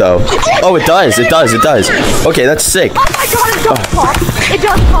phases through though. Oh, it does. It does. It does. Okay, that's sick.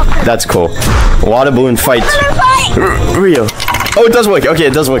 That's cool. Water balloon fight. Rio. Oh, it does work. Okay,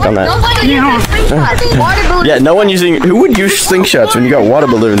 it does work on that. Yeah, no one using. Who would use slingshots when you got water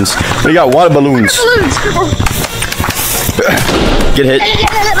balloons? When you got water balloons. Get hit.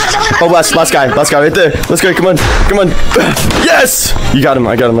 Oh, last guy right there. Let's go. Come on. Come on. Yes! You got him.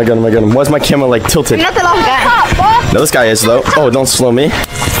 I got him. Why's my camera like tilted? No, this guy is though. Oh, don't slow me.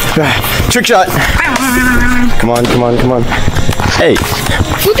 Trick shot. Come on. Hey.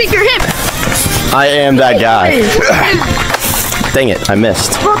 You think you're him? I am that guy. Dang it, I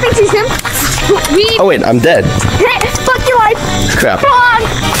missed. Who thinks he's him? Oh wait, I'm dead. Fuck your life. Crap. Come on.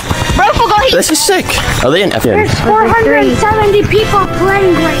 Bro, forgot he. This is sick. Are they in FN? There's 470 people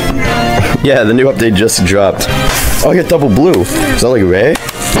playing right now. Yeah, the new update just dropped. Oh, I got double blue. Is that like rare?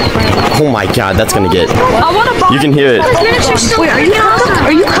 Oh my god, that's gonna get. You can hear it. Wait, are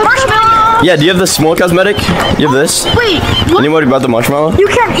you marshmallow? Yeah, do you have the small cosmetic? You have this? Wait, Anybody about the marshmallow? you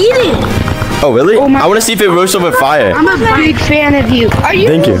can't eat it. Oh, really? I want to see if it roasts over fire. I'm a big fan of you. Are you?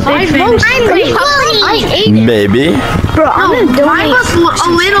 Thank you. I ate it. Maybe. Bro, I'm gonna mine was a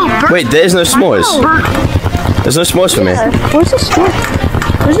little burnt. Wait, there's no s'mores. There's no s'mores for me. Where's the s'more?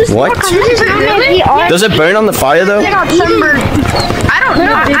 What? Does it burn on the fire though? I don't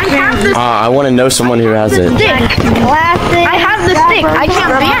know. I have the I want to know someone who has it. stick. I have the stick. I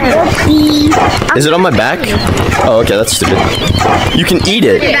can't ban it. Is it on my back? Oh, okay, that's stupid. You can eat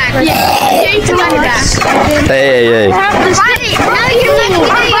it. Hey.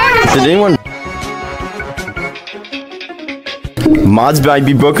 Did anyone? Mods might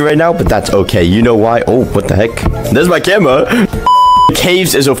be broken right now, but that's okay. You know why? Oh, what the heck? There's my camera.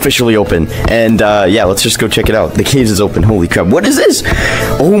 Caves is officially open, and yeah, let's just go check it out. The Caves is open. Holy crap! What is this?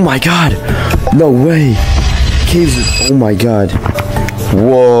 Oh my god! No way! Caves is. Oh my god!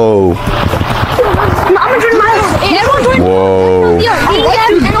 Whoa! Whoa!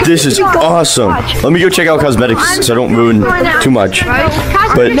 This is awesome. Let me go check out cosmetics so I don't ruin too much.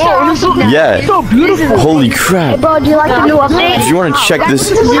 But yeah, holy crap! Bro, do you like the new update? If you want to check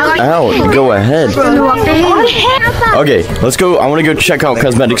this out, go ahead. Okay, let's go. I want to go check out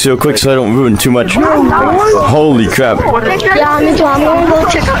cosmetics real quick so I don't ruin too much. Holy crap! Yeah, me too. I'm gonna go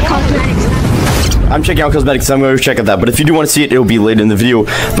check out cosmetics. I'm checking out cosmetics, so I'm going to check out that. But if you do want to see it, it'll be later in the video.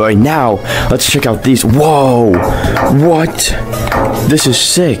 But right now, let's check out these. Whoa! What? This is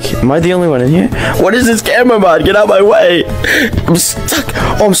sick. Am I the only one in here? What is this camera mod? Get out of my way! I'm stuck!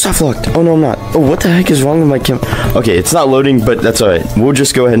 Oh, I'm soft locked. Oh, no, I'm not. Oh, what the heck is wrong with my camera? Okay, it's not loading, but that's alright. We'll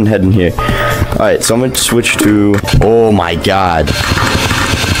just go ahead and head in here. Alright, so I'm going to switch to... Oh, my God.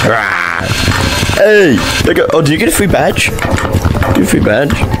 Hey! Oh, do you get a free badge? Do you get a free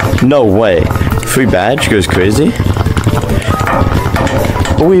badge? No way. Free badge goes crazy.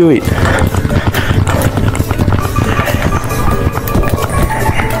 Oh, wait.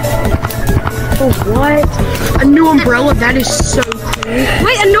 Oh, what? A new umbrella? That is so cool.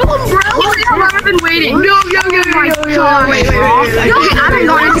 Wait, a new umbrella? I've been waiting. No. Wait.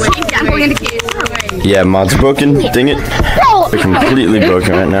 I'm going into cave. Yeah, mod's broken. Dang it. They're completely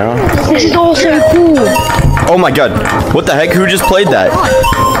broken right now. This is all so cool. Oh my god. What the heck? Who just played that?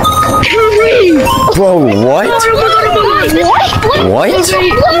 Bro, what? What?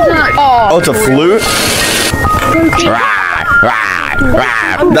 Oh, it's a flute?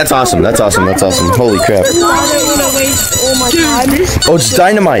 That's awesome. Holy crap. Oh, it's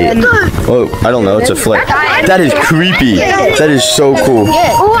dynamite. Oh, I don't know. It's a flip. That is creepy. That is so cool.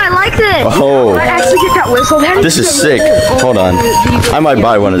 Oh, I like this. Oh, I actually get that whistle. this is sick. Hold on. I might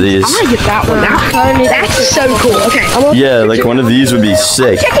buy one of these. I'm gonna get that one. That's so cool. Okay. Yeah, like one of these would be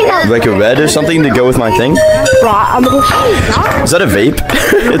sick. Like a red or something to go with my thing. Is that a vape?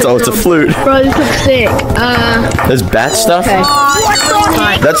 It's a flute. Bro, this looks sick. There's bat stuff.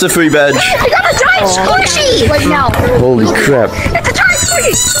 That's a free badge. I got a giant squishy. Wait, no. Holy crap. It's a giant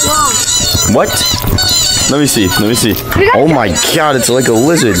squishy. What? Let me see. Let me see. Oh my god, it's like a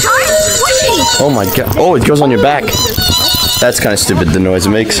lizard. Giant squishy. Oh my god. Oh, it goes on your back. That's kind of stupid, the noise it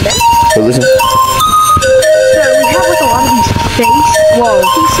makes. But listen. Whoa.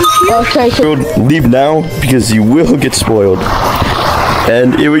 Okay. Leave now because you will get spoiled.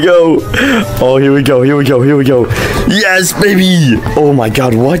 And here we go. Oh, here we go. Here we go. Here we go. Yes, baby. Oh my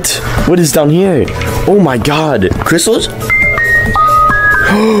god, what? What is down here? Oh my god. Crystals?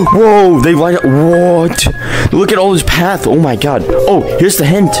 Whoa, they light up. What? Look at all this path. Oh my god. Oh, here's the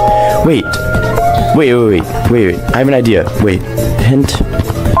hint. Wait. Wait. I have an idea. Wait. Hint.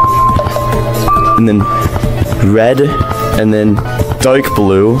 And then red. And then dark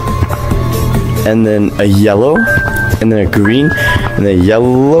blue. And then a yellow. And then a green. And then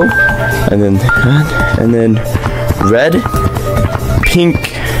yellow. And then red.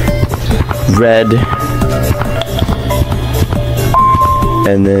 Pink. Red.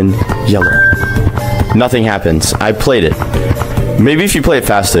 And then yellow. Nothing happens. I played it. Maybe if you play it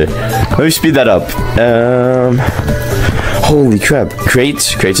faster. Let me speed that up. Holy crap.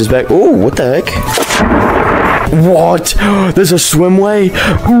 Crates is back. Oh, what the heck? What? There's a swimway?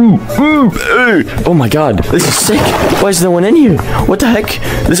 Oh my god. This is sick. Why is no one in here? What the heck?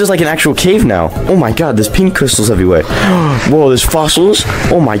 This is like an actual cave now. Oh my god, there's pink crystals everywhere. Whoa, there's fossils.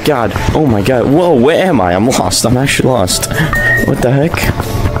 Oh my god. Oh my god. Whoa, where am I? I'm lost. I'm actually lost. What the heck?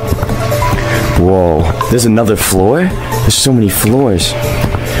 Whoa. There's another floor? There's so many floors.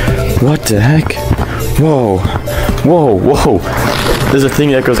 What the heck? Whoa. There's a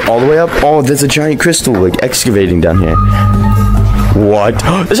thing that goes all the way up. Oh, there's a giant crystal like excavating down here. What?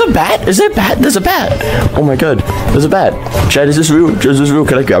 There's a bat? Is there a bat? There's a bat. Oh my god. There's a bat. Chad, is this real?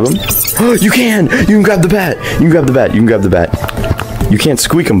 Can I grab him? You can grab the bat. You can grab the bat. You can't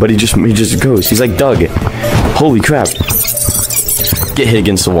squeak him, but he just goes. He's like Doug. Holy crap. Get hit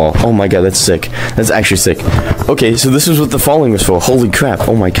against the wall. Oh my god, that's sick. That's actually sick. Okay, so this is what the falling was for. Holy crap.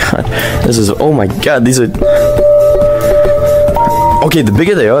 Oh my god. Oh my god, these are... Okay, the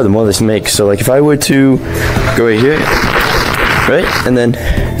bigger they are, the more this makes. So like if I were to go right here, right? And then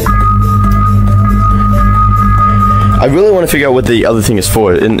I really want to figure out what the other thing is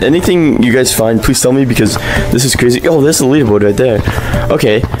for. And anything you guys find, please tell me because this is crazy. Oh, there's the leaderboard right there.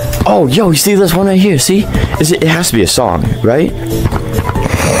 Okay. Oh, yo, you see this one right here? See? It has to be a song, right?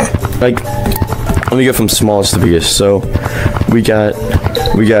 Like, let me go from smallest to biggest. So we got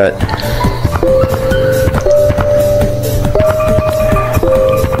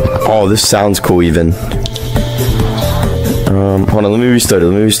oh, this sounds cool even. Hold on, let me restart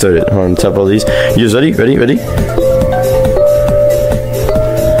it. Hold on, tap all these. You guys ready?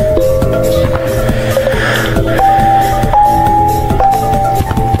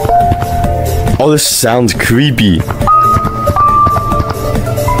 Oh, this sounds creepy.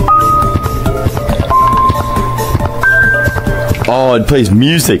 Oh, it plays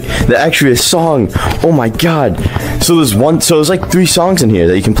music. That actually a song. Oh my god. So there's like 3 songs in here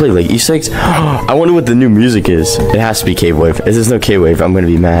that you can play, like Easter eggs. I wonder what the new music is. It has to be K-Wave. If there's no K-Wave, I'm gonna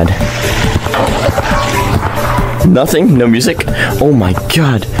be mad. Nothing? No music? Oh my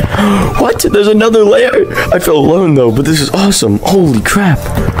god. What? There's another layer. I feel alone though, but this is awesome. Holy crap.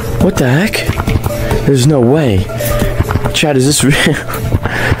 What the heck? There's no way. Chad, is this real?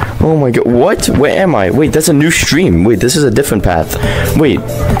 Oh my god. What? Where am I? Wait, that's a new stream. Wait, this is a different path. Wait,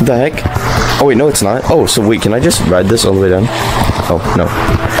 what the heck? Oh wait, no it's not. Oh, so wait, can I just ride this all the way down? Oh, no.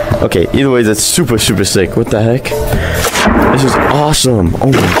 Okay, either way, that's super sick. What the heck? This is awesome.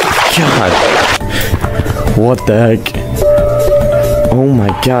 Oh my god. What the heck? Oh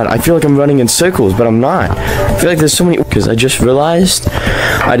my god, I feel like I'm running in circles, but I'm not. I feel like there's so many... Because I just realized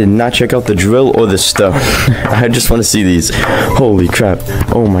I did not check out the drill or the stone. I just want to see these. Holy crap.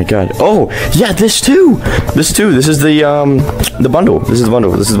 Oh my god. Oh, yeah, this too. This is the bundle. This is the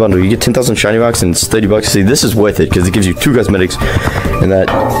bundle. You get 10,000 shiny rocks and it's $30. See, this is worth it because it gives you 2 cosmetics. And that...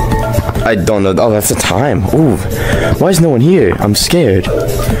 I don't know. Oh, that's the time. Ooh. Why is no one here? I'm scared.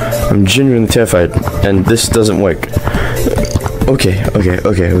 I'm genuinely terrified. And this doesn't work. Okay.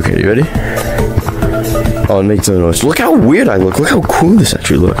 You ready? Oh, it makes no noise. Look how weird I look. Look how cool this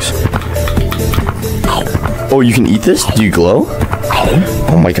actually looks. Oh, you can eat this? Do you glow?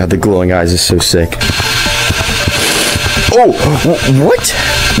 Oh my god, the glowing eyes is so sick. Oh, what?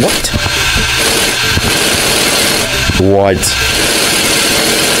 What?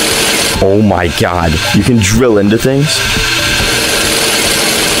 Oh my god. You can drill into things?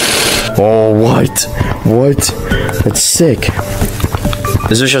 Oh, what? That's sick.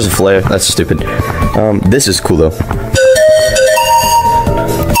 This is just a flare. That's stupid. This is cool though.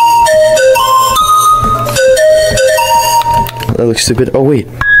 That looks stupid. Oh wait.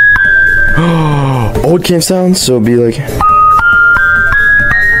 Old camp sounds, so it'd be like.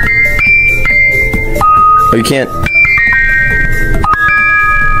 Oh, you can't.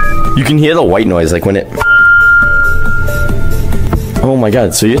 You can hear the white noise, like when it. Oh my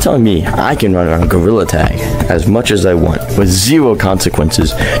god, so you're telling me I can run around Gorilla Tag as much as I want with 0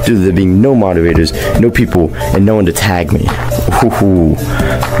 consequences due to there being no moderators, no people, and no one to tag me. Ooh.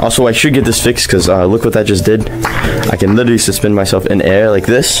 Also, I should get this fixed because look what that just did. I can literally suspend myself in air like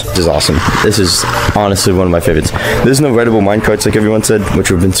this. This is awesome. This is honestly one of my favorites. There's no readable minecarts like everyone said, which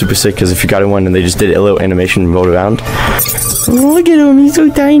would have been super sick because if you got in one and they just did a little animation and rolled around. Look at him, he's so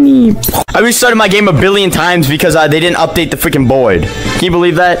tiny. I restarted my game a billion times because they didn't update the freaking board. Can you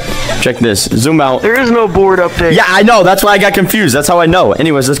believe that? Check this. Zoom out. There is no board update. Yeah, I know. That's why I got confused. That's how I know.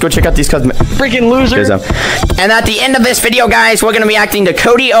 Anyways, let's go check out these cosmetics. Freaking loser. And at the end of this video, guys, we're going to be reacting to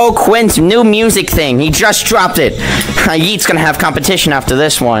Cody O. Quinn's new music thing. He just dropped it. Yeet's going to have competition after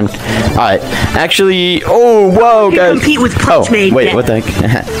this one. Alright. Actually, oh, whoa, guys. Compete with Punch Made. Wait, what the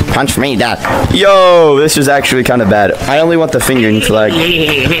heck? Punch me, that. Yo, this is actually kind of bad. I only want the fingering flag.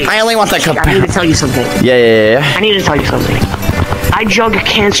 I only want the I need to tell you something. Yeah. I need to tell you something. I jug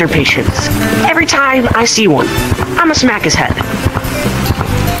cancer patients. Every time I see one, I'ma smack his head.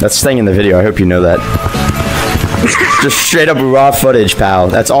 That's staying in the video. I hope you know that. Just straight up raw footage, pal.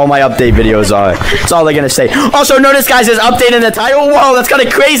 That's all my update videos are. That's all they're gonna say. Also, notice, guys, there's update in the title. Whoa, that's kind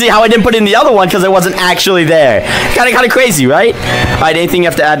of crazy how I didn't put in the other one because it wasn't actually there. Kind of crazy, right? All right, anything you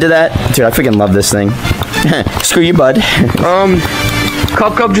have to add to that? Dude, I freaking love this thing. Screw you, bud.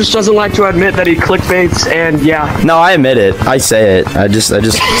 Cup just doesn't like to admit that he clickbaits, and yeah. No, I admit it. I say it. I just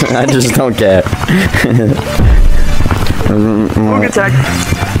don't care. Look at that.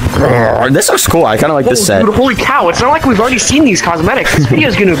 This looks cool. I kind of like this set. Dude, holy cow, it's not like we've already seen these cosmetics. This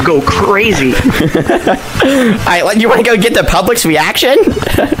video's gonna go crazy. Alright, you want to go get the public's reaction?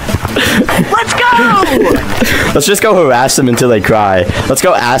 Let's go! Let's just go harass them until they cry. Let's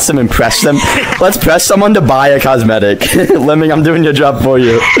go ask them and press them. Let's press someone to buy a cosmetic. Lemming, I'm doing your job for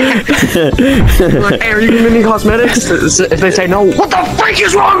you. Like, hey, are you giving me cosmetics? If they say no, what the freak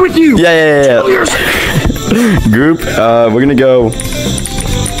is wrong with you? Yeah. Group, we're gonna go.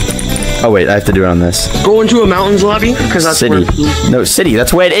 Oh wait, I have to do it on this. Go into a mountains lobby because that's city. No, city.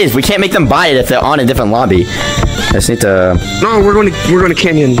 That's where it is. We can't make them buy it if they're on a different lobby. I just need to. No, we're going to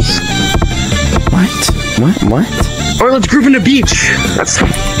canyons. What? Or let's group in the beach. That's.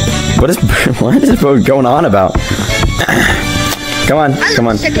 What is going on about? Come on.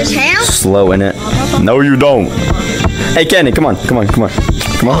 Sick as hell. Slow in it. No, you don't. Hey, Kenny, come on. Ooh, come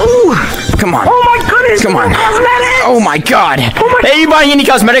on. Oh my goodness! Come on. Cosmetics! Oh my god. Hey, you buying any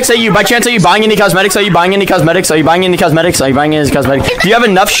cosmetics? By chance, are you buying any cosmetics? Do you have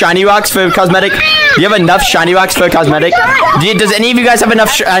enough shiny rocks for cosmetic? Does any of you guys have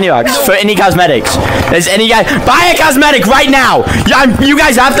enough shiny rocks for any cosmetics? Does any guy buy a cosmetic right now? You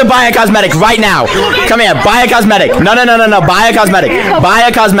guys have to buy a cosmetic right now. Come here, buy a cosmetic. No. Buy a cosmetic right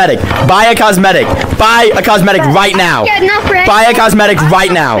now. Buy a cosmetic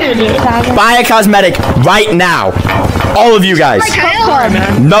right now. Buy a cosmetic right now. All of you guys.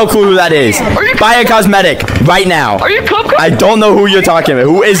 No clue who that is. Buy a cosmetic right now. Are you Cup? I don't know who you're talking about.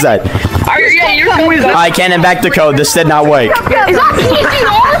 Who is that? Who is that? I can't back the code. This did not work.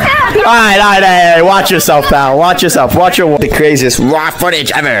 Alright, watch yourself, pal. Watch yourself. Watch the craziest raw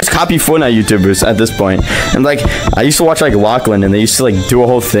footage ever. It's copy Fortnite YouTubers at this point. And like, I used to watch like Lachlan, and they used to like do a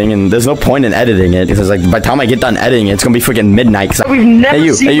whole thing, and there's no point in editing it because like by the time I get done editing it, it's gonna be freaking midnight. We've never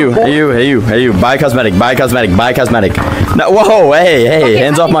Hey seen you, buy a cosmetic. No, whoa, hey,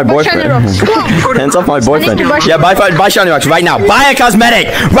 hands off my boyfriend. Hands off my boyfriend. Yeah, buy shiny rocks right now. Buy a cosmetic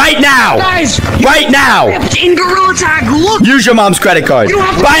right now. Guys, right now. in Gorilla Tag, look! Use your mom's credit card.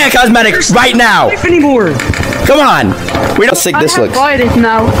 Buy a cosmetic right now. Anymore. Come on. We don't think this looks. It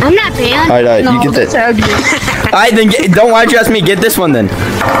now. I'm not banned. Alright, you get this. Alright, then why don't you ask me? Get this one then.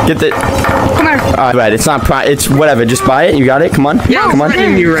 Get the. Come here. Alright, it's not it's whatever. Just buy it. You got it. Come on. Come on.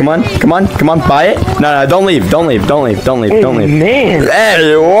 Buy it. No, don't leave. Don't leave. Man.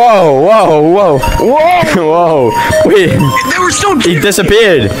 Hey, whoa. Wait. They were so He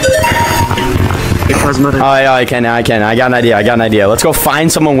disappeared. cosmetic. I can. I got an idea. Let's go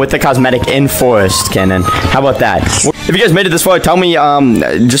find someone with the cosmetic in Forest, Cannon. How about that? If you guys made it this far, tell me,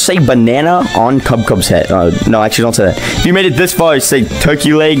 just say banana on Cub's head. No, actually, don't say that. If you made it this far, say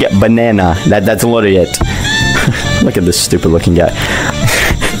turkey leg banana. That's literally it. Look at this stupid looking guy.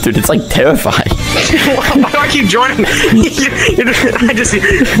 Dude, it's like terrifying. Why do I keep joining? I just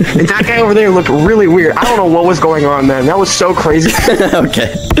that guy over there looked really weird. I don't know what was going on, man. That was so crazy.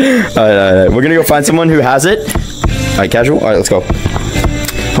 Okay. Alright. We're gonna go find someone who has it. Alright, casual. Alright, let's go.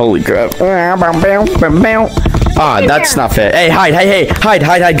 Holy crap. Ah, that's not fair. Hey, hide.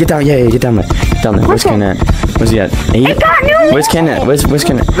 Hide. Get down. Yeah, get down there. Down there. Where's Ken at? Where's he at? Where's Ken at? Where's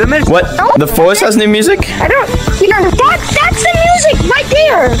Ken at? What? The Forest has new music? I don't. You know, that's the music right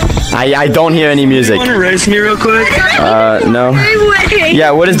there. I don't hear any music. You wanna race me real quick? No.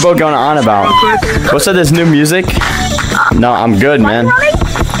 Yeah, what is Bo going on about? What's that? There's new music? No, I'm good, man.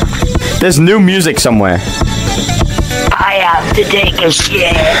 There's new music somewhere. I have to take a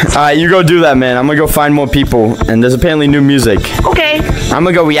shit. Alright, you go do that, man. I'm gonna go find more people. And there's apparently new music. Okay. I'm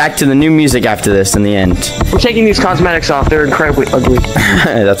gonna go react to the new music after this in the end. We're taking these cosmetics off. They're incredibly ugly.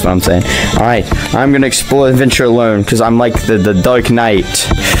 That's what I'm saying. Alright, I'm gonna explore adventure alone because I'm like the Dark Knight.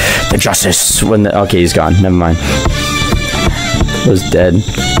 The Justice. Okay, he's gone. Never mind. Was dead.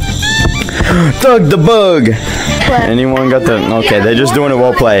 Thug the Bug. Anyone got the? Okay, they're just doing a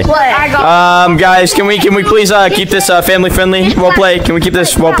role play. Guys, can we please keep this family friendly role play? Can we keep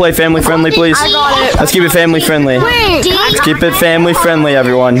this role play family friendly, please? Let's keep it family friendly. Let's keep it family friendly,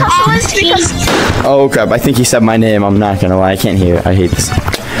 everyone. Oh crap! I think he said my name. I'm not gonna lie. I can't hear it. I hate this.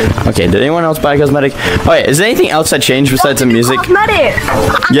 Okay, did anyone else buy cosmetic? Oh wait, is there anything else that changed besides the music?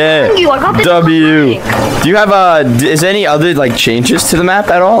 Yeah. W. Do you have is there any other like changes to the map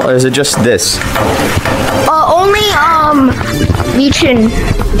at all, or is it just this?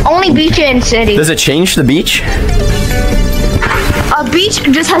 Only beach and city. Does it change the beach? A beach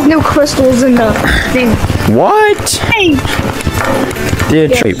just has no crystals in the thing. What? Hey.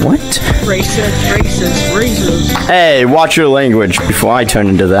 Dude, wait, what? Racist. Hey, watch your language before I turn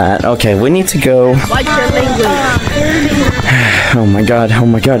into that. Okay, we need to go. Watch your language. Oh my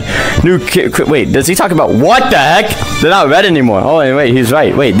god. New kid. Wait, does he talk about what the heck? They're not red anymore. Oh, wait, he's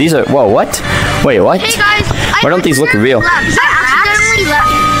right. Wait, these are. Whoa, what? Wait, what? Hey guys, why don't these look real?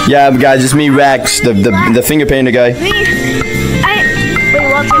 Yeah, guys, it's me, Rex, the finger painter guy.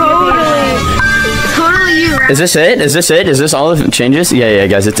 Totally you, Rex. Is this it? Is this all the changes? Yeah,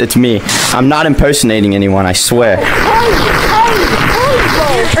 guys, it's me. I'm not impersonating anyone, I swear.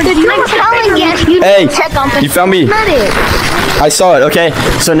 Hey, you found me. I saw it, okay.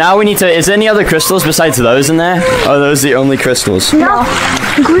 So now we need to, is there any other crystals besides those in there? Or are those the only crystals? No.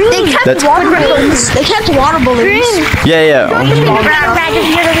 Green. They kept water balloons. Yeah.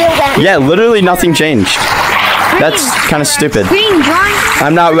 Yeah, literally nothing changed. That's kind of stupid. Green, John.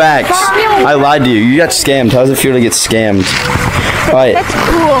 I'm not Rex. I lied to you. You got scammed. How does it feel to get scammed? Alright. That's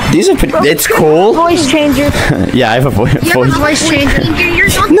cool. These are pretty, it's cool. Voice changer. Yeah, I have a voice changer.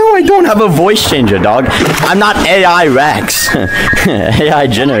 No, I don't have a voice changer, dog. I'm not AI Rex. AI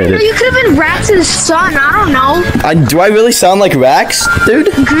generated. You could have been Rex's son. I don't know. Do I really sound like Rex,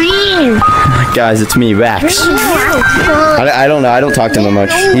 dude? Green. Guys, it's me, Rex. I don't know. I don't talk to him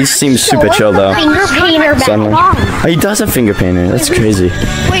much. He seems super chill though. Finger painter back. He does have finger painter. That's crazy.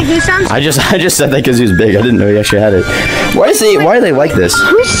 Wait, who sounds? I just said that because he was big. I didn't know he actually had it. Why are they like this?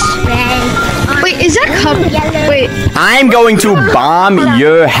 Wait, is that cup? Wait. I'm going to bomb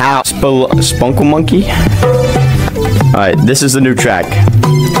your house, Spunkle Monkey. All right, this is the new track.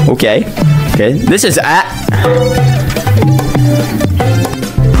 Okay. This is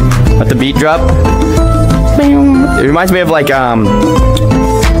let the beat drop. It reminds me of like I don't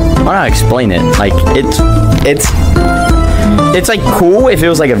know how to explain it. Like it's like cool if it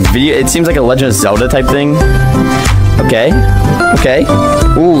was like a video. It seems like a Legend of Zelda type thing. Okay.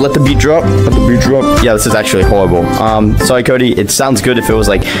 Ooh, let the beat drop. Yeah, this is actually horrible. Sorry, Cody. It sounds good if it was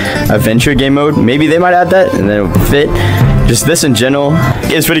like adventure game mode. Maybe they might add that and then it would fit. Just this in general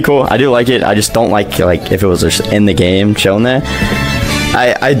is pretty cool. I do like it. I just don't like if it was just in the game chilling there.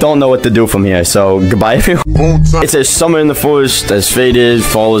 I don't know what to do from here, so goodbye everyone. It says summer in the forest has faded,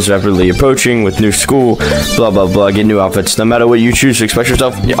 fall is rapidly approaching with new school, blah blah blah, get new outfits no matter what you choose to express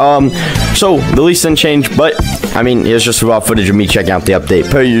yourself. So the least didn't change, but I mean here's just raw footage of me checking out the update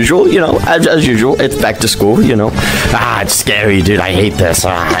per usual, you know, as usual. It's back to school, you know. It's scary, dude. I hate this.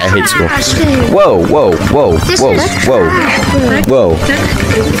 I hate school. Whoa,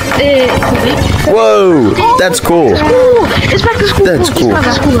 that's cool. It's back to school. That's cool.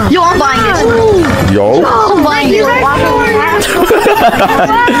 Yo, I'm buying it. Yo. I'm buying it.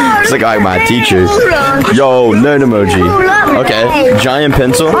 It's like my teacher. Yo, nerd emoji. Okay, giant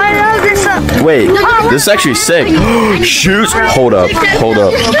pencil. Wait, this is actually sick. Shoes. Hold up.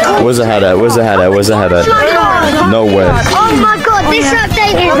 Where's the hat at? No way. Oh my god, this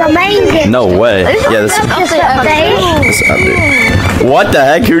update is amazing. No way. Yeah, this update. What the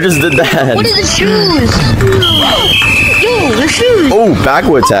heck? Who just did that? What are the shoes? Yo, the shoes. Oh,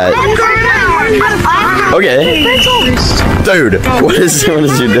 backwards hat. Okay. Dude, what is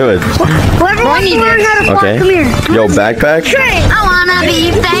you doing? Okay. Yo, backpack. I wanna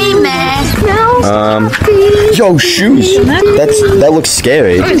be famous. Yo, shoes. That looks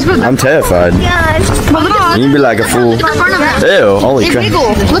scary. I'm terrified. You be like a fool. Ew, holy crap.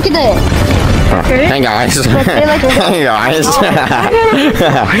 Look at that. Hey guys. Hey guys.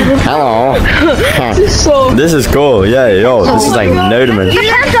 Hello. This is cool. Yeah, yo, this is like nerdman.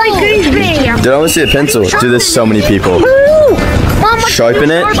 Dude, I want to see a pencil. Dude, there's so many people. Sharpen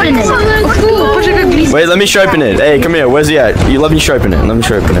it. Wait, let me sharpen it. Hey, come here. Where's he at? You let me sharpen it. No.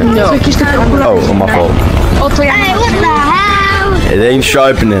 Oh, my fault. Hey, what the hell? It ain't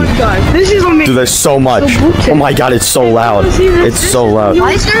sharpening. Dude, there's so much. Oh my god, it's so loud. It's so loud.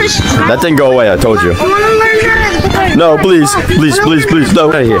 That didn't go away, I told you. No, please. No,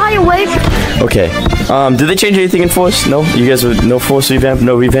 out of here. Okay. Did they change anything in Force? No? You guys have no Force revamp?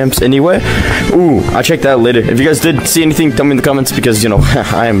 No revamps anywhere? Ooh, I'll check that later. If you guys did see anything, tell me in the comments because, you know,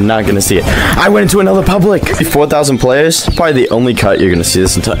 I am not gonna see it. I went into another public. 4,000 players. Probably the only cut you're gonna see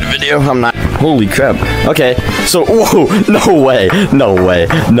this entire video. I'm not. Holy crap. Okay, so, whoa, no way.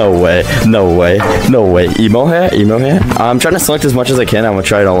 Emo hair? I'm trying to select as much as I can. I'm gonna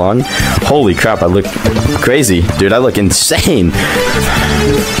try it all on. Holy crap, I look crazy. Dude, I look insane.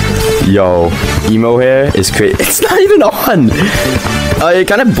 Yo, emo hair is crazy. It's not even on. It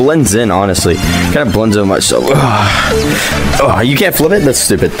kind of blends in, honestly. Kind of blends in myself. Oh, you can't flip it? That's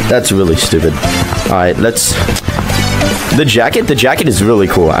stupid. That's really stupid. All right, let's. The jacket is really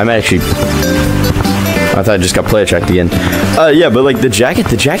cool. I'm actually. I thought I just got player checked again. Yeah, but like the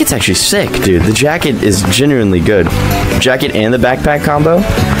jacket's actually sick, dude. The jacket is genuinely good. Jacket and the backpack combo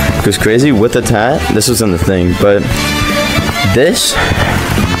goes crazy with the tat. This was in the thing, but this.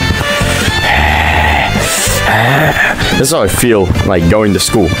 This is how I feel like going to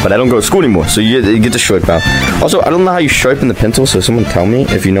school, but I don't go to school anymore, so you get the short bow. Also, I don't know how you sharpen the pencil, so someone tell me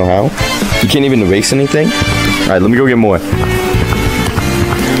if you know how. You can't even erase anything. Alright, let me go get more.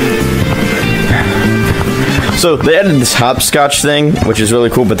 So they added this hopscotch thing, which is really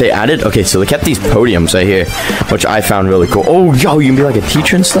cool, but they added, okay, so they kept these podiums right here, which I found really cool. Oh, yo, you can be like a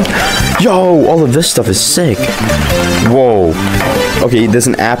teacher and stuff? Yo, all of this stuff is sick. Whoa. Okay, there's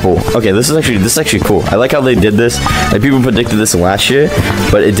an apple. Okay, this is actually cool. I like how they did this. Like, people predicted this last year,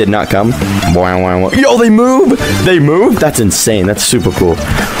 but it did not come. Yo, they move! That's insane. That's super cool.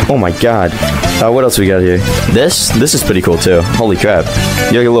 Oh my god. What else we got here? This is pretty cool too. Holy crap.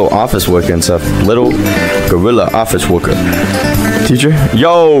 You're like a little office worker and stuff. Little gorilla office worker. Teacher?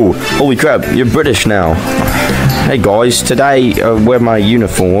 Yo! Holy crap, you're British now. Hey guys, today I wear my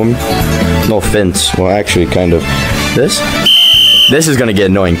uniform. No offense. Well, actually, kind of. This is gonna get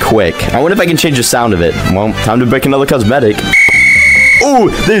annoying quick. I wonder if I can change the sound of it. Well, time to break another cosmetic.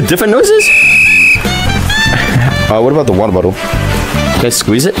 Ooh, there's different noises? What about the water bottle? Can I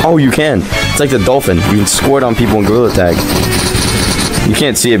squeeze it? Oh, you can. It's like the dolphin. You can squirt on people in Gorilla Tag. You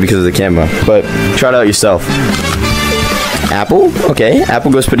can't see it because of the camera, but try it out yourself. Apple? Okay,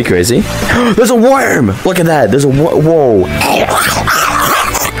 apple goes pretty crazy. There's a worm! Look at that. There's a whoa.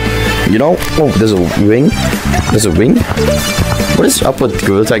 You know? Oh, there's a ring. There's a ring? What is up with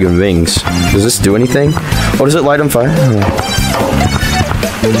Gorilla Tag and rings? Does this do anything? Oh, does it light on fire?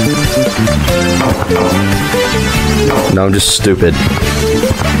 No, I'm just stupid.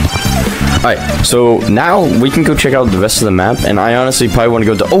 Alright, so now we can go check out the rest of the map, and I honestly probably want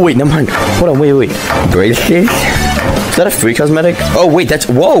to go to. Oh, wait, never mind. Hold on, wait. Bracelet? Is that a free cosmetic? Oh, wait, that's.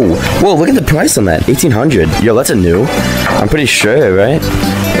 Whoa, look at the price on that. 1,800. Yo, that's a new. I'm pretty sure, right?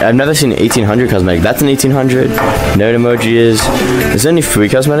 I've never seen an 1,800 cosmetic. That's an 1,800. Nerd emoji is. Is there any free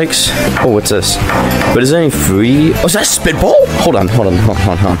cosmetics? Oh, what's this? But is there any free? Oh, is that a spitball? Hold on.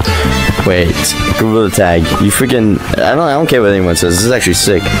 Wait, Gorilla Tag. You freaking. I don't care what anyone says. This is actually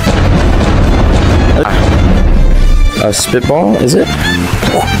sick. A spitball? Is it?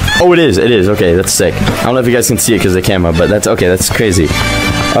 Oh, it is. Okay, that's sick. I don't know if you guys can see it because of the camera, but that's okay. That's crazy.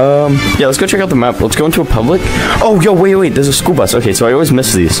 Yeah, let's go check out the map. Let's go into a public. Oh, yo, wait. There's a school bus. Okay, so I always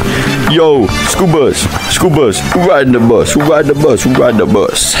miss these. Yo, school bus. Who riding the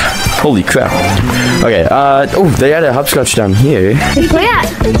bus? Holy crap. Okay, oh, they had a hopscotch down here. Where?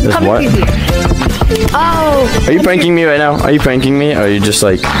 There's what? Oh. Are you pranking me right now? Are you pranking me? Or are you just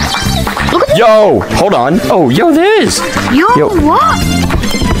like... Yo, hold on. Oh, yo, there is. Yo, what?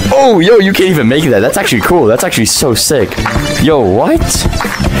 Oh, yo, you can't even make that. That's actually cool. That's actually so sick. Yo, what?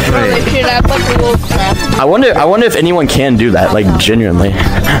 I wonder if anyone can do that, like genuinely.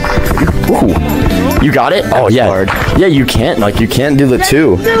 Ooh. You got it? Oh yeah. Yeah, you can't. Like you can't do the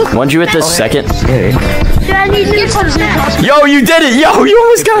two. Once you hit the second. Yo, you did it! Yo, you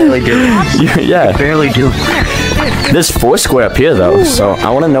almost got it! Yeah. Barely do. There's Foursquare up here though, so I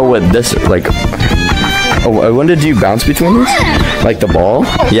wanna know what this like. Oh, I wonder, do you bounce between these? Like the ball?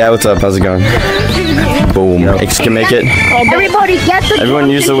 Yeah, what's up? How's it going? Boom. X can make it. Everybody get the Everyone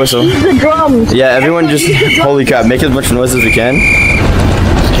use the whistle. Use the drums. Yeah, everyone just, holy crap, make as much noise as we can.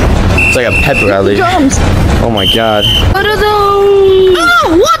 It's like a pep rally. Oh my god. What are those?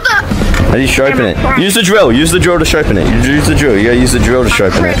 Oh, what the? How do you sharpen it? Use the drill. Use the drill to sharpen it. You use the drill. You gotta use the drill to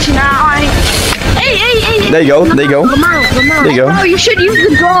sharpen it. Hey. There you go. There you go. There you go. No, you should use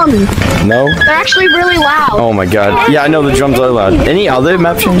the drums. No? They're actually really loud. Oh my god. Yeah, I know the drums are loud. Any other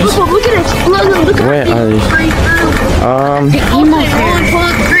map changes? Look at it. Look Where are they?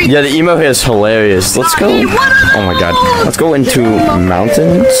 Yeah, the emo here is hilarious. Let's go. Oh my god. Let's go into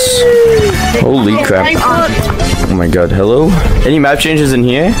mountains. Holy crap. Oh my god. Hello? Any map changes in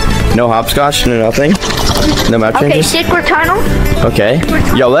here? No hopscotch? No nothing? No map changes? Okay, secret tunnel. Okay.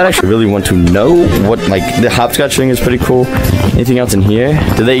 Yo, that actually really want to know what, like, the hopscotch thing is pretty cool. Anything else in here?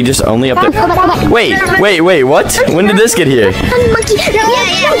 Do they just only up there? Wait, what? When did this get here?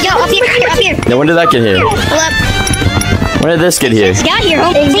 Yeah, up here. Now, when did that get here? When did this get here? It's got here.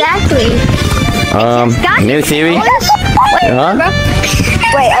 Exactly. New theory? Huh?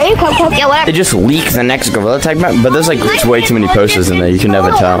 Wait, are you Coco? Yeah, what? They just leak the next Gorilla Tag map, but there's like way too many posters in there, you can never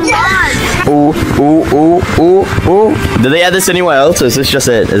tell. Ooh. Did they add this anywhere else, or is this just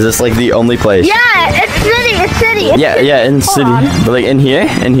it? Is this like the only place? Yeah, it's city. Yeah, in city. But like in here,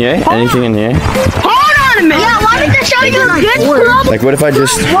 anything in here? Hold on a minute. Yeah, why did they show you a glitch? Like what if I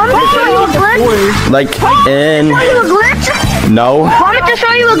just... Like in... No. Want me to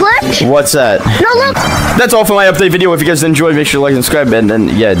show you a glitch? What's that? No, look. That's all for my update video. If you guys enjoyed, make sure to like and subscribe. And then,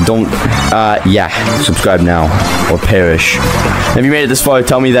 yeah, don't, subscribe now or perish. If you made it this far,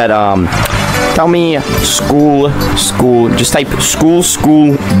 tell me that, tell me school, just type school,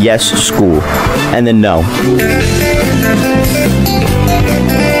 yes, school. And then no.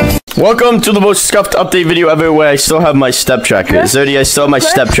 Welcome to the most scuffed update video ever where I still have my step tracker. Zerdy, I still have my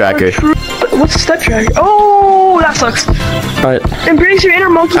step tracker. What's the step tracker? Oh, that sucks. Alright. Embrace your inner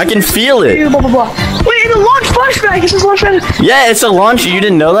monkey. I can feel it. Blah, blah, blah. Wait, the launch flashback. It says launch flashback. Yeah, it's a launch. You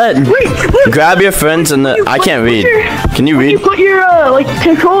didn't know that? Wait. Grab your friends and I can't read. Can you read? You put your, like,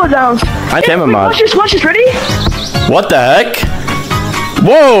 controller down. I camera mod. Watch this, ready? What the heck?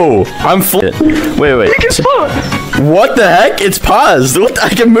 Whoa! I'm Wait. What the heck? It's paused. What? I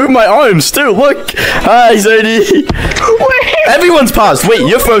can move my arms too. Look. Hi, Zerdy. Wait. Everyone's paused. Wait,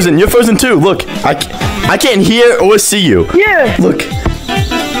 you're frozen. You're frozen too. Look. I can't hear or see you. Yeah. Look.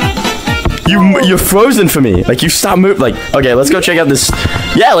 You're frozen for me. Like you stop moving. Like okay, let's go check out this.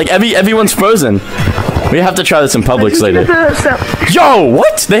 Yeah, like everyone's frozen. We have to try this in Publix later. Yo,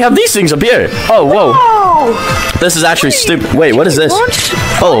 what? They have these things up here. Oh, whoa. This is actually stupid. Wait, what is this?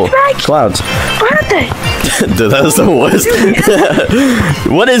 Oh, clouds. Where are they? Dude, that was the worst.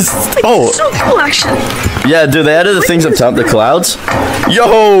 What is... Oh. So cool, actually. Yeah, dude, they added the things up top, the clouds.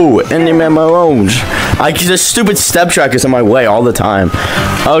 Yo, and they made my own. There's stupid step trackers in my way all the time.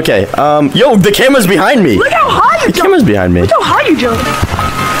 Okay, yo, the camera's behind me. Look how high you jump. The camera's behind me. Look how high you jump.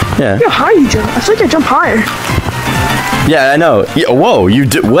 Yeah. Look how high you jump. I feel like I jump higher. Yeah, I know. Yeah, whoa, you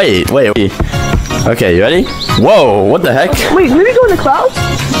did. Wait. Okay, you ready? Whoa, what the heck? Wait, maybe go in the clouds?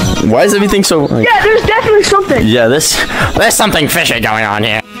 Why is everything so... Like, yeah, there's definitely something. Yeah, there's something fishy going on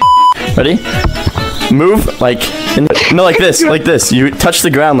here. Ready? Move, like... No, like this, like this. You touch the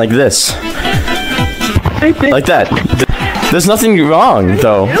ground like this. Like that. There's nothing wrong,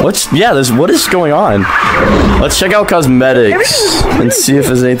 though. What is going on? Let's check out cosmetics and see if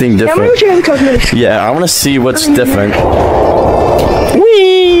there's anything different. Yeah, I'm gonna check out the cosmetics. Yeah, I want to see what's different.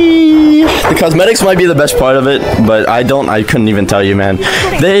 Whee! The cosmetics might be the best part of it, but I couldn't even tell you, man.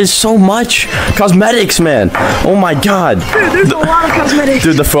 There's so much cosmetics, man. Oh my god. Dude, there's a lot of cosmetics.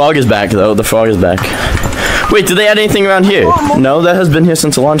 Dude, the frog is back, though. The frog is back. Wait, did they add anything around here? No, that has been here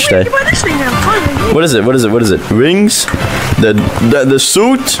since launch day. What is it? Rings? The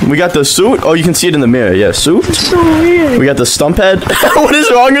suit? We got the suit? Oh, you can see it in the mirror. Yeah, suit? So weird. We got the stump head. What is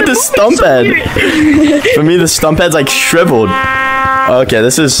wrong with the stump head? For me, the stump head's like shriveled. Okay,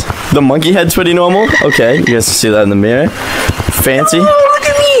 the monkey head's pretty normal. Okay, you guys can see that in the mirror. Fancy. Oh, look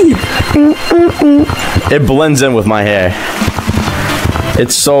at me. It blends in with my hair.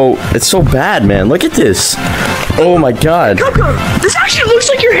 It's so bad, man. Look at this. Oh my god. Coco, this actually looks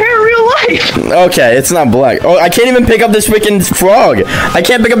like your hair in real life. Okay, it's not black. Oh, I can't even pick up this freaking frog. I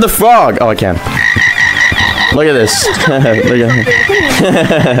can't pick up the frog. Oh, I can. Look at this. Look at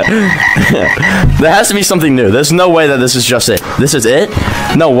There has to be something new. There's no way that this is just it. This is it?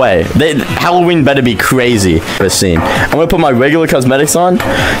 No way. Halloween better be crazy for this scene. I'm gonna put my regular cosmetics on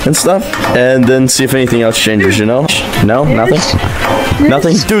and stuff, and then see if anything else changes, you know? No? Nothing?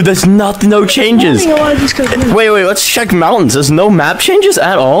 Nothing? Dude, there's no changes. Wait, let's check mountains. There's no map changes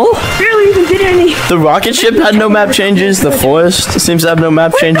at all? Barely even did any. The rocket ship had no map changes. The forest seems to have no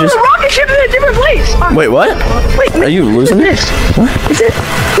map changes. The rocket ship is in a different place. Wait, what? Wait, are you losing this? What? Is it?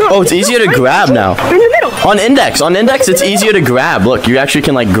 No, oh, it's easier to grab now. In the middle. On index, it's easier to grab. Look, you actually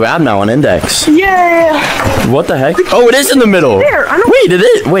can like grab now on index. Yeah. What the heck? Oh, it is in the middle. There, I know. Wait, it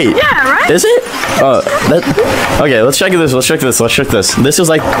is. Wait. Yeah, right? Is it? Okay, let's check this. Let's check this. This is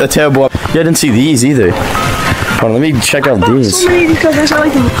like a terrible. Yeah, I didn't see these either. Hold on, let me check out these. So many because I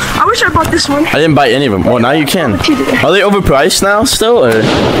like them. I wish I bought this one. I didn't buy any of them. Well, now you can. Are they overpriced now still, or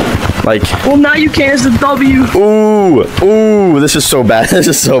like? Well, now you can. It's the W. Ooh, this is so bad. This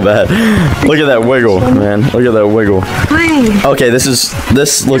is so bad. Look at that wiggle, man. Look at that wiggle. Okay, this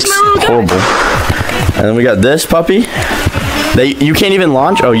looks horrible. And then we got this puppy. You can't even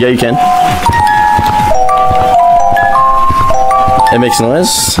launch. Oh yeah, you can. It makes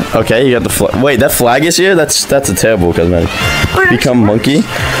noise. Okay, you got the flag. Wait, that flag is here? That's a terrible cosmetic. Become monkey.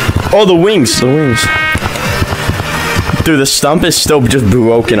 Oh, the wings. Dude, the stump is still just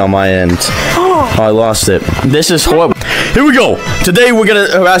broken on my end. Oh, I lost it. This is horrible. Here we go. Today we're gonna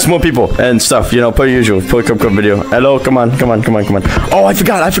harass more people and stuff. You know, per usual. Put a video. Hello, come on. Oh, I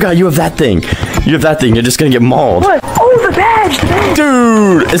forgot. You have that thing. You're just gonna get mauled. What? Oh, the badge.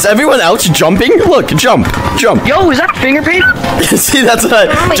 Dude, is everyone else jumping? Look, jump. Yo, is that finger paint? See, that's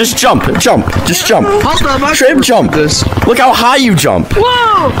what just jump. Just jump. Trip, jump. Look how high you jump.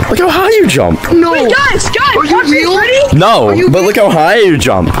 Whoa. Look how high you jump. No. Wait, guys, are you real? Ready? No, but look how high you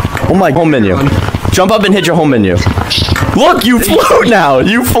jump. Oh my, home menu. Jump up and hit your home menu. Look, you float now.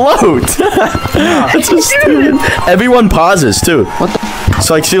 You float. That's so stupid. Everyone pauses too. What the?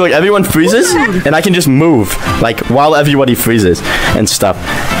 So like, see, like everyone freezes, and I can just move like while everybody freezes and stuff,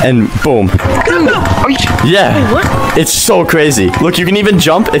 and boom. Yeah. Wait, what? It's so crazy. Look, you can even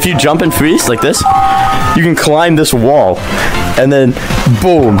jump. If you jump and freeze like this, you can climb this wall, and then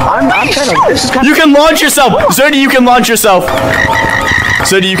boom. You can launch yourself. Zerdy, you can launch yourself.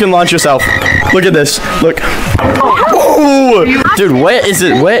 Look at this. Look. Ooh. Dude, where is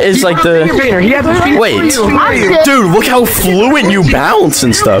it? Where is like the... Wait. Dude, look how fluid you bounce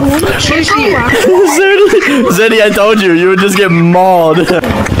and stuff. Zeddy, I told you would just get mauled.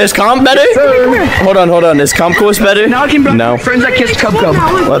 Is comp better? Hold on. Is comp course better? Now I can bring no. friends that kiss Cub.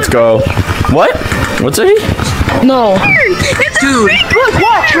 Let's go. What? What's it? No. Dude. Look,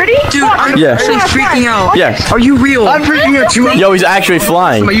 watch. Ready? Dude, I'm actually freaking out. Yeah. Are you real? I'm freaking out too. Yo, he's actually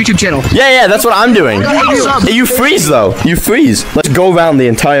flying. My YouTube channel. Yeah, that's what I'm doing. You freeze though. You freeze. Let's go around the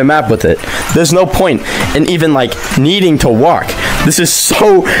entire map with it. There's no point in even like needing to walk. This is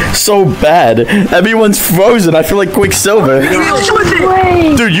so bad. Everyone's frozen. I feel like Quicksilver.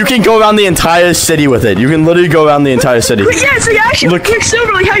 Dude, you can go around the entire city with it. You can literally go around the entire city. Yeah, so you actually look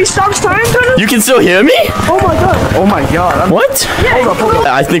Quicksilver, like how he stops time. You can still hear me? Oh my god. Oh my god. What? Yeah, hold up.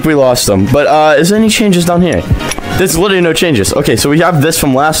 I think we lost them. But is there any changes down here? There's literally no changes. Okay, so we have this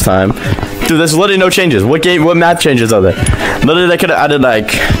from last time. Dude, there's literally no changes. What map changes are there? Literally, they could have added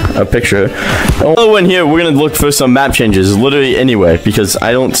like a picture. Oh, in here, we're gonna look for some map changes, literally anywhere, because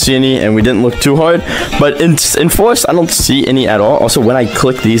I don't see any, and we didn't look too hard. But in Forest, I don't see any at all. Also, when I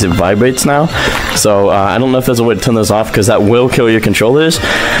click these, it vibrates now. So I don't know if there's a way to turn those off, because that will kill your controllers.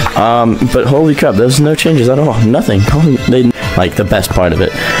 But holy crap, there's no changes at all. Nothing. They like the best part of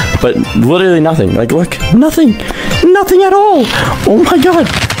it, but literally nothing. Like, look, nothing at all. Oh my god.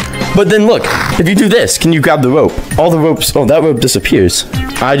 But then look, if you do this, can you grab the rope? All the ropes, oh, that rope disappears.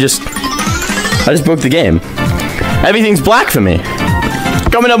 I just broke the game. Everything's black for me.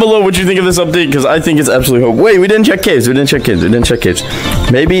 Comment down below what you think of this update, because I think it's absolutely horrible. Wait, we didn't check caves.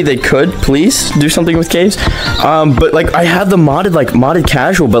 Maybe they could, please, do something with caves. But like, I had the modded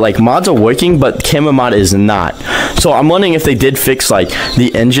casual, but like, mods are working, but camera mod is not. So I'm wondering if they did fix like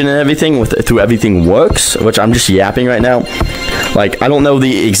the engine and everything through everything works, which I'm just yapping right now. Like, I don't know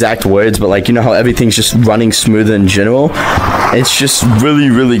the exact words, but like, you know how everything's just running smoother in general? It's just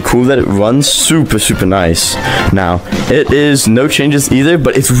really cool that it runs super nice. Now, it is no changes either,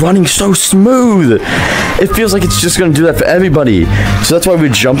 but it's running so smooth. It feels like it's just gonna do that for everybody. So that's why we're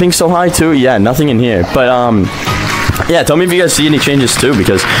jumping so high too? Yeah, nothing in here. But yeah, tell me if you guys see any changes too,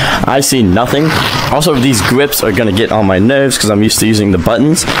 because I see nothing. Also, these grips are gonna get on my nerves because I'm used to using the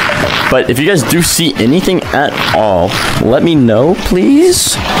buttons. But if you guys do see anything at all, let me know,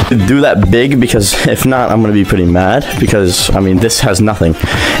 please. Do that big, because if not, I'm gonna be pretty mad, because I mean, this has nothing,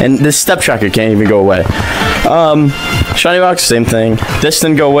 and this step tracker can't even go away. Shiny rocks, same thing. This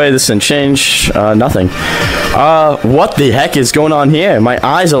didn't go away. This didn't change. Nothing. What the heck is going on here? My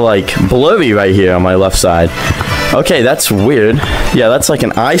eyes are like blurry right here on my left side. Okay, that's weird. Yeah, that's like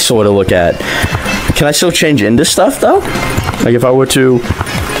an eyesore to look at. Can I still change into stuff though? Like if I were to...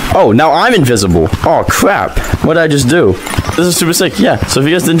 Oh, now I'm invisible. Oh, crap. What did I just do? This is super sick. Yeah, so if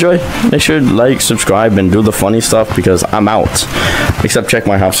you guys did enjoy, make sure to like, subscribe, and do the funny stuff, because I'm out. Except check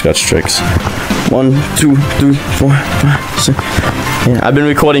my hopscotch tricks. 1, 2, 3, 4, 5, 6. Yeah, I've been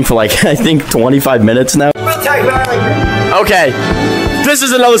recording for like, I think 25 minutes now. Okay. This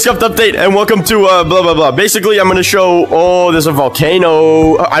is another scuffed update, and welcome to blah blah blah. Basically, I'm gonna show. Oh, there's a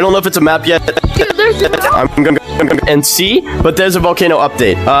volcano. I don't know if it's a map yet. I'm gonna and see, but there's a volcano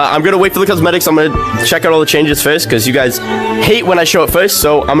update. I'm gonna wait for the cosmetics. I'm gonna check out all the changes first, because you guys hate when I show it first.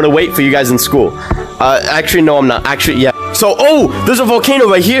 So I'm gonna wait for you guys in school. Actually, no, I'm not. Actually, yeah. So, oh, there's a volcano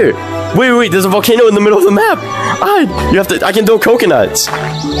right here. Wait, there's a volcano in the middle of the map. You have to, I can throw coconuts.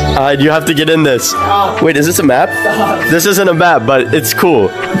 You have to get in this. Wait, is this a map? This isn't a map, but it's cool.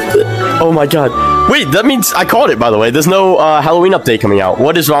 Oh my god. Wait, that means I called it, by the way. There's no Halloween update coming out.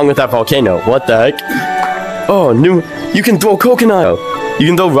 What is wrong with that volcano? What the heck? Oh, you can throw coconut. You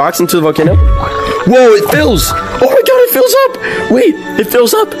can throw rocks into the volcano? Whoa, it fills. Oh my god, it fills up. Wait, it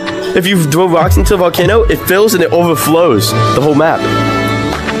fills up. If you throw rocks into the volcano, it fills and it overflows the whole map.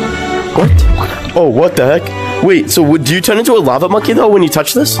 What? Oh, what the heck? Wait, so do you turn into a lava monkey though when you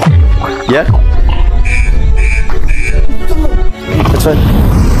touch this? Yeah? That's fine.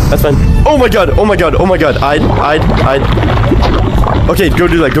 That's fine. Oh my god, oh my god, oh my god. Okay, go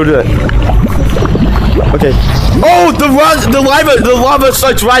do that, go do that. Okay. Oh, the lava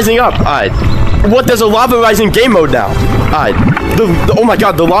starts rising up. Alright. What? There's a lava rising game mode now. Alright. Oh my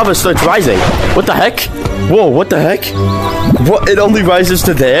god, the lava starts rising. What the heck? Whoa, what the heck? What? It only rises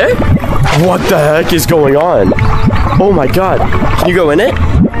to there? What the heck is going on? Oh my god. Can you go in it?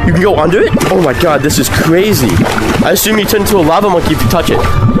 You can go under it? Oh my god, this is crazy. I assume you turn into a lava monkey if you touch it.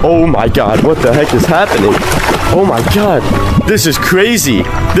 Oh my god, what the heck is happening? Oh my god, this is crazy.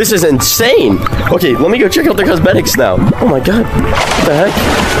 This is insane. Okay, let me go check out the cosmetics now. Oh my god, what the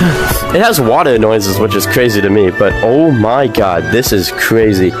heck? It has water noises, which is crazy to me, but oh my god, this is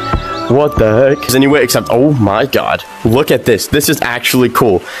crazy. What the heck? Anywhere except, oh my god. Look at this. This is actually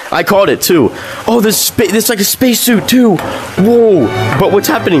cool. I called it too. Oh, there's like a spacesuit too. Whoa. But what's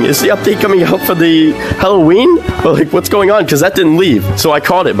happening? Is the update coming out for the Halloween? Or like, what's going on? Because that didn't leave. So I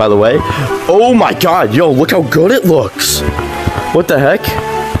called it, by the way. Oh my god. Yo, look how good it looks. What the heck?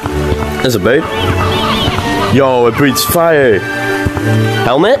 There's a bird. Yo, it breathes fire.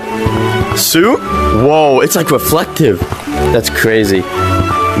 Helmet? Suit? Whoa, it's like reflective. That's crazy.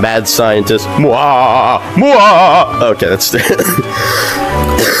 Mad scientist. Mwah! Mwah! Okay, that's the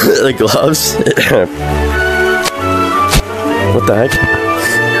gloves. What the heck?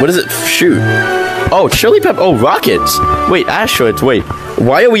 What does it shoot? Oh, chili pepper. Oh, rockets. Wait, asteroids. Wait.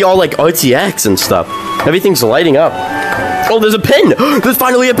 Why are we all like RTX and stuff? Everything's lighting up. Oh, there's a pin. There's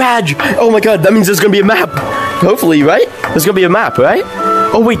finally a badge. Oh my god, that means there's gonna be a map. Hopefully, right? There's gonna be a map, right?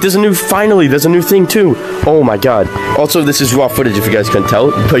 Oh wait, there's a new thing too. Oh my god. Also, this is raw footage if you guys can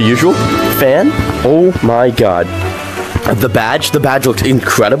tell, per usual. Fan. Oh my god. The badge looks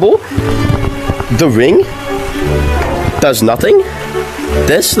incredible. The ring does nothing.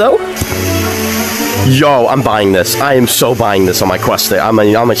 This though? Yo, I'm buying this. I am so buying this on my Quest, on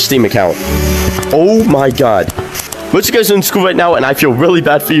my Steam account. Oh my god. Most of you guys are in school right now, and I feel really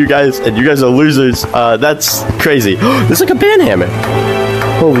bad for you guys, and you guys are losers. That's crazy. There's like a band hammer.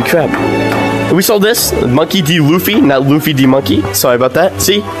 Holy crap. We saw this. Monkey D. Luffy, not Luffy D. Monkey. Sorry about that.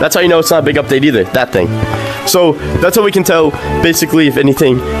 See? That's how you know it's not a big update either. That thing. So, that's how we can tell, basically, if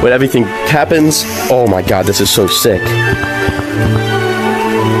anything, when everything happens. Oh my god, this is so sick.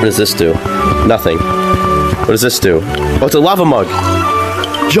 What does this do? Nothing. What does this do? Oh, it's a lava mug.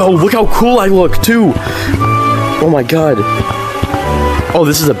 Yo, look how cool I look, too. Oh my god. Oh,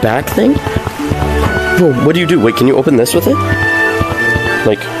 this is a back thing? Whoa, what do you do? Wait, can you open this with it?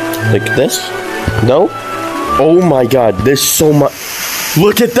 Like this? No? Oh my god, there's so much.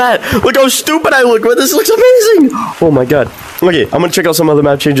 Look at that! Look how stupid I look! This looks amazing! Oh my god. Okay, I'm gonna check out some other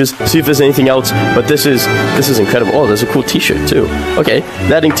map changes, see if there's anything else, but this is incredible. Oh, there's a cool t-shirt too. Okay,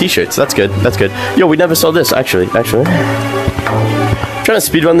 adding t-shirts, that's good, that's good. Yo, we never saw this, actually. I'm trying trying to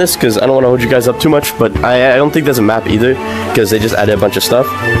speedrun this because I don't want to hold you guys up too much, but I don't think there's a map either because they just added a bunch of stuff.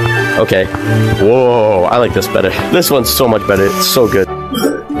 Okay. Whoa, I like this better. This one's so much better. It's so good.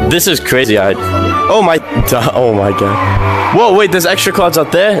 This is crazy. Oh my god. Whoa, wait, there's extra clouds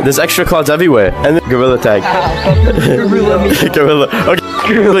out there. There's extra clouds everywhere. And then gorilla tag. Gorilla.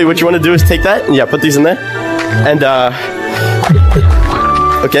 Okay, really, what you want to do is take that. Yeah, put these in there. And,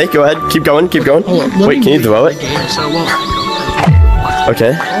 okay, go ahead. Keep going, keep going. Wait, can you throw it?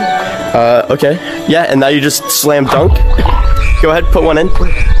 Okay. Okay. Yeah, and now you just slam dunk. Go ahead, put one in.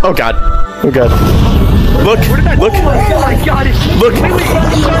 Oh god. Oh god. Look, look, look.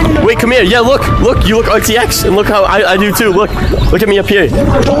 Wait, come here. Yeah, look, look. You look RTX, and look how I do too. Look at me up here.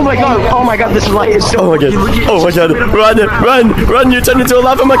 Oh my god, this light is so. Oh my god. Oh my god. Run. You turned into a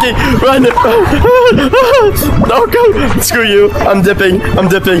lava monkey. Run. No, go. Screw you. I'm dipping. I'm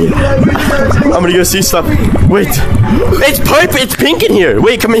gonna go see stuff. Wait. It's purple. It's pink in here.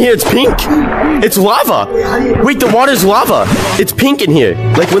 Wait, come in here. It's pink. It's lava. Wait, the water's lava. It's pink in here.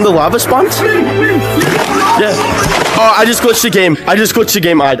 Like when the lava spawns? Yeah. Oh, I just glitched the game.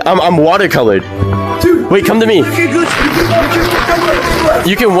 I'm watercolored. Wait, come to me.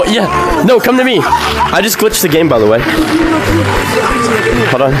 You can yeah. No, come to me. I just glitched the game, by the way.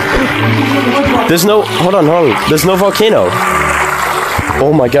 Hold on. Hold on. There's no volcano.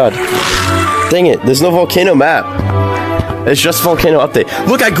 Oh my god. Dang it. There's no volcano map. It's just volcano update.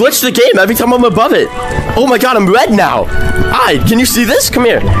 Look, I glitched the game every time I'm above it. Oh my god, I'm red now. Can you see this? Come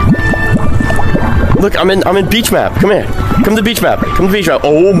here. Look, I'm in beach map. Come here. Come to beach map.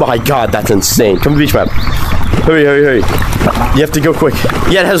 Oh my god, that's insane. Come to beach map. Hurry. You have to go quick.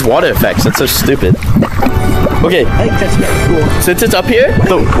 Yeah, it has water effects. That's so stupid. Okay. I think that's very cool. Since it's up here,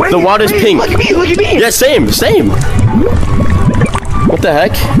 the water's pink. Look at me. Yeah, same. What the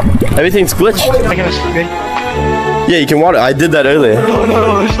heck? Everything's glitched. Yeah, you can water. I did that earlier.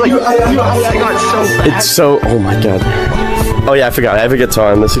 No. It's like, I got so bad. It's so. Oh my god. Oh yeah, I forgot. I have a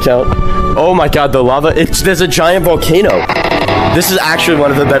guitar on this account. Oh my god, the lava. There's a giant volcano. This is actually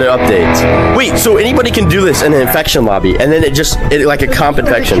one of the better updates. Wait, so anybody can do this in an infection lobby, and then it like a comp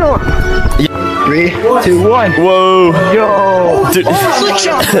infection. Yeah. 3, 2, 1. Whoa. Yo. Dude.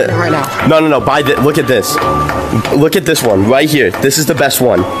 Right now. No. Look at this. Look at this one right here. This is the best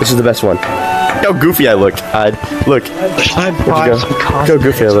one. How goofy I look. Look. How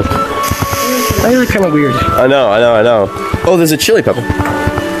goofy I look. I look kind of weird. I know. Oh, there's a chili pepper.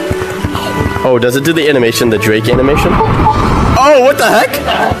 Oh, does it do the animation, the Drake animation? Oh, what the heck?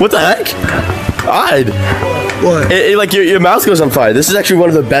 Odd. What? Like your mouth goes on fire. This is actually one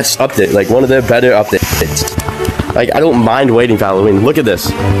of the best updates, like one of their better updates. Like I don't mind waiting for Halloween. Look at this.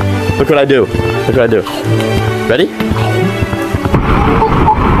 Look what I do. Ready?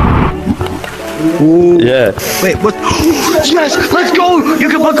 Ooh. Yeah. Wait, what? Yes, let's go! You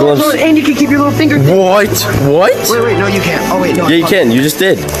can put gloves on and you can keep your little finger. What? Wait, no, you can't. Oh, wait, no. Yeah, you can. You just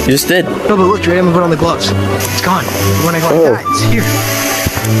did. No, but look, Dre, I'm gonna put on the gloves. It's gone. When I go like that, it's here.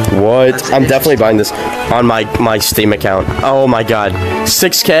 What? I'm definitely buying this on my Steam account. Oh my god.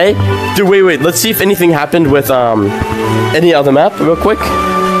 6K? Dude, wait. Let's see if anything happened with any other map real quick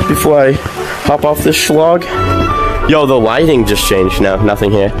before I hop off this schlog. Yo, the lighting just changed now.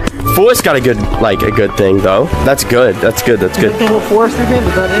 Nothing here. Forest got a good thing though. That's good. The whole forest again?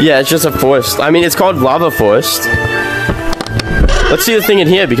 Is that it? Yeah, it's just a forest. I mean, it's called Lava Forest. Let's see the thing in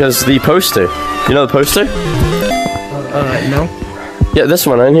here because the poster. You know the poster? No. Yeah, this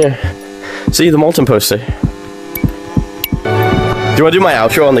one right in here. See the molten poster. Do you want to do my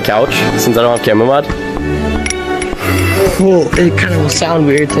outro on the couch since I don't have camera mod? Well, it kind of will sound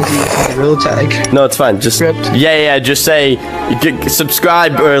weird since you have a real tag. No, it's fine. Just just say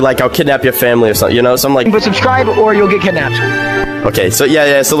subscribe or like I'll kidnap your family or something. You know, something like. But subscribe or you'll get kidnapped. Okay, so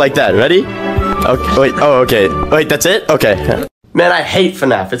so like that. Ready? Okay. Wait. Oh, okay. Wait, that's it. Okay. Man, I hate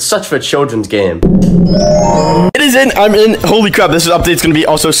FNAF. It's such a children's game. It is in. I'm in. Holy crap! This update's gonna be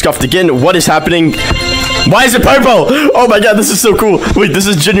also scuffed again. What is happening? Why is it purple? Oh my god, this is so cool. Wait, this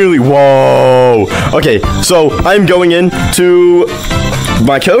is genuinely. Whoa. Okay, so I'm going into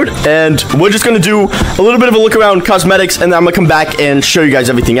my code, and we're just gonna do a little bit of a look around cosmetics, and then I'm gonna come back and show you guys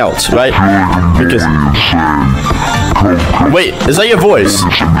everything else, right? Because. Wait, is that your voice?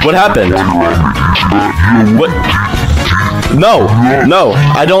 What happened? What? No,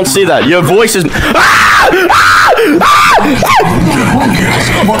 I don't see that. Your voice is.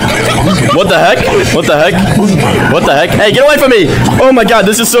 What the heck? Hey, get away from me! Oh my god,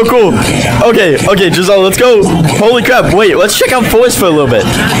 this is so cool. Okay, Giselle, let's go. Holy crap, wait, let's check out Forest for a little bit.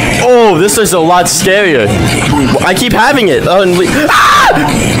 Oh, this is a lot scarier. I keep having it. Oh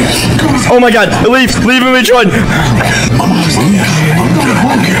my god, leave me, John.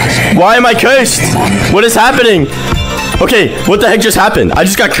 Why am I cursed? What is happening? Okay, what the heck just happened? I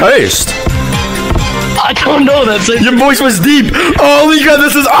just got cursed. I don't know. That's it. Your voice was deep. Holy god,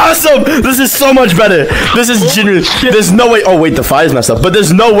 this is awesome. This is so much better. This is genuine. There's no way. Oh wait, the fire's messed up. But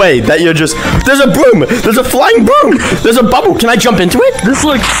there's no way that you're just. There's a broom. There's a flying broom. There's a bubble. Can I jump into it? This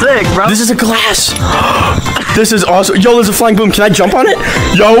looks sick, bro. This is a glass. This is awesome. Yo, there's a flying broom. Can I jump on it?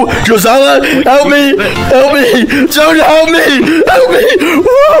 Yo, Josella, help me. Help me. Jonah, help me. Help me.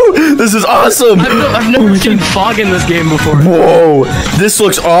 Whoa. This is awesome. I've never seen fog in this game before. Whoa. This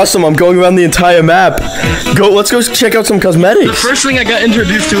looks awesome. I'm going around the entire map. Let's go check out some cosmetics. The first thing I got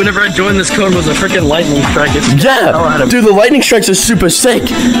introduced to whenever I joined this code was a freaking lightning strike. Yeah, dude, the lightning strikes are super sick.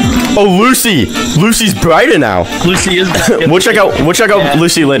 Oh, Lucy's brighter now. Lucy is. We'll check out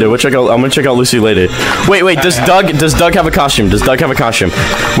Lucy later. I'm gonna check out Lucy later. Wait. Does Doug have a costume?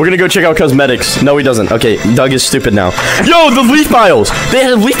 We're gonna go check out cosmetics. No, he doesn't. Okay, Doug is stupid now. Yo, the leaf piles. They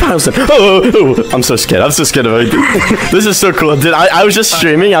have leaf piles. Oh, I'm so scared. Of it. This is so cool. Dude, I was just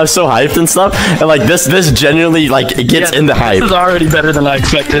streaming. I was so hyped and stuff. And like this genuinely like it gets in the hype. This is already better than I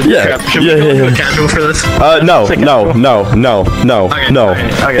expected. Yeah. Should we go casual for this? No.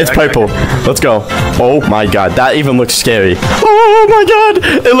 It's purple. Let's go. Oh my god, that even looks scary. Oh my god,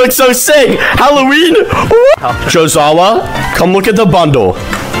 it looks so sick. Halloween. Josala, come look at the bundle.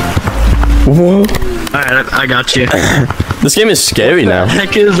 Whoa. Alright, I got you. This game is scary now. What the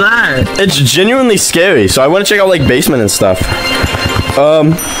heck is that? It's genuinely scary, so I want to check out like basement and stuff.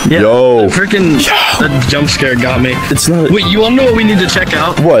 Yeah, yo. Freaking that jump scare got me. It's not. Wait, you wanna know what we need to check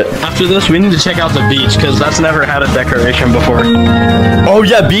out? What? After this, we need to check out the beach, because that's never had a decoration before. Oh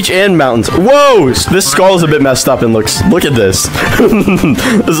yeah, beach and mountains. Whoa! This skull is a bit messed up and look at this.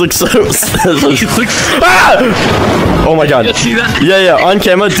 This looks so. Ah! Oh my god. You see that? Yeah, on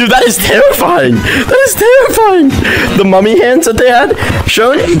camera. Dude, that is terrifying. The mummy hands that they had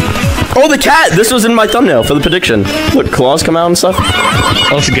shown. Oh, the cat. This was in my thumbnail for the prediction. Look, claws come out and stuff.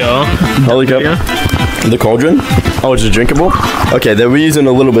 Let's go. Holy crap. The cauldron? Oh, it's drinkable? Okay, they're reusing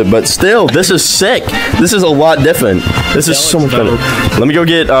a little bit, but still, this is sick. This is a lot different. This is so much better. Let me go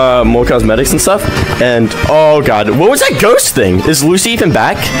get more cosmetics and stuff. And, oh god, what was that ghost thing? Is Lucy even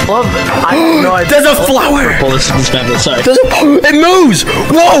back? Well, I have no idea. There's a flower! Sorry. It moves!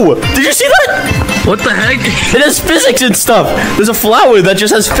 Whoa! Did you see that? What the heck? It has physics and stuff. There's a flower that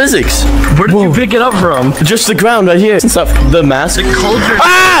just has physics. Where did you pick it up from? Just the ground right here and stuff. The mask. The cauldron.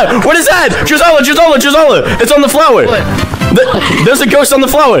 Ah! What is that? Josala! It's on the flower. What? There's a ghost on the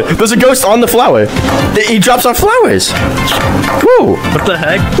flower. He drops off flowers. Whoa. What the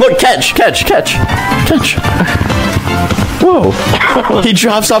heck? Look, catch. Whoa. He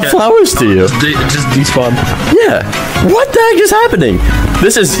drops off flowers to you. Just despawn. Yeah. What the heck is happening?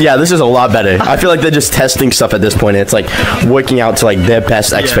 This is a lot better. I feel like they're just testing stuff at this point. And it's like working out to like their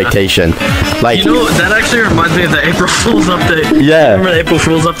best expectation. Like, you know, that actually reminds me of the April Fool's update. Yeah. Remember the April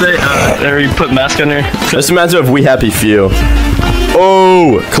Fool's update? Where you put mask on there? This reminds me of We Happy Few.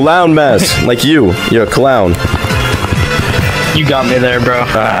 Oh, clown mask. Like you. You're a clown. You got me there, bro.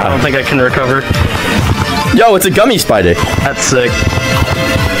 I don't think I can recover. Yo, it's a gummy spider. That's sick.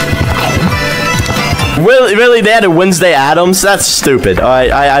 Really, they had a Wednesday Addams? That's stupid.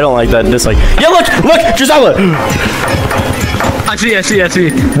 I don't like that. Just like, yeah, look, Josala. I see.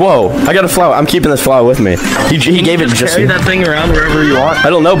 Whoa, I got a flower. I'm keeping this flower with me. He gave it just. Carry that thing around wherever you want. I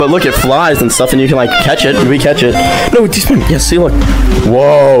don't know, but look, it flies and stuff, and you can like catch it. We catch it. No, it's despawn. Yeah, see, look.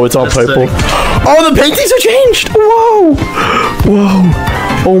 Whoa, it's all purple. Sick. Oh, the paintings are changed. Whoa.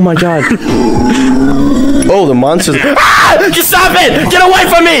 Oh my god. Oh, the monsters. Ah! Just stop it! Get away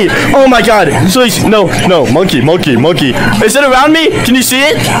from me! Oh my god. Please, no. Monkey. Is it around me? Can you see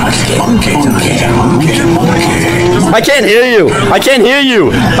it? I can't hear you.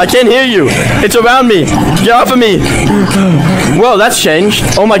 It's around me. Get off of me. Whoa, that's changed.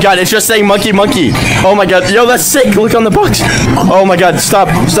 Oh my god, it's just saying monkey. Oh my god. Yo, that's sick. Look on the box. Oh my god, stop.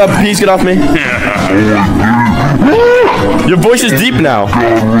 Please get off me. Your voice is deep now.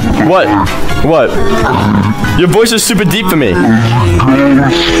 What? Your voice is super deep for me.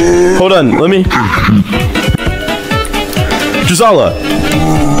 Hold on, let me. Josala.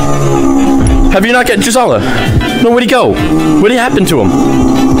 Have you not gotten Josala? No, where'd he go? What happened to him?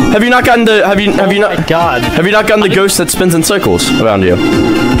 Have you not gotten the Have you not gotten the ghost that spins in circles around you?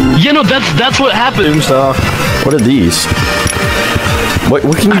 You know, that's what happened. What are these?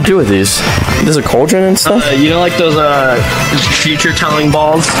 What can you do with these? There's a cauldron and stuff? You know, like those future telling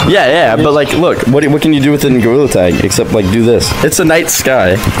balls? Yeah, but like, look, what can you do with it in Gorilla Tag except like do this? It's a night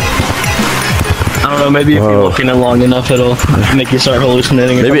sky. I don't know, maybe if you're looking at it long enough, it'll make you start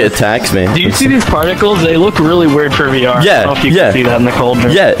hallucinating. Maybe it attacks me. Do you see these particles? They look really weird for VR. Yeah, I don't know if you can see that in the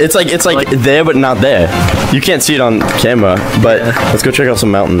cauldron. Yeah, it's like there but not there. You can't see it on camera, but let's go check out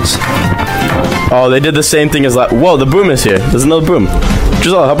some mountains. Oh, they did the same thing as that. Whoa, the broom is here. There's another broom.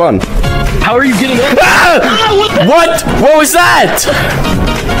 Giselle, hop on. How are you getting up? What? What was that?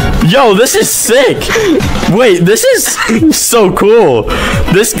 Yo, this is sick. Wait, this is so cool.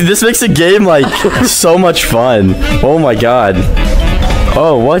 This makes the game like so much fun. Oh my god.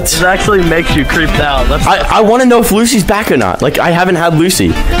 Oh, what? It actually makes you creeped out. I want to know if Lucy's back or not. Like, I haven't had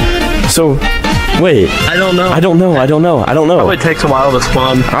Lucy. So, wait. I don't know. I don't know. Probably takes a while to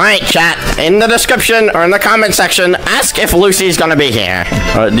spawn. Alright, chat. In the description or in the comment section, ask if Lucy's gonna be here.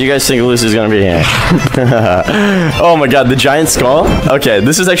 Do you guys think Lucy's gonna be here? Oh my god, the giant skull? Okay,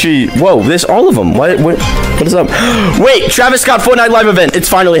 this is actually... Whoa, there's all of them. What is up? Wait, Travis Scott Fortnite live event. It's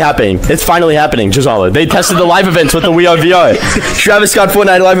finally happening. It's finally happening, Gisala. They tested the live events with the We Are VR. Travis Scott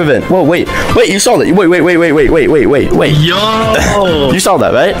Fortnite live event. Whoa, wait, you saw that. Wait. Yo! You saw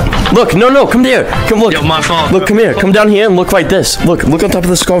that, right? Look, no, come here. Come look. Yo, my phone. Look, come here. Come down here and look like this. Look on top of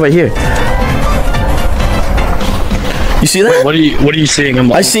the skull right here. You see that? Wait, what are you seeing?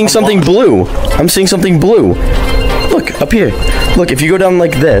 I'm seeing something blue. I'm seeing something blue. Look, up here. Look, if you go down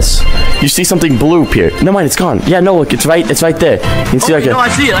like this, you see something blue up here. No mind, it's gone. Yeah, no, look, it's right there. You can see like no, I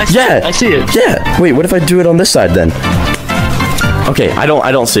see it. I see it. Yeah. Wait, what if I do it on this side then? Okay, I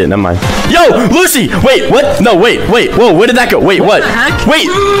don't see it. Never mind. Yo, Lucy! Wait, what? No, wait. Whoa, where did that go? Wait, what? The heck?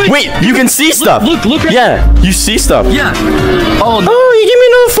 Wait, you can see stuff. Look. Yeah, you see stuff. Yeah. Oh, you gave me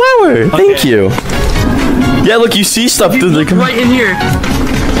another flower. Okay. Thank you. Yeah, look, you see stuff through the... Right in here.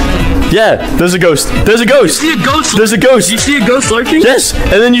 Yeah, there's a ghost. You see a ghost? There's a ghost. You see a ghost lurking? Yes,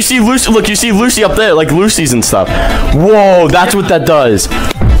 and then you see Lucy. Look, you see Lucy up there, like Lucy's and stuff. Whoa, that's what that does.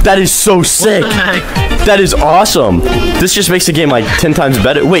 That is so sick. What the heck? That is awesome. This just makes the game like 10 times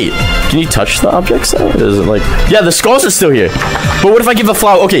better. Wait, can you touch the objects though? Is it like... Yeah, the skulls is still here. But what if I give a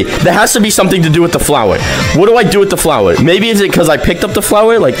flower? Okay, there has to be something to do with the flower. What do I do with the flower? Maybe is it because I picked up the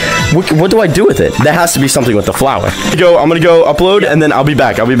flower? Like, what do I do with it? There has to be something with the flower. I'm gonna go upload and then I'll be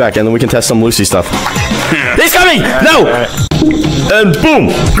back, and then we can test some Lucy stuff. He's coming! No! And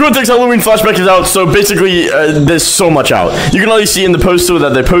boom! Gorilla Tag's Halloween flashback is out, so basically, there's so much out. You can already see in the poster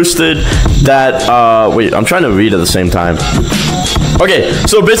that they posted that, wait, I'm trying to read at the same time. Okay,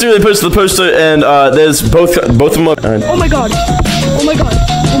 so basically they posted the poster, and, there's both of them up. Oh my god.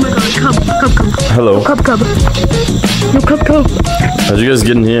 Come. Hello. Come. No, come. How'd you guys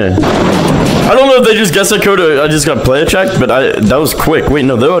get in here? I don't know if they just guessed that code or I just got player checked, but that was quick. Wait,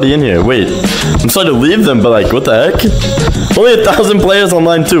 no, they're already in here. Wait. I'm sorry to leave them, but like, what the heck? Only 1,000 players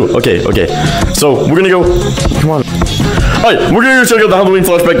online too. Okay. So, we're gonna go... Come on. Alright, we're gonna go check out the Halloween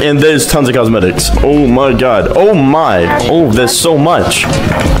flashback, and there's tons of cosmetics. Oh my god. Oh my. Oh, there's so much.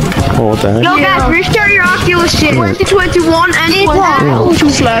 Oh, what the heck? No, guys, restart your Oculus shit. 2021 and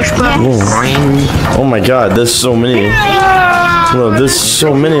 2022 flashback. Oh my god, there's so many. Look, there's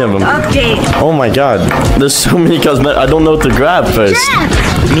so many of them. Update. Oh my god, there's so many cosmetics. I don't know what to grab first.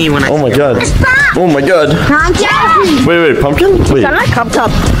 Me when I... Oh my god. Oh my god. Wait, pumpkin? Wait. I like Cup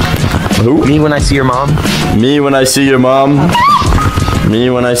Top. Who? Me when I see your mom. Me when I see your mom. Me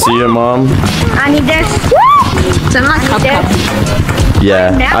when I see your mom. I need this. Sound like Cup Top.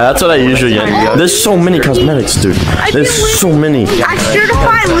 Yeah, that's what I usually get. There's so many cosmetics, dude. There's so many. I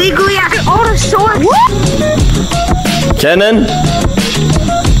certify legally I can order swords. Kenan?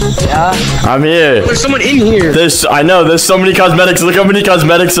 Yeah? I'm here. There's someone in here. I know, there's so many cosmetics. Look how many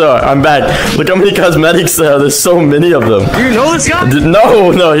cosmetics there are. I'm back. Look how many cosmetics there are. There's so many of them. You know this guy?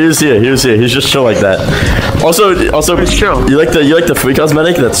 No, he was here. He's just chill like that. Also, chill. You like the free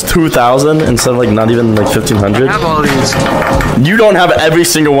cosmetic that's 2,000 instead of like not even like 1,500? I have all these. You don't have every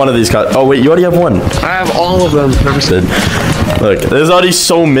single one of these. Oh wait, you already have one. I have all of them. Never said. Look, there's already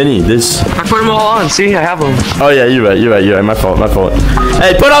so many. I put them all on. See, I have them. Oh yeah, you're right. My fault.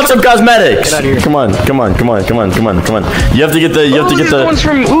 Hey, put on some cosmetics. Get out of here. Come on. You have to get the. The ones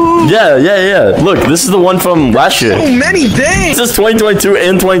from. Ooh. Yeah. Look, this is the one from last year. So many things. This is 2022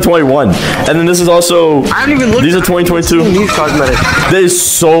 and 2021, and then this is also. I haven't even looked. These are 2022. These cosmetics. There's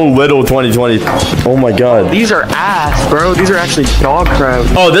so little 2020. Oh my god. These are ass, bro. These are actually dog crap.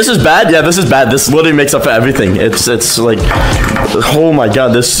 Oh, this is bad. Yeah, this is bad. This literally makes up for everything. It's like Oh my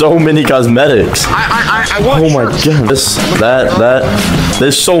god, there's so many cosmetics. I want Oh my god, this, that.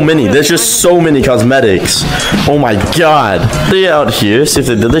 There's so many. There's just so many cosmetics. Oh my god. They out here. See if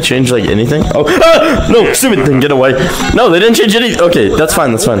they did they change like anything? Oh, no, stupid thing, get away. No, they didn't change anything. Okay, that's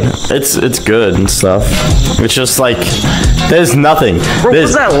fine. That's fine. It's good and stuff. It's just like there's nothing. Bro, what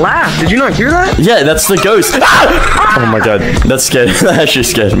was that laugh? Did you not hear that? Yeah, that's the ghost. Ah! Oh my god, that scared. That actually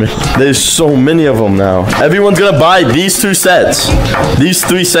scared me. There's so many of them now. Everyone's gonna buy these 2 sets. These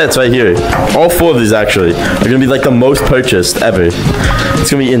 3 sets right here. All 4 of these actually are gonna be like the most purchased ever. It's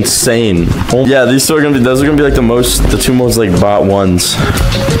gonna be insane. Oh, yeah, these 2 are gonna be. Those are gonna be like the 2 most like bought ones.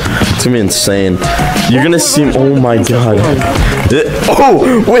 It's gonna be insane. You're gonna see. Oh my god.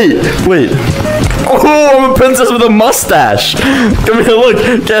 Oh wait. Oh, I'm a princess with a mustache. Come here, look.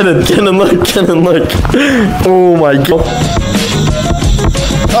 Cannon, look. Oh my god.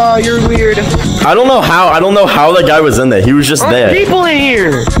 Oh, you're weird. I don't know how that guy was in there. He was just there. People in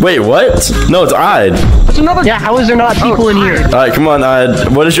here. Wait, what? No, it's Ide. Yeah, how is there not people in here? Alright, come on, Ide.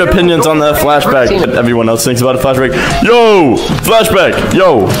 What is your opinions on that flashback? Everyone else thinks about a flashback. Yo! Flashback!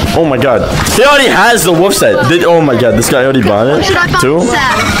 Yo! Oh my god. He already has the wolf set. Oh my god, this guy already bought it? Too?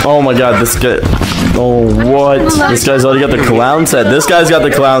 Oh my god, this guy. Oh, what? This guy's already got the clown set. This guy's got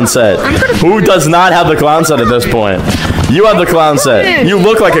the clown set. Who does not have the clown set at this point? You have the clown set. You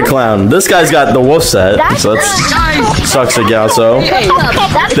look like a clown. This guy's got the wolf set. So that sucks a gal, so.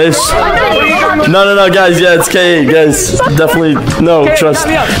 There's. No, guys. Yeah, it's K. Guys, definitely. No, trust.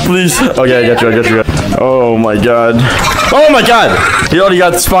 Please. Okay, I got you. Oh my god. Oh my god! He already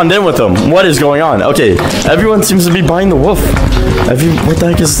got spawned in with them. What is going on? Okay, everyone seems to be buying the wolf. What the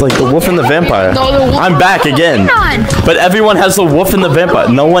heck is like the wolf and the vampire? I'm back again. But everyone has the wolf and the vampire.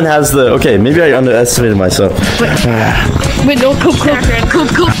 No one has the. Okay, maybe I underestimated myself. Wait, no, cool.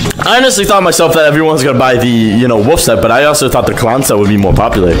 I honestly thought myself that everyone's gonna buy the, wolf set, but I also thought the clown set would be more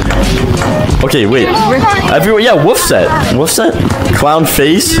popular. Okay, wait. Everyone, yeah, wolf set. Clown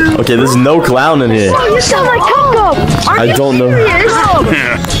face? Okay, there's no clown in here. You sound like Coco. I don't know.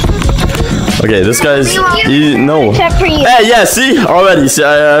 Okay, this guy's no. Hey, yeah, see? Already. See,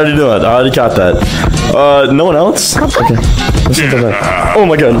 I already knew it. I already caught that. No one else? Okay. Oh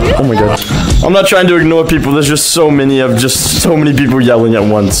my god. I'm not trying to ignore people. There's just so many people yelling at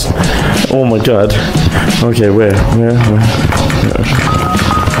once. Oh my god. Okay, where?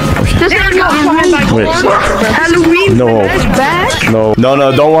 Wait. Halloween. No,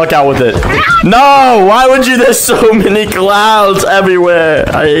 don't walk out with it. No, why would you? There's so many clowns everywhere.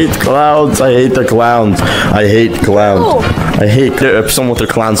 I hate clowns. I hate the clowns. I hate someone with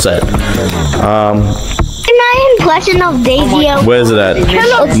a clown set. My impression of Daisy. Where is it at?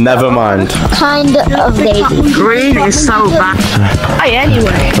 Never mind. Kind of Daisy. Green is so bad.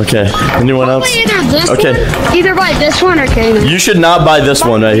 Anyway. Okay. Anyone else? Either buy this one or Kanan. You should not buy this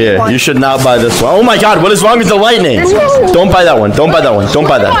one right here. You should not buy this one. Oh my god, what is wrong with the lightning? Don't buy that one. Don't buy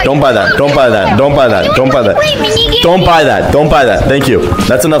that. Thank you.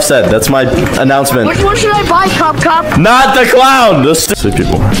 That's enough said. That's my announcement. Which one should I buy, Cup? Not the clown! Sweet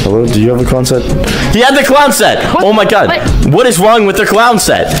people. Hello, do you have a clown set? He had the clown set! Oh my god. What is wrong with the clown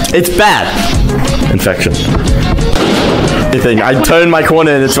set? It's bad. Infection. I turned my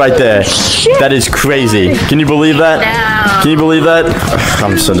corner and it's right there. That is crazy. Can you believe that? No. Can you believe that?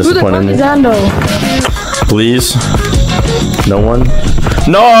 I'm so disappointed in you. Please. No one?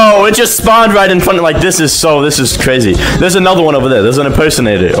 No, it just spawned right in front of, this is crazy. There's another one over there. There's an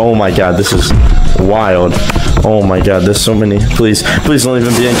impersonator. Oh my god, this is wild. Oh my god, there's so many. Please don't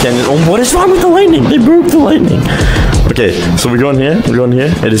even be in Canyon. Oh, what is wrong with the lightning? They broke the lightning. Okay, so we're going here.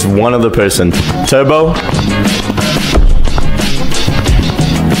 It is one other person. Turbo.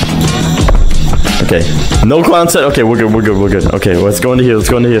 Okay, no clown set. Okay, we're good. Okay, let's go into here.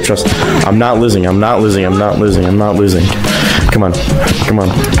 Trust. I'm not losing. Come on.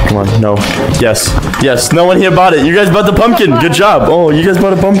 No. Yes. No one here bought it. You guys bought the pumpkin. Good job. Oh, you guys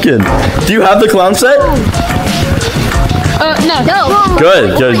bought a pumpkin. Do you have the clown set? No.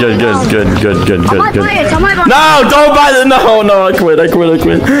 Good. No, don't buy it. No, I quit. No, don't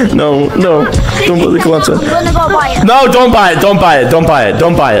buy the clown set. I'm gonna go buy it. No, don't buy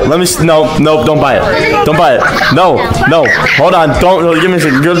it. Let me. No, don't buy it. No. Hold on. Give me a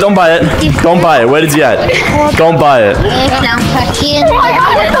second. Don't buy it. Where did you at? Don't buy it.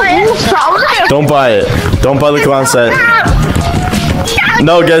 Don't buy it. Don't buy the clown set.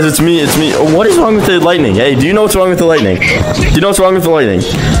 No, guys, it's me. What is wrong with the lightning? Hey, do you know what's wrong with the lightning? There's nothing wrong with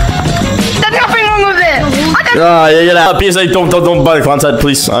it. Yeah, get out. PSA, don't buy the clown set,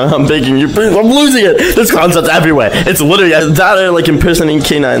 please. I'm begging you, please. I'm losing it. There's clown sets everywhere. It's literally that or like impersonating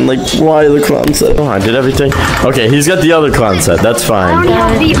K9. Like, why the clown set? Oh, I did everything. Okay, he's got the other clown set. That's fine.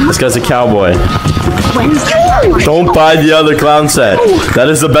 This guy's a cowboy. Don't buy the other clown set. That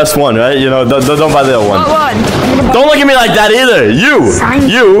is the best one, right? You know, don't buy the other one. Don't look at me like that either. You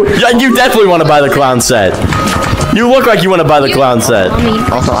definitely want to buy the clown set. You look like you want to buy the clown set.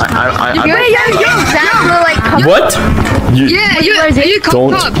 Also, What?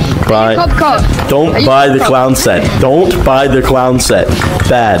 Don't buy the clown set. Don't buy the clown set.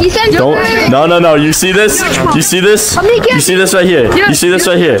 Bad. No. You see this? You see this? You see this right here? You see this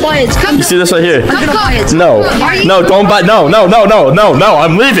right here? You see this right here? No, don't buy. No.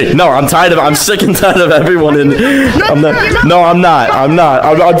 I'm leaving. No, I'm tired of. I'm sick and tired of everyone in. I'm not.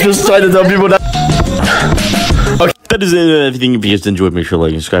 I'm just trying to tell people that. Okay, that is everything. If you guys enjoyed, make sure to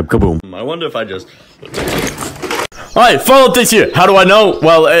like and subscribe. Kaboom. I wonder if I just. Alright, follow this here. How do I know?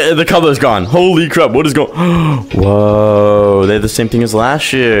 Well, the color's gone. Holy crap, what is going? Whoa, they have the same thing as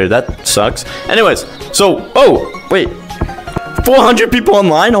last year. That sucks. Anyways, so, oh, wait. 400 people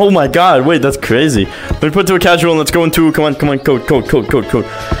online? Oh my god, wait, that's crazy. Let me put to a casual and let's go into, come on, code.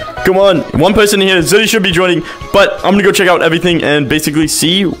 Come on, one person in here, Ziddy should be joining, but I'm gonna go check out everything and basically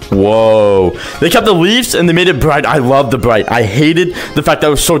see. Whoa. They kept the leaves and they made it bright. I love the bright. I hated the fact that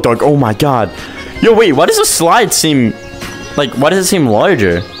it was so dark. Oh my god. Yo, wait, why does the slide seem, like, why does it seem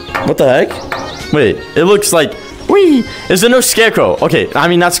larger? What the heck? Wait, it looks like, wee, is there no scarecrow? Okay, I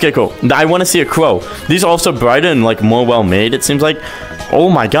mean, not scarecrow. I want to see a crow. These are also brighter and, like, more well-made, it seems like. Oh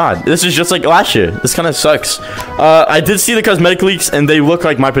my god, this is just like last year. This kind of sucks. I did see the cosmetic leaks, and they look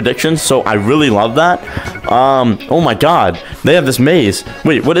like my predictions, so I really love that. Oh my god, they have this maze.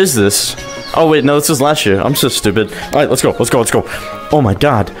 Wait, what is this? Oh wait, no, this is last year. I'm so stupid. Alright, let's go. Oh my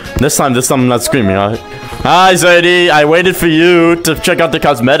god. This time I'm not screaming, alright? Hi, Zeddy. I waited for you to check out the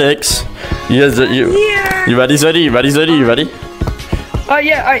cosmetics. You ready, Zeddy? You ready?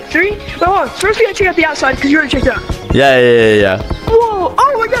 Yeah, alright, 3. Hold on. First we gotta check out the outside, because you already checked out. Yeah. Whoa,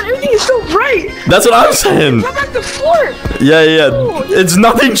 oh my god, everything is so bright. That's what I'm saying. Go back to floor. Yeah. It's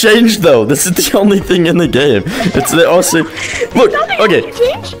nothing changed though. This is the only thing in the game. It's the also. Look, okay.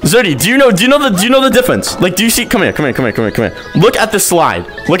 Zerdy, do you know the difference? Like, do you see? Come here. Look at the slide.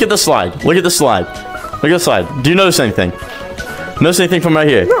 Look at the slide. Do you notice anything? Notice anything from right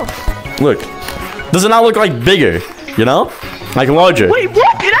here? No. Look. Does it not look like bigger? You know? Like larger. Wait,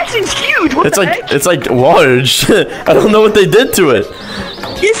 what? It actually is huge. What the heck? It's like large. I don't know what they did to it.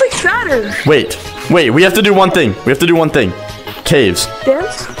 It's like fatter. Wait, we have to do one thing. Caves.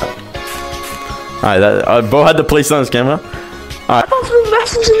 Dance? Alright, Bo had to place it on his camera. Alright.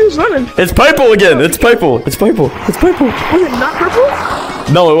 Was running. It's purple again. It's purple. Was it not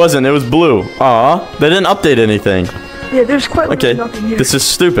purple? No, it wasn't. It was blue. Aw, they didn't update anything. Yeah, there's quite nothing here. This is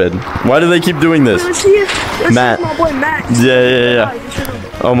stupid. Why do they keep doing this? Let's see my boy Matt. Yeah.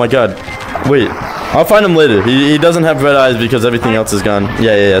 Oh my god. Wait. I'll find him later. He doesn't have red eyes because everything else is gone.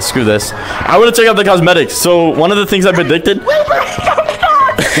 Yeah. Screw this. I want to check out the cosmetics. So, one of the things I predicted...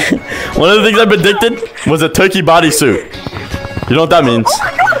 One of the things I predicted was a turkey bodysuit. You know what that means? Oh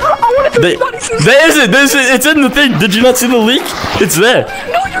my god, I want a turkey bodysuit. There isn't. It's in the thing. Did you not see the leak? It's there.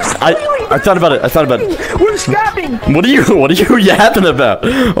 No, you're spoiling. I thought about it. We're scrapping. What are you yapping about?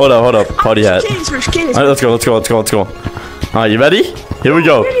 Hold up. Party hat. Alright, let's go. Alright, you ready? Here we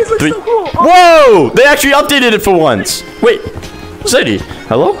go. 3. So cool. Whoa! They actually updated it for once. Wait. Sadie.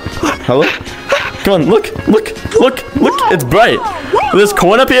 Hello? Come on, look. It's bright. This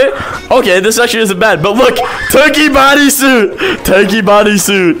corn up here? Okay, this actually isn't bad, but look. Turkey bodysuit.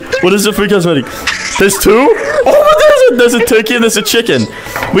 What is the free cosmetic? There's 2? Oh, there's a turkey and there's a chicken.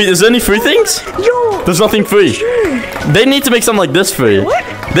 Wait, is there any free things? There's nothing free. They need to make something like this free.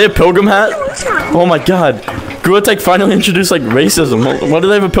 They have pilgrim hat? Oh my god. Gorilla finally introduced like racism. Why do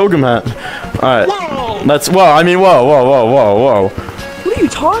they have a pilgrim hat? Alright. Whoa. What are you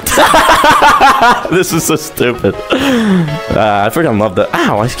talking? This is so stupid. I freaking love that.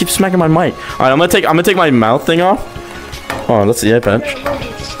 Ow, I keep smacking my mic. Alright, I'm gonna take my mouth thing off. Oh, that's the eye patch.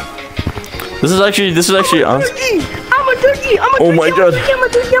 This is actually awesome. I'm a turkey. Oh my god.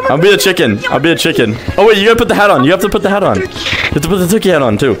 I'll be a chicken. Oh wait, you gotta put the hat on. You have to put the hat on. You have to put the turkey hat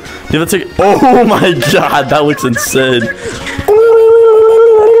on too. You have to take. Oh my god, that looks insane.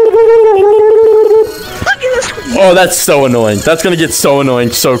 Oh, that's so annoying. That's gonna get so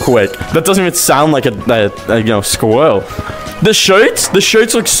annoying so quick. That doesn't even sound like a squirrel. The shirts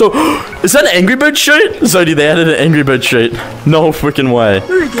look so. Is that an Angry Bird shirt? Zodie, they added an Angry Bird shirt. No freaking way.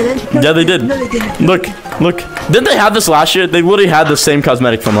 No, they didn't. Yeah, they did. No, they didn't. Look. Didn't they have this last year? They literally had the same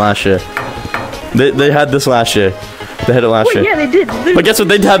cosmetic from last year. They had this last year. They had it last year. Yeah, they did. But guess what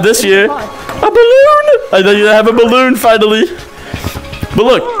they have this year? A balloon! I thought you have a balloon finally. But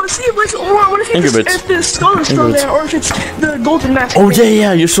look. Oh, see, I want to see if the skull is still there or if it's the golden mask. Oh,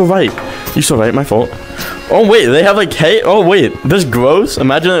 yeah, you're so right. You're so right, my fault. Oh, wait, they have like hay. Oh, wait, this grows.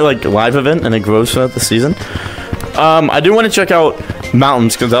 Imagine it like live event and it grows throughout the season. I do want to check out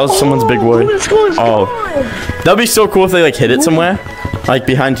mountains because that was someone's big word. Oh, that'd be so cool if they like hit it somewhere. Like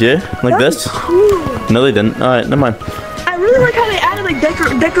behind here, like this. No, they didn't. Alright, never mind. I really like how they added like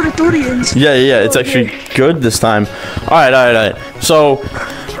decoratorians. Yeah, it's actually good this time. Alright. So,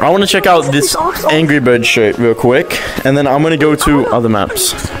 I want to check out this Angry Bird shirt real quick, and then I'm gonna go to other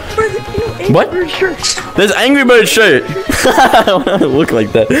maps. What? There's Angry Bird shirt. I don't want to look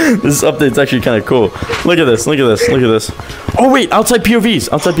like that. This update's actually kind of cool. Look at this. Oh wait, outside POVs.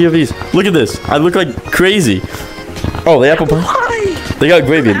 Look at this. I look like crazy. Oh, the apple pie. They got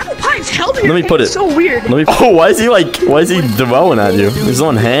gravy. Let me put it. So weird. Oh, why is he throwing at you? He's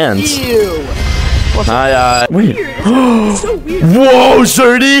on hands. Hi, wait. Whoa,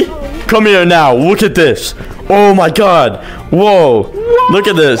 Zerdy! Come here now. Look at this. Oh my god. Whoa. Look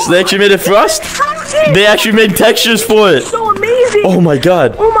at this. They actually made it frost? They actually made textures for it. So amazing. Oh my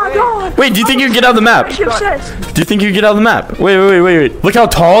god. Oh my god. Wait, do you think you can get out of the map? Do you think you can get out of the map? Wait. Look how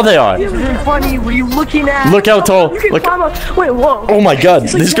tall they are. Funny. Were you looking at? Look how tall. Look. Wait, whoa. Oh my god.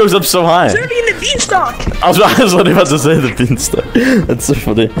 This goes up so high. Zerdy in the beanstalk. I was literally about to say the beanstalk. That's so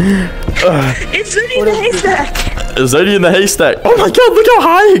funny. It's Zerdy in the haystack. Zerdy in the haystack. Oh my god, look how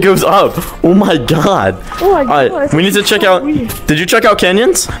high it goes up. Oh my god. Oh my god. Alright, we need to check out. Did you check out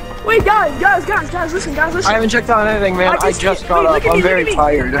canyons? Wait, guys, listen. I haven't checked out anything, man. I just got up. I'm very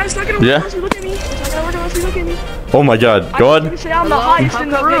tired. Guys, yeah? Look at me. Oh my god. Go ahead. I'm the highest in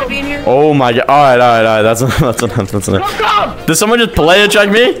the room. Oh my god. Alright. That's enough. Did someone just play check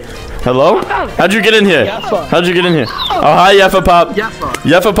me? Hello? How'd you get in here? Oh, hi, Yeffa Pop.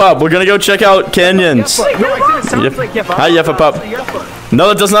 Yeffa Pop, we're gonna go check out canyons. Hi, Yeffa Pop. No,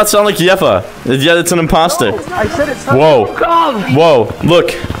 it does not sound like Yeffa. Yeah, it's an imposter. Whoa.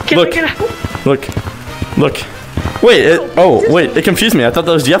 Look. Wait, it confused me. I thought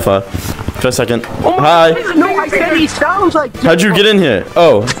that was Yeffa for a second. Hi. No, I said he sounds like Yeffa. How'd you get in here?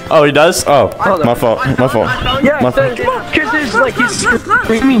 Oh, he does? Oh, my fault.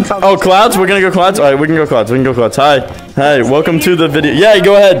 Oh, clouds? We're gonna go clouds? Alright, we can go clouds. Hi, welcome to the video. Yeah,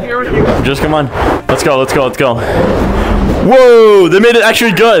 go ahead. Just come on. Let's go. Whoa, they made it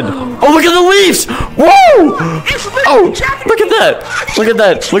actually good. Oh, look at the leaves. Whoa. Oh, look at that.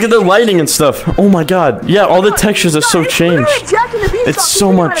 Look at the lighting and stuff. Oh my god. Yeah, all the textures are so changed. It's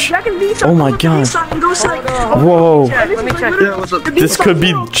so much. Oh my god. Whoa. This could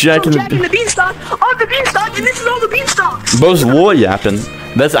be Jack and the Beanstalk. Oh, the Beanstalk, and this is all the Beanstalks. Bo's lore yapping.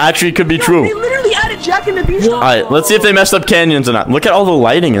 That actually could be true. They literally added Jack and the Beanstalk. Alright, let's see if they messed up canyons or not. Look at all the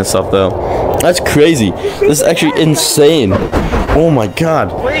lighting and stuff, though. That's crazy. This is actually insane. Oh my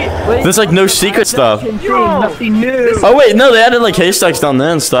god. There's like no secret stuff. Nothing new. Oh wait, no, they added like haystacks down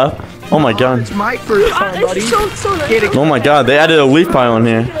there and stuff. Oh my god. It's my first time, buddy. Oh my god, they added a leaf pile on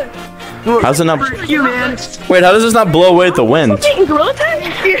here. How's it not? Wait, how does this not blow away with the wind?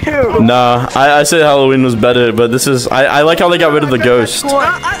 Nah, I said Halloween was better, but this is. I like how they got rid of the ghost.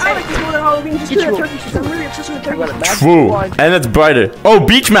 I like this one Halloween. Just because turkey shit. I'm really obsessed with turkey. True, and it's brighter. Oh,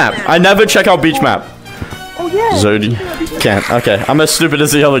 beach map. I never check out beach map. Oh yeah. Zerdy. Can't. Okay, I'm as stupid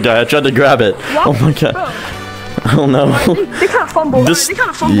as the other guy. I tried to grab it. Oh my god. I don't know. They kind of fumbled.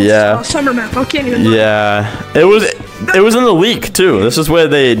 Yeah. Summer map. I can't even. Yeah. It was in the leak too. This is where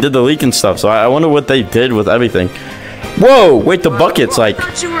they did the leak and stuff. So I wonder what they did with everything. Whoa! Wait, the bucket's like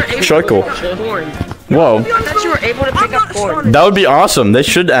charcoal. Whoa. That would be awesome. They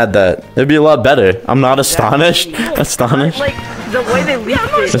should add that. It'd be a lot better. I'm not astonished. Like the way they leaked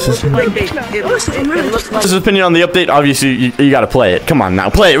it. This is opinion on the update. Obviously, you gotta play it. Come on now,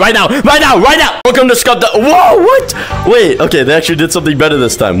 play it right now. Welcome to Scuffed. Whoa, what? Wait, okay, they actually did something better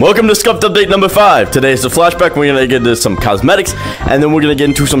this time. Welcome to Scuffed update number 5. Today is the flashback. We're gonna get into some cosmetics, and then we're gonna get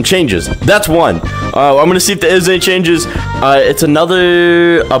into some changes. That's one. I'm gonna see if there is any changes. It's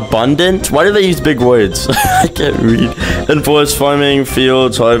another abundant. Why do they use big words? I can't read. Enforced farming,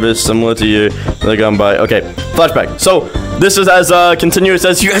 fields, harvest, similar to you. They're gone by. Okay, flashback. So this is as continuous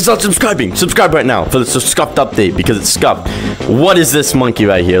as you guys are subscribing. Subscribe right now for the Scuffed update because it's scuffed. What is this monkey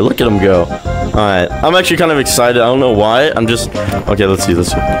right here? Look at him go. Alright, I'm actually kind of excited. I don't know why. I'm just okay. Let's see.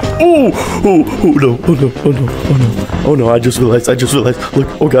 Oh no! I just realized. Look!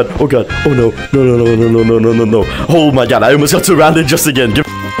 Oh god! No! Oh my god! I almost got surrounded just again.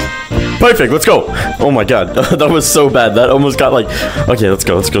 Perfect. Let's go. Oh my god, that was so bad. That almost got like. Okay, let's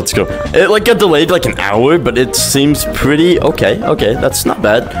go. It like got delayed like an hour, but it seems pretty okay. Okay, that's not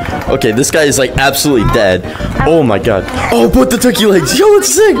bad. Okay, this guy is like absolutely dead. Oh my god. Oh, put the turkey legs. Yo, it's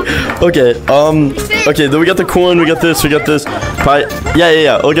sick. Okay. Okay. Then we got the corn. We got this. Pie.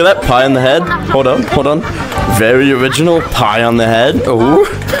 Yeah. Look at that pie on the head. Hold on. Very original pie on the head. Oh.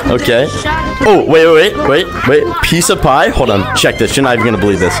 Okay. Oh, wait. Piece of pie? Hold on. Check this. You're not even gonna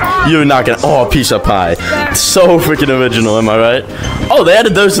believe this. You're not gonna. Oh, piece of pie. So freaking original, am I right? Oh, they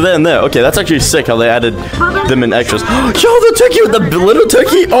added those there and there. Okay, that's actually sick how they added them in extras. Yo, the turkey with the little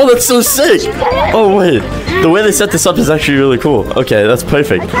turkey. Oh, that's so sick. Oh, wait. The way they set this up is actually really cool. Okay, that's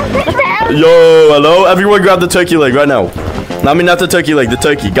perfect. Yo, hello? Everyone grab the turkey leg right now. I mean, not the turkey leg, the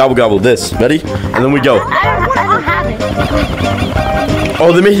turkey. Gobble, gobble. This. Ready? And then we go.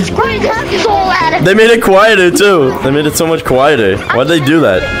 Oh, they made it quieter too. They made it so much quieter. Why'd they do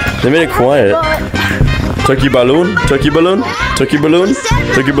that? They made it quiet. Turkey balloon. Guys,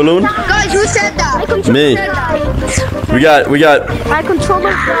 who said that? Me. We got. I control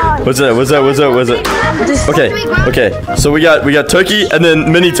my God. What's that? Okay. So we got turkey and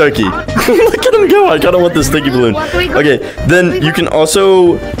then mini turkey. Look at him go. I kind of want this sticky balloon. Okay. Then you can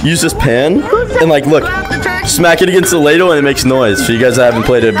also use this pan and like look. Smack it against the ladle and it makes noise for you guys that haven't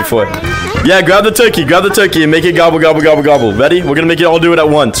played it before. Yeah, grab the turkey and make it gobble, gobble, gobble, gobble. Ready? We're gonna make it all do it at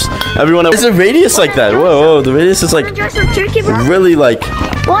once. Everyone, there's a radius like that. Whoa, the radius is like really like.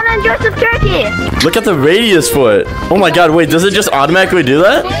 Wanna Joseph Turkey? Look at the radius for it. Oh my god, wait, does it just automatically do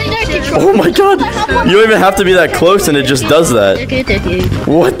that? Oh my god, you don't even have to be that close and it just does that.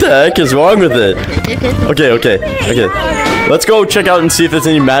 What the heck is wrong with it? Okay. Let's go check out and see if there's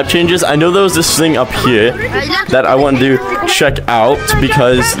any map changes. I know there was this thing up here that I wanted to check out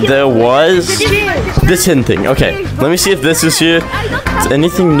because there was this hidden thing. Okay, let me see if this is here. Is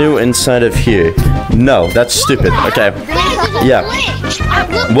anything new inside of here? No, that's stupid. Okay. Yeah.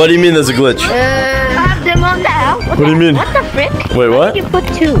 What do you mean there's a glitch? What do you mean? What the frick? Wait, what? You put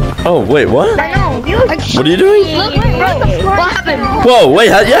 2. Oh, wait, what? What are you doing? What happened? Whoa, wait,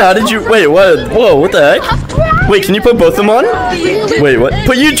 how did you, wait, what? Whoa, what the heck? Wait, can you put both of them on? Wait, what?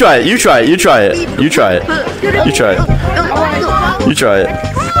 You try it.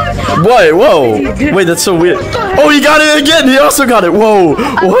 Wait, whoa. Wait, that's so weird. Oh, he got it again. He also got it. Whoa.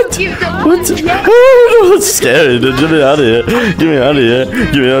 What? Oh, that's scary. Get me out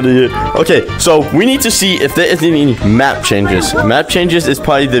of here. Okay, so we need to see if there is any map changes. Map changes is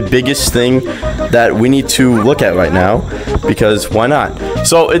probably the biggest thing that we need to look at right now because why not?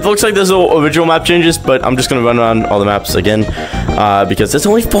 So it looks like there's no original map changes, but I'm just going to run around all the maps again because there's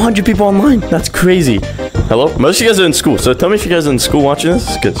only 400 people online. That's crazy. Hello? Most of you guys are in school, so tell me if you guys are in school watching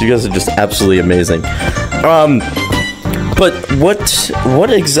this, because you guys are just absolutely amazing. But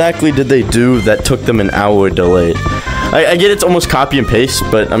what exactly did they do that took them an hour delayed? I get it's almost copy and paste,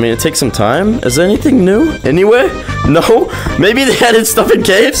 but I mean, it takes some time. Is there anything new anywhere? No? Maybe they added stuff in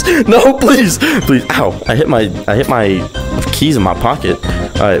caves? No, please. Ow, I hit my keys in my pocket.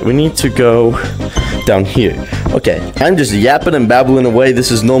 All right, we need to go down here. Okay, I'm just yapping and babbling away.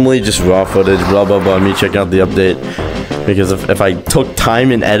 This is normally just raw footage, blah, blah, blah. Me checking out the update. Because if I took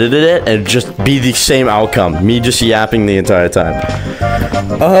time and edited it, it'd just be the same outcome. Me just yapping the entire time.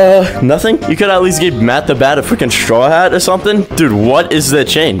 Nothing? You could at least give Matt the Bat a freaking straw hat or something? Dude, what is the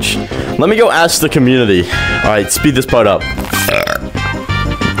change? Let me go ask the community. Alright, speed this part up.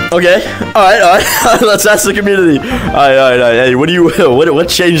 Okay. Alright. Let's ask the community. Alright. Hey, what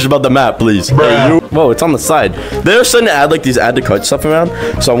changed about the map, please? Hey, whoa, it's on the side. They're starting to add like these add to cart stuff around.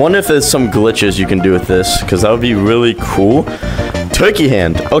 So I wonder if there's some glitches you can do with this, because that would be really cool. Turkey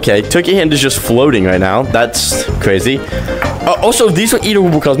hand. Okay, turkey hand is just floating right now. That's crazy. Also, these are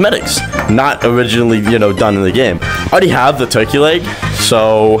eatable cosmetics, not originally, done in the game. I already have the turkey leg,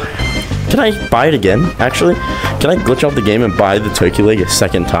 so can I buy it again, actually? Can I glitch out the game and buy the turkey leg a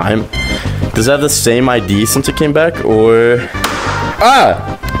second time? Does it have the same ID since it came back, or...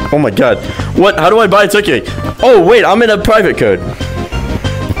 Ah! Oh my god. What? How do I buy a turkey leg? Oh, wait, I'm in a private code.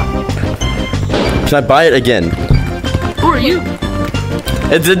 Can I buy it again? Who are you?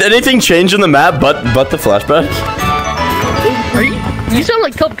 Did anything change in the map but the flashback? Are you? You sound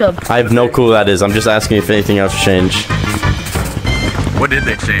like Cub. I have no clue who that is. I'm just asking if anything else changed. What did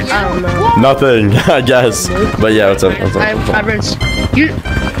they change? I don't know. Nothing, I guess. But yeah, what's up? I read. You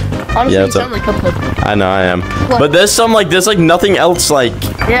honestly, yeah, you sound like Cub. I know I am. But there's like nothing else like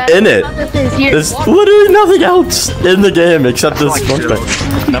Yeah, in it. other things here. There's literally nothing else in the game except this flashback.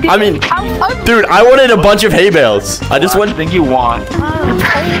 I mean, dude, I wanted a bunch of hay bales. I just want. Think you want?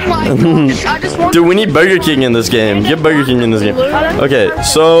 Dude, we need Burger King in this game. Get Burger King in this game. Okay,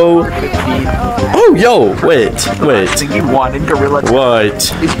 so. Oh, yo, wait. Think you want in Gorilla Tag? What?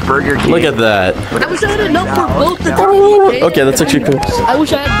 It's Burger King. Look at that. I wish I had enough for both the Okay, that's actually cool. I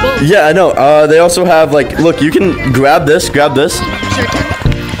wish I had both. Yeah, I know. They also have like, look, you can grab this.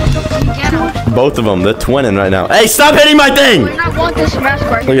 Both of them, they're twinning right now. Hey, stop hitting my thing! I want this smash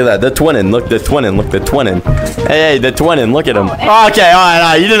bar. Look at that, they're twinning. Look, they're twinning. Look, they're twinning. Hey, they're twinning. Look at them. Oh, okay, all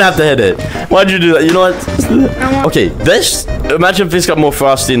right. You didn't have to hit it. Why'd you do that? You know what? Okay, this. Imagine if this got more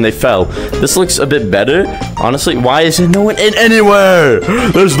frosty and they fell. This looks a bit better. Honestly, why is there no one in anywhere?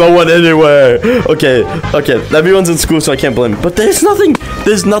 There's no one anywhere. Okay. Everyone's in school, so I can't blame. But there's nothing.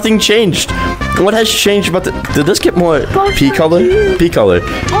 There's nothing changed. What has changed about the? Did this get more pea color? Pea color.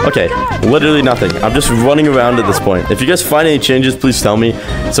 Okay, literally nothing. I'm just running around at this point. If you guys find any changes, please tell me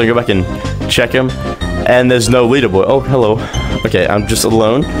so I can go back and check them. And there's no leaderboard. Oh, hello. Okay, I'm just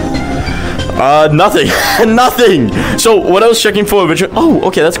alone. Nothing. Nothing. So what I was checking for originally. Oh,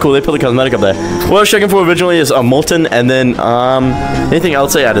 okay, that's cool. They put the cosmetic up there. What I was checking for originally is a Molten, and then anything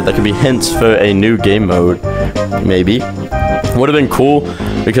else they added that could be hints for a new game mode. Maybe. Would have been cool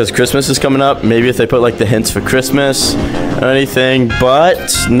because Christmas is coming up. Maybe if they put like the hints for Christmas or anything,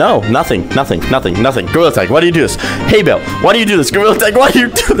 but no, nothing. Gorilla Tag, why do you do this? Hey Bell, why do you do this? Gorilla Tag, why do you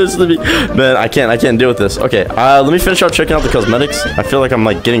do this to me? Man, I can't deal with this. Okay, let me finish out checking out the cosmetics. I feel like I'm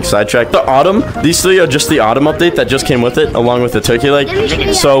like getting sidetracked. The autumn, these three are just the autumn update that just came with it, along with the turkey leg.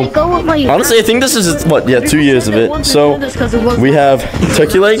 So honestly, I think this is what, yeah, 2 years of it. So we have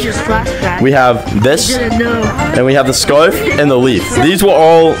turkey leg, we have this, and we have the scarf and the leaf. These were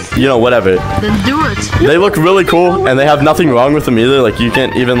all, you know, whatever. Then do it. They look really cool, and they have nothing wrong with them either. Like, you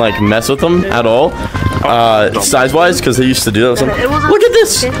can't even, like, mess with them at all. Size-wise, because they used to do that. Look at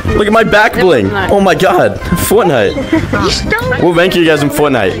this! Look at my back bling! Oh my god. Fortnite. What rank are you guys in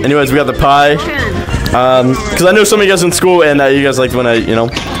Fortnite? Anyways, we got the pie. Because I know some of you guys in school, and you guys like when I, you know.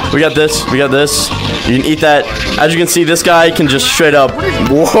 We got this. You can eat that. As you can see, this guy can just straight up.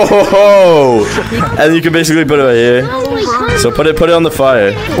 Whoa! And you can basically put it right here. So put it on the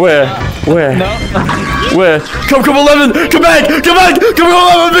fire. Where? Where? Come 11! Come back! 11!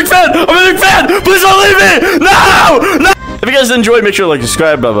 I'm a big fan! Please don't leave me! No! If you guys enjoyed, make sure to like,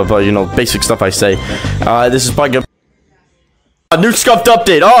 subscribe, blah blah blah. You know, basic stuff I say. This is probably a new scuffed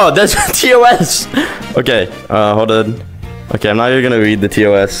update. Oh, that's TOS. Okay. Hold on. Okay, I'm not even gonna read the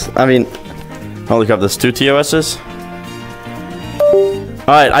TOS. I mean, holy crap, there's 2 TOSs.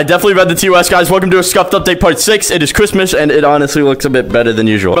 Alright, I definitely read the TOS, guys. Welcome to a Scuffed Update Part 6. It is Christmas, and it honestly looks a bit better than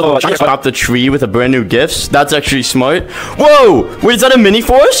usual. Stop the tree with a brand new gifts. That's actually smart. Whoa! Wait, is that a mini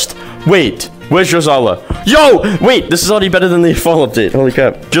forest? Wait, where's Josala? Yo! Wait, this is already better than the fall update. Holy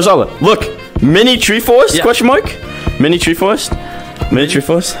crap. Josala, look. Mini tree forest? Yeah. Question mark? Mini tree forest?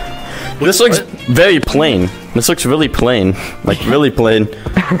 This looks very plain. This looks really plain. Like, really plain.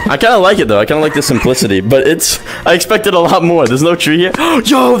 I kind of like it, though. I kind of like the simplicity. But I expected a lot more. There's no tree here.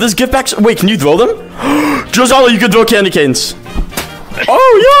 Yo, there's gift packs. Wait, can you throw them? Josala, you can throw candy canes.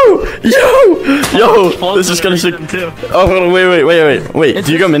 Oh, yo! This is kind of sick. Oh, hold on, wait.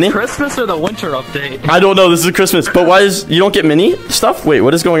 Do you go mini? Christmas or the winter update? I don't know. This is Christmas. But why you don't get mini stuff? Wait,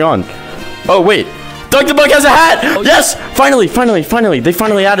 what is going on? Oh, wait. Doug the Bug has a hat! Yes! Finally! They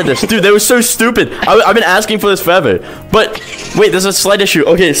finally added this. Dude, they were so stupid. I've been asking for this forever. But, wait, there's a slight issue.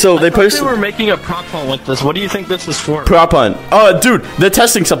 Okay, so they posted... They were making a prop hunt with this. What do you think this is for? Prop hunt. Oh, dude, they're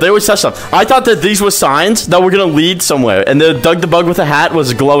testing stuff. They always test stuff. I thought that these were signs that were gonna lead somewhere. And the Doug the Bug with a hat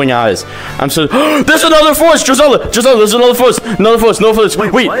was glowing eyes. I'm so... There's another forest! Josala, there's another forest! No forest.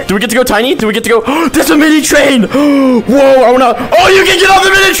 Wait, do we get to go tiny? Do we get to go... There's a mini train! Whoa, I wanna... Oh, you can get on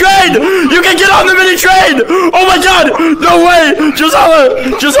the mini train! Train! Oh my god! No way! Josala!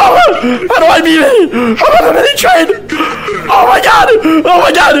 How do I beat it? I'm on the mini train! Oh my god!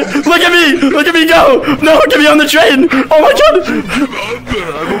 Look at me go! No, get me on the train! Oh my god!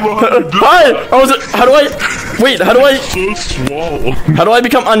 Hi! How do I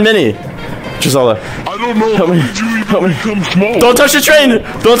become unmini? Josala. I don't know. Help me. Become small. Don't touch the train!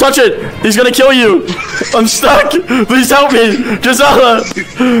 Don't touch it! He's gonna kill you! I'm stuck! Please help me! Josala!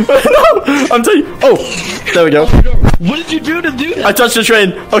 No! I'm telling you. Oh! There we go. What did you do to do that? I touched the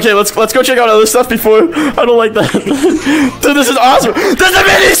train. Okay, let's go check out other stuff before. I don't like that. Dude, this is awesome! There's a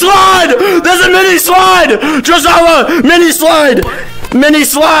mini slide! Josala! Mini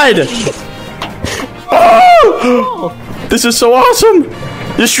slide! Oh! This is so awesome!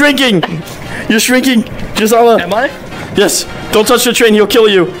 You're shrinking! You're shrinking. Jazala. Am I? Yes. Don't touch the train. He'll kill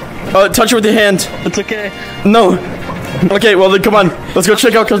you. Touch it with your hand. It's okay. No. Okay, well then come on. Let's go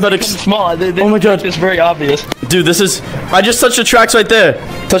check out cosmetics. Small. Oh my god. It's very obvious. Dude, this is... I just touched the tracks right there.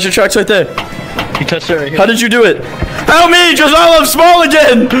 Touch the tracks right there. You touched it right here. How did you do it? Help me, Jazala, I'm small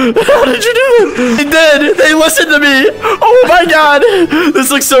again. How did you do it? They did. They listened to me. Oh my god.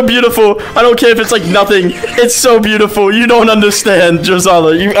 This looks so beautiful. I don't care if it's like nothing. It's so beautiful. You don't understand,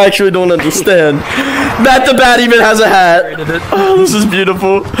 Jazala. You actually don't understand. Matt the Bat even has a hat. Oh, this is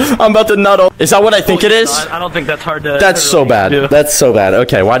beautiful. I'm about to nut all. Is that what I think it is? I don't think that's hard to... That's so bad. Do. That's so bad.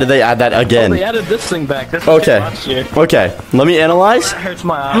 Okay, why did they add that again? Oh, they added this thing back. This okay. last year. Okay, let me analyze. That hurts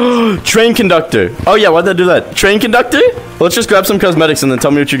my eyes. Train conductor. Oh yeah, why'd they do that? Train conductor? Let's just grab some cosmetics and then tell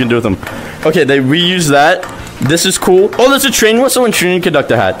me what you can do with them. Okay, they reuse that. This is cool. Oh, there's a train whistle and train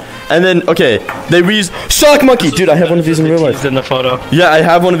conductor hat. And then, okay, they reuse Sock Monkey. Dude, I have one of these in real life. In the photo. Yeah, I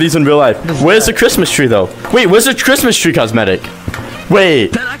have one of these in real life. Where's the Christmas tree though? Wait, where's the Christmas tree cosmetic?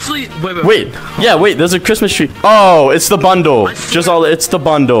 Wait. That actually. Wait. Yeah, wait. There's a Christmas tree. Oh, it's the bundle. Just all. It's the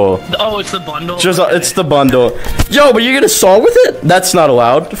bundle. Oh, it's the bundle. Just all, it's the bundle. Yo, but you're gonna saw with it? That's not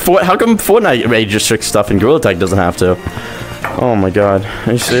allowed. How come Fortnite age restricts stuff and Gorilla Tag doesn't have to? Oh my god.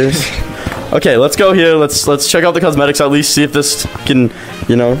 Are you serious? Okay, let's go here. Let's check out the cosmetics at least. See if this can,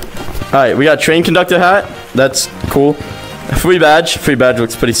 you know. All right, we got train conductor hat. That's cool. Free badge. Free badge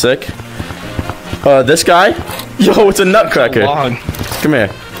looks pretty sick. This guy. Yo, it's a nutcracker. Come here.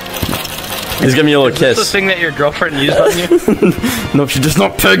 He's giving me a little kiss. Is this the thing that your girlfriend used on you? No, she does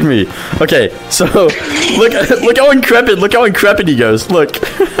not peg me. Okay, so look how increpid he goes. Look.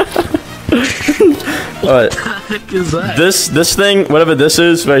 Alright. What the heck is that? This thing, whatever this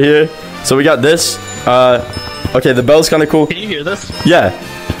is right here. So we got this. Okay, the bell's kind of cool. Can you hear this? Yeah.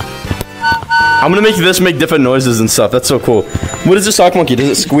 I'm gonna make this make different noises and stuff. That's so cool. What is this Sock Monkey? Does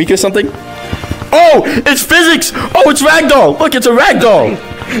it squeak or something? Oh, it's physics! Oh, it's ragdoll! Look, it's a ragdoll!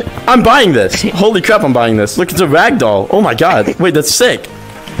 I'm buying this. Holy crap, I'm buying this. Look, it's a ragdoll. Oh my god. Wait, that's sick.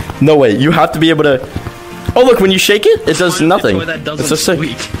 No way. You have to be able to... Oh, look, when you shake it, it does nothing. It's so sick.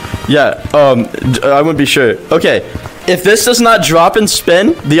 Yeah, I wouldn't be sure. Okay, if this does not drop and spin,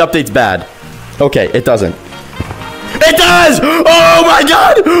 the update's bad. Okay, it doesn't. It does! Oh my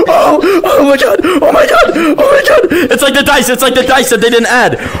god! Oh my god! Oh my god! Oh my god! It's like the dice. It's like the dice that they didn't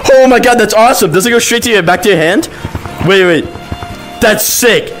add. Oh my god, that's awesome. Does it go straight to your back to your hand? Wait. That's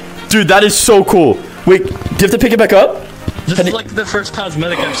sick, dude. That is so cool. Wait, do you have to pick it back up? This is like the first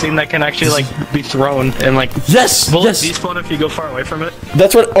cosmetic I've seen that can actually like be thrown and like. Yes. Will it despawn if you go far away from it?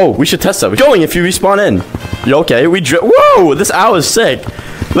 That's what. Oh, we should test that. We're going if you respawn in. You okay? Whoa! This owl is sick.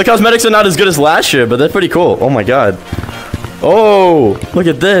 The cosmetics are not as good as last year, but they're pretty cool. Oh my god. Oh, look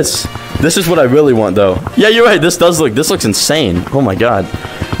at this. This is what I really want, though. Yeah, you're right. This looks insane. Oh my god.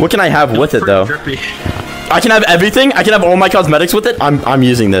 What can I have with it, though? Drippy. I can have everything. I can have all my cosmetics with it. I'm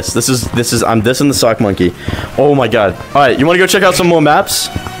using this. I'm this and the Sock Monkey. Oh my god. All right, you want to go check out some more maps?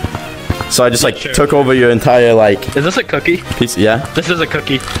 So I just like took over your entire like. Is this a cookie? Piece? Yeah. This is a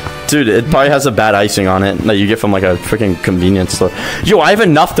cookie. Dude, it probably has a bad icing on it that you get from like a freaking convenience store. Yo, I have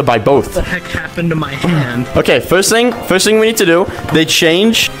enough to buy both. What the heck happened to my hand? Okay, first thing we need to do. They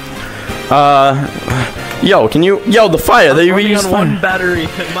change. Yo, the fire. They reused on one battery.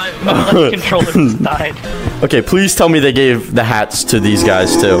 My controller just died. Okay, please tell me they gave the hats to these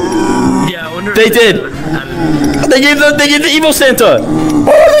guys too. Yeah, I wonder. They did. They gave the evil Santa. Oh,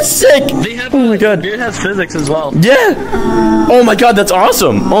 that's sick. Oh my god. It has physics as well. Yeah. Oh my god, that's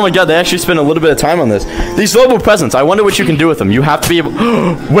awesome. Oh my god, they actually spent a little bit of time on this. These global presents. I wonder what you can do with them. You have to be able.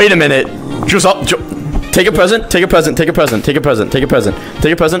 Wait a minute. Take a present. Take a present. Take a present. Take a present. Take a present.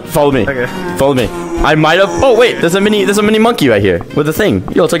 Take a present. Follow me. Okay. Follow me. I might have. Oh wait, there's a mini monkey right here with a thing.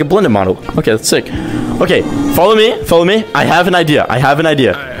 Yo, it's like a blended model. Okay, that's sick. Okay, follow me. Follow me. I have an idea. I have an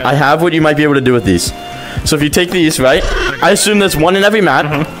idea. I have what you might be able to do with these. So if you take these, right? I assume there's one in every map.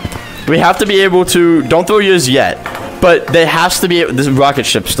 We have to be able to. Don't throw yours yet, but there has to be. This rocket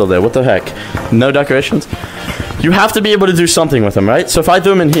ship's still there. What the heck? No decorations. You have to be able to do something with them, right? So if I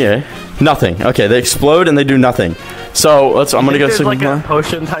throw them in here. Nothing. Okay, they explode and they do nothing. So I'm gonna go. Like a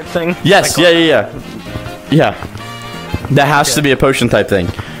potion type thing. Yes. Like yeah. That has to be a potion type thing.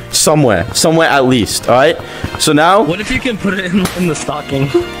 Somewhere at least. All right. So now. What if you can put it in the stocking?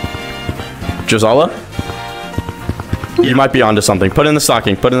 Jazala? You might be onto something. Put it in the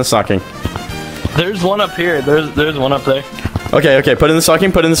stocking. Put it in the stocking. There's one up here. There's one up there. Okay. Put it in the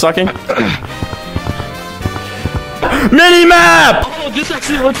stocking. Put it in the stocking. Mini map! Oh, this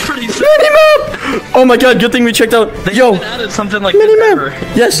actually looks pretty sick. Mini map! Oh my god, good thing we checked out. They added something like mini this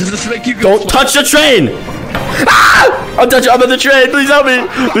map. Yes. Does this make you Don't touch the train! Ah! I'm on the train. Please help me.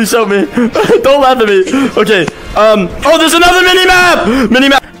 Please help me. Don't laugh at me. Okay. Oh, there's another mini-map.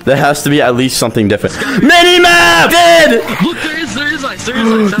 Mini-map. There has to be at least something different. Mini-map! Did! Look, there is ice.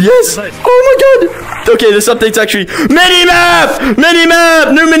 Yes! Oh my god! Okay, this update's actually... Mini-map!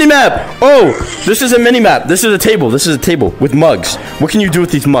 Mini-map! New mini-map! Oh, this is a mini-map. This is a table. This is a table with mugs. What can you do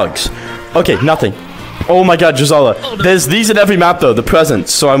with these mugs? Okay, nothing. Oh my god, Josala. There's these in every map, though. The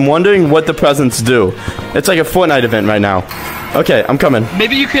presents. So I'm wondering what the presents do. It's like a Fortnite event right now. Okay, I'm coming.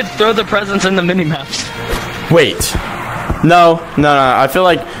 Maybe you could throw the presents in the mini-maps. Wait. No. I feel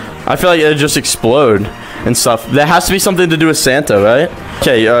like it'd just explode and stuff. There has to be something to do with Santa, right?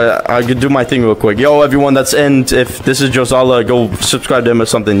 Okay, I could do my thing real quick. Yo, everyone, that's end. If this is Josala, go subscribe to him or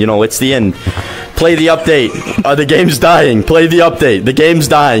something. You know, it's the end. Play the update. The game's dying. Play the update. The game's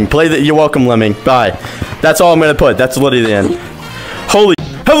dying. You're welcome, Lemming. Bye. That's all I'm gonna put. That's literally the end. Holy.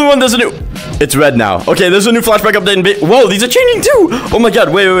 Everyone, there's a new... It's red now. Okay, there's a new flashback update. Whoa, these are changing too. Oh my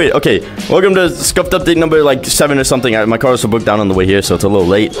god, wait. Okay, welcome to Scuffed update number like 7 or something. My car was booked down on the way here, so it's a little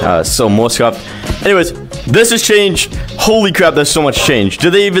late. So more Scuffed. Anyways, this has changed. Holy crap, there's so much change.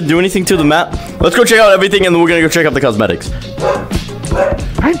 Did they even do anything to the map? Let's go check out everything, and then we're gonna go check out the cosmetics.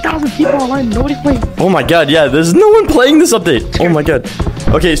 9,000 people online. Nobody's playing. Oh my god, yeah, there's no one playing this update. Oh my god.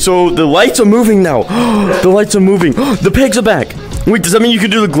 Okay, so the lights are moving now. The lights are moving. The pigs are back. Wait, does that mean you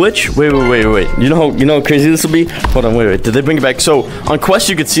can do the glitch? Wait. You know how crazy this will be? Hold on, wait. Did they bring it back? So, on Quest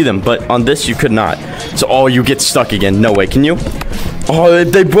you could see them, but on this you could not. So, you get stuck again. No way, can you? Oh,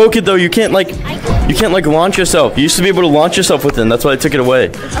 they broke it though. You can't like launch yourself. You used to be able to launch yourself with them. That's why I took it away.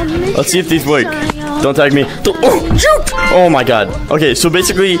 Let's see if these work. Don't tag me. Oh, shoot! Oh my god. Okay, so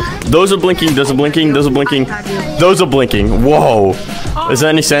basically, those are blinking, those are blinking, those are blinking, those are blinking. Whoa. Is there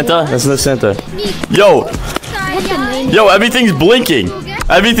any Santa? There's no Santa. Yo, everything's blinking.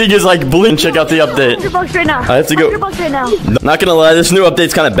 Everything is like blinking. Check out the update. I have to go. Not gonna lie, this new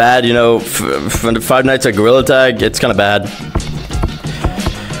update's kind of bad. You know, for Five Nights at Gorilla Tag, it's kind of bad.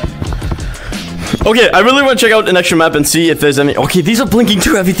 Okay, I really want to check out an extra map and see if there's any... Okay, these are blinking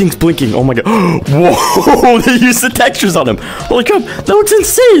too. Everything's blinking. Oh my god. Whoa, they used the textures on them. Holy crap, that looks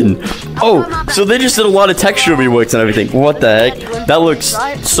insane. Oh, so they just did a lot of texture reworks and everything. What the heck? That looks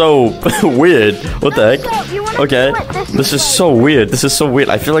so weird. What the heck? Okay, this is so weird. This is so weird.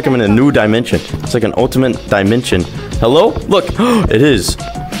 I feel like I'm in a new dimension. It's like an ultimate dimension. Hello? Look, it is.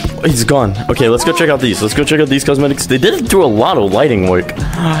 He's gone. Okay, let's go check out these. Let's go check out these cosmetics. They did do a lot of lighting work.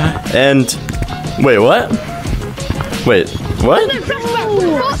 And... Wait, what? Wait, what?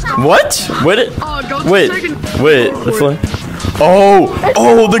 What? Wait, the fly.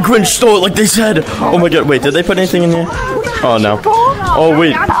 Oh, the Grinch stole it like they said. Oh my god, wait, did they put anything in here? Oh no. Oh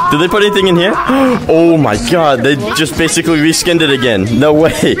wait, did they put anything in here? Oh my god, they just basically reskinned it again. No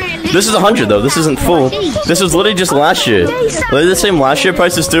way. This is 100 though, this isn't full. This was literally just last year. Literally the same last year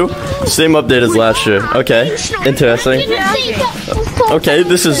prices too? Same update as last year. Okay, interesting. Okay,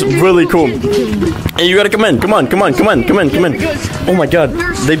 this is really cool. Hey, you gotta come in. Come on. Oh my god.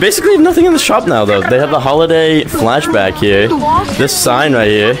 They basically have nothing in the shop now though. They have the holiday flashback here. This sign right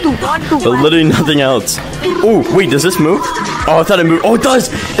here. But literally nothing else. Oh, wait, does this move? Oh, I thought it moved. Oh, it does!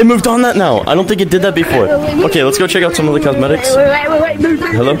 It moved on that now. I don't think it did that before. Okay, let's go check out some of the cosmetics.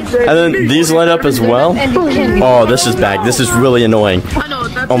 Hello? And then these light up as well. Oh, this is bad. This is really annoying.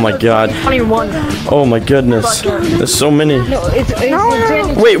 Oh my god. Oh my goodness. There's so many.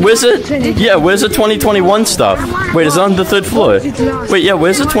 Wait, where's it? Yeah, where's the 2021 stuff? Wait, is it on the 3rd floor? Wait, yeah,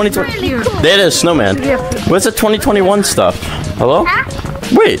 where's the 2020? There it is, Snowman. Where's the 2021 stuff? Hello?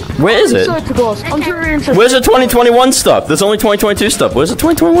 Wait, where is it? Where's the 2021 stuff? There's only 2022 stuff. Where's the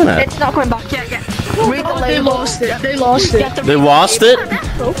 2021 at? It's not going back. They lost it. They lost it?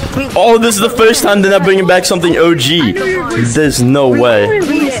 Oh, this is the first time they're not bringing back something OG. There's no way.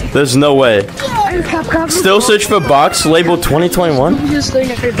 There's no way. Still search for box labeled 2021?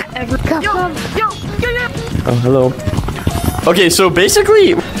 Oh, hello. Okay, so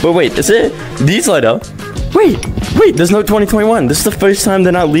basically... But wait, is it... These light up? Wait, there's no 2021. This is the first time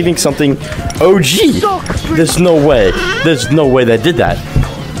they're not leaving something OG. There's no way. There's no way they did that.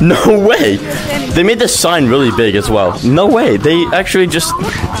 No way. They made this sign really big as well. No way. They actually just,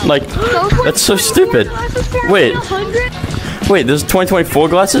 like, that's so stupid. Wait, there's 2024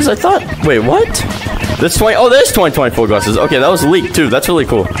 glasses, I thought? Wait, what? There's 2024 glasses. Okay, that was leaked too. That's really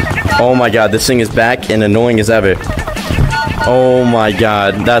cool. Oh my god, this thing is back and annoying as ever. Oh my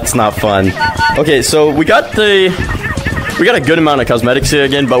god, that's not fun. Okay, so we got a good amount of cosmetics here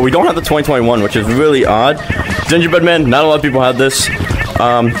again, but we don't have the 2021, which is really odd. Gingerbread Man, not a lot of people had this.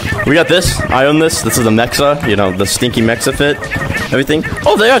 We got this. I own this. This is the Mexa, you know, the stinky Mexa fit. Everything.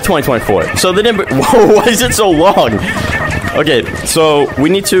 Oh, they are 2024. So they didn't. Whoa, why is it so long? Okay, so we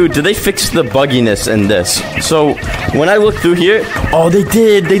need to. Did they fix the bugginess in this? So when I look through here, oh, they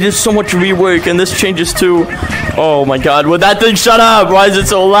did. They did so much rework, and this changes too. Oh my God! Would that thing shut up? Why is it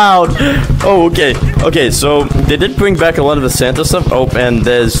so loud? Oh, okay. Okay, so they did bring back a lot of the Santa stuff. Oh, and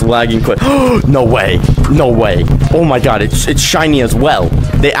there's lagging quick. No way! No way! Oh my God! It's shiny as well.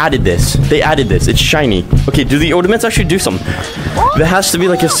 They added this. They added this. It's shiny. Okay, do the ornaments actually do something? There has to be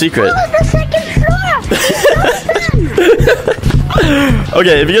like a secret.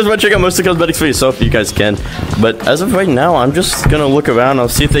 Okay, if you guys want to check out most of the cosmetics for yourself, you guys can. But as of right now, I'm just gonna look around. I'll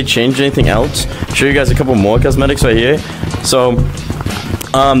see if they change anything else. Show you guys a couple more cosmetics right here. So,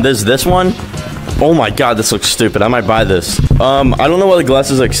 there's this one. Oh my God, this looks stupid. I might buy this. I don't know why the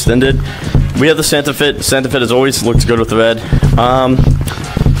glasses are extended. We have the Santa fit. Santa fit as always looks good with red.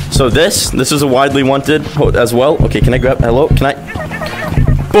 So this is a widely wanted as well. Okay, can I grab? Hello, can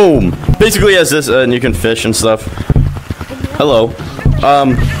I? Boom. Basically, has this, and you can fish and stuff. Hello.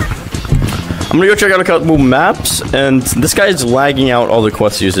 I'm gonna go check out a couple maps, and this guy is lagging out all the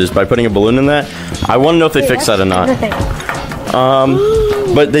quest users by putting a balloon in there. I want to know if they fixed that or not.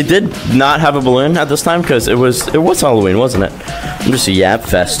 But they did not have a balloon at this time because it was Halloween, wasn't it? I'm just a yap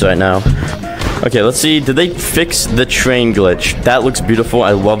fest right now. Okay, let's see. Did they fix the train glitch? That looks beautiful.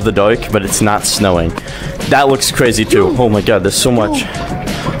 I love the dark, but it's not snowing. That looks crazy too. Oh my God, there's so much.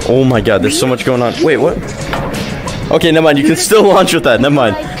 Oh my God, there's so much going on. Wait, what? Okay, never mind. You can still launch with that. Never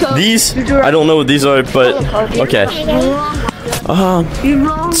mind. These, I don't know what these are, but okay.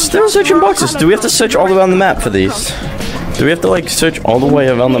 Still searching boxes. Do we have to search all around the map for these? Do we have to like search all the way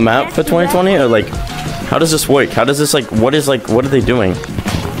around the map for 2020, or like, how does this work? How does this like? What are they doing?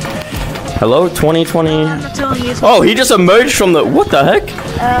 Hello, 2020. Oh, he just emerged from the. What the heck?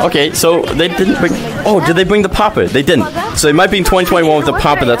 Okay, so they didn't bring. Oh, did they bring the popper? They didn't. So it might be in 2021 with the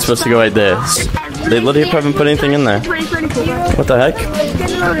popper that's supposed to go right there. They literally haven't put anything in there. What the heck?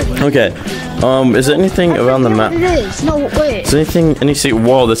 Okay. Is there anything around the map? No, wait. Is there anything?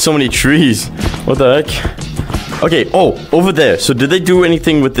 Whoa, there's so many trees. What the heck? Okay. Oh, over there. So did they do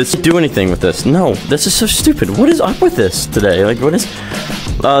anything with this? Do anything with this? No. This is so stupid. What is up with this today? Like, what is?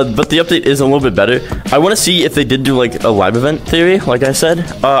 But the update is a little bit better. I want to see if they did do like a live event theory, like I said.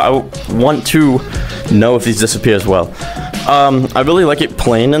 I want to know if these disappear as well. I really like it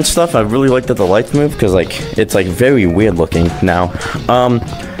plain and stuff. I really like that the lights move because like it's like very weird looking now.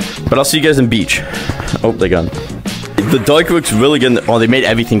 But I'll see you guys in beach. Oh, they're gone. The dark looks really good. Oh, they made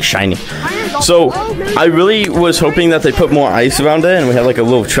everything shiny. So I really was hoping that they put more ice around it and we had like a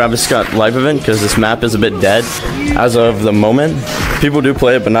little Travis Scott live event because this map is a bit dead as of the moment. People do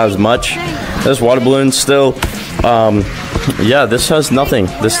play it, but not as much. There's water balloons still. Yeah, this has nothing.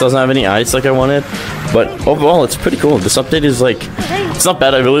 This doesn't have any ice like I wanted. But overall, it's pretty cool. This update is like, it's not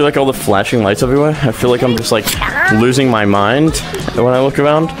bad. I really like all the flashing lights everywhere. I feel like I'm just like losing my mind when I look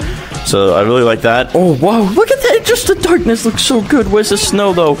around. So I really like that. Oh, wow, look at that. Just the darkness looks so good. Where's the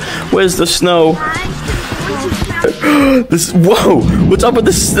snow, though? Where's the snow? Whoa, what's up with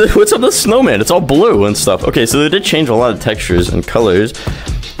this? What's up with the snowman? It's all blue and stuff. Okay, so they did change a lot of textures and colors.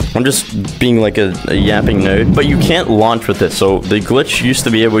 I'm just being like a yapping nerd. But you can't launch with this. So the glitch used to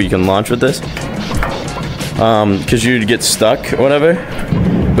be able you can launch with this. Because you'd get stuck or whatever.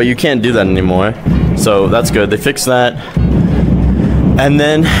 But you can't do that anymore. So that's good. They fixed that. And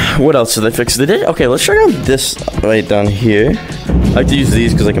then, what else did they fix? They did? Okay, let's check out this right down here. I like to use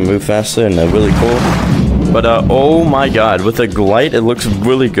these because I can move faster and they're really cool. But, oh my God, with the glide, it looks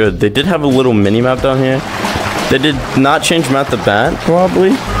really good. They did have a little mini-map down here. They did not change Matt the Bat,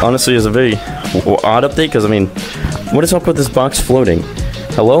 probably. Honestly, it's a very odd update because, I mean, what is up with this box floating?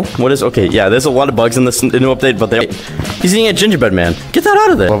 Hello? What is... Okay, yeah, there's a lot of bugs in this new update, but they... He's eating a gingerbread man. Get that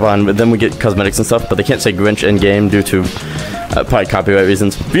out of there. But then we get cosmetics and stuff, but they can't say Grinch in-game due to probably copyright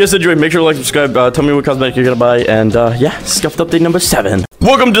reasons. If you guys enjoyed, make sure to like, subscribe, tell me what cosmetic you're gonna buy, and yeah, Scuffed Update number 7.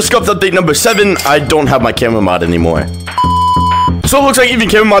 Welcome to Scuffed Update number 7. I don't have my camera mod anymore. So it looks like even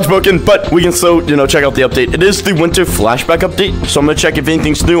camera mod's broken, but we can still, you know, check out the update. It is the winter flashback update, so I'm gonna check if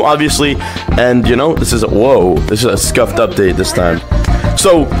anything's new, obviously. And, you know, this is a Scuffed Update this time.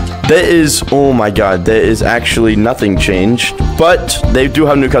 So, there is, oh my God, there is actually nothing changed, but they do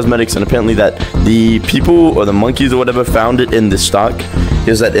have new cosmetics, and apparently that the people, or the monkeys or whatever, found it in the stock.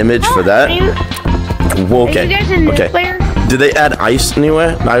 Here's that image for that. Well, okay, okay. Did they add ice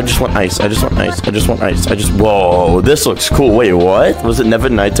anywhere? No, I just want ice. I just want ice. I just want ice. Whoa, this looks cool. Wait, what? Was it never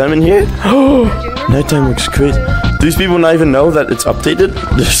nighttime in here? Oh, nighttime looks great. These people not even know that it's updated?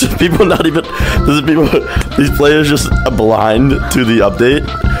 There's people not even... These players just blind to the update.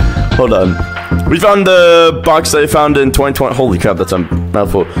 Hold on. We found the box they found in 2020. Holy crap, that's a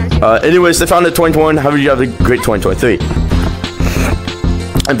mouthful. Anyways, they found it in 2021. How did you have a great 2023?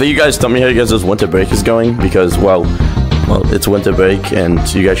 And for you guys, tell me how you guys' winter break is going. Because, well, it's winter break, and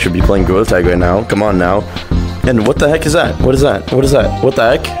you guys should be playing Gorilla Tag right now. Come on now. And what the heck is that? What is that? What is that? What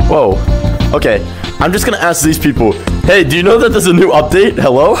the heck? Whoa. Okay. I'm just gonna ask these people. Hey, do you know that there's a new update?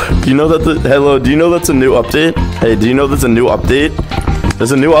 Hello? Do you know that hello? Do you know that's a new update? Hey, do you know there's a new update?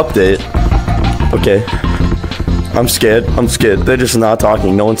 There's a new update. Okay. I'm scared. I'm scared. They're just not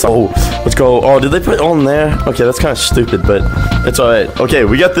talking. No one's. Oh, let's go. Oh, did they put it on there? Okay, that's kind of stupid, but it's alright. Okay,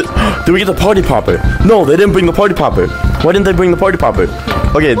 we got the. Did we get the party popper? No, they didn't bring the party popper. Why didn't they bring the party popper?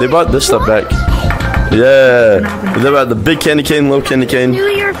 Okay, they brought this stuff back. Yeah. They brought the big candy cane, little candy cane. New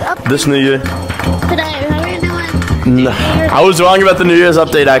Year's update. This New Year. Today, how are you doing? No, I was wrong about the New Year's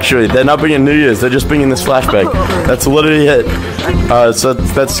update, actually. They're not bringing New Year's. They're just bringing this flashback. That's literally it. So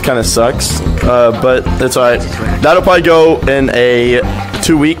that's kind of sucks. But it's alright. That'll probably go in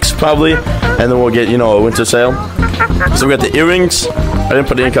 2 weeks, probably. And then we'll get, you know, a winter sale. So we got the earrings. I didn't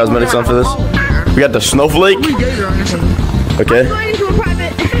put any cosmetics on for this. We got the snowflake. Okay.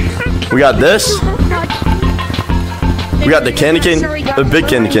 We got this. We got the candy cane. The big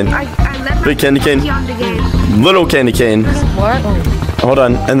candy cane. Big candy cane. Little candy cane. Hold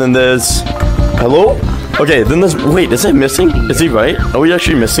on. And then there's... Hello? Okay, then there's... Wait, is it missing? Is he right? Are we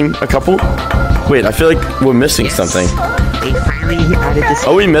actually missing a couple? Wait, I feel like we're missing something.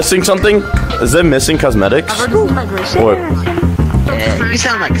 Are we missing something? Is there missing cosmetics? Or... You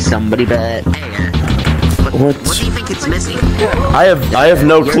sound like somebody, but... What do you think it's missing? I have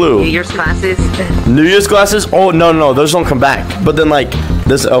no clue. New Year's glasses? New Year's glasses? Oh, no, those don't come back. But then, like,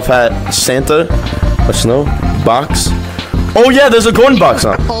 this elf hat, Santa, a snow box. Oh, yeah, there's a golden box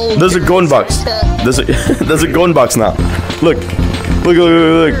now. There's a golden box. There's a golden box now. Look.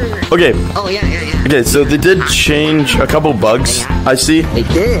 Okay. Oh, yeah. Okay, so they did change a couple bugs, I see. They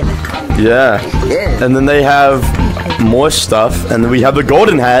did. Yeah. They did. And then they have more stuff. And then we have the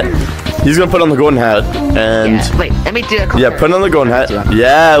golden hat. He's gonna put on the golden hat, and yeah, wait, let me do a yeah, put on the golden hat.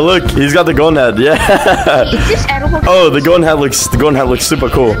 Yeah, look, he's got the golden hat. Yeah. Oh, the golden hat looks super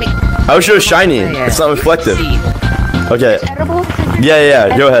cool. I wish it was shiny. It's not reflective. Okay.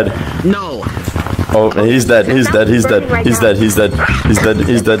 Yeah. Go ahead. No. Oh, he's dead. He's dead.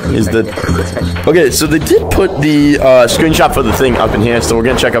 Okay, so they did put the screenshot for the thing up in here, so we're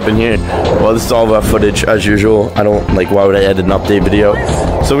gonna check up in here. Well, this is all of our footage as usual. I don't like. Why would I edit an update video?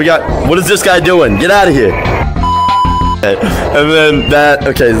 So we got. What is this guy doing? Get out of here! Okay. And then that.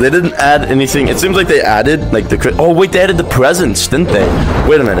 Okay, they didn't add anything. It seems like they added like the. Oh wait, they added the presents, didn't they?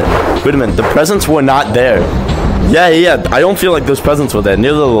 Wait a minute. The presents were not there. Yeah. I don't feel like those presents were there.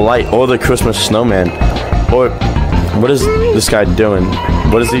 Neither the light or the Christmas snowman. Or what is this guy doing?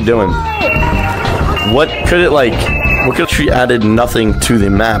 What is he doing? What could it like? What could she added nothing to the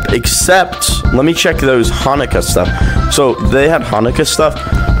map except? Let me check those Hanukkah stuff. So they had Hanukkah stuff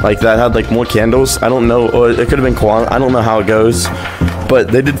like that had like more candles. I don't know, or it could have been Kwanzaa. I don't know how it goes. But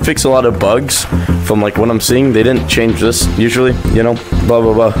they did fix a lot of bugs from like what I'm seeing. They didn't change this usually, you know, blah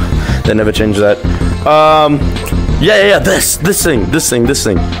blah blah. They never changed that. Yeah, this thing.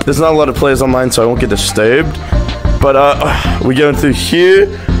 There's not a lot of players online, so I won't get disturbed. But we going through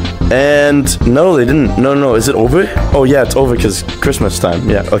here, and no, they didn't. No, is it over? Oh yeah, it's over because Christmas time.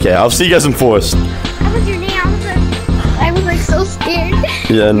 Yeah, okay. I'll see you guys in Forest. What was your name? I was like so scared.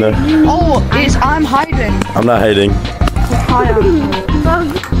 Yeah, no. Oh, I'm hiding. I'm not hiding.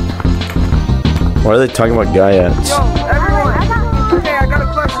 Why are they talking about Gaiats? Yo, everyone. Okay, I got a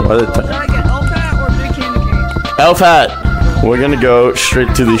question. Why are they Should I get elf hat or big candy cane? Elf hat. We're gonna go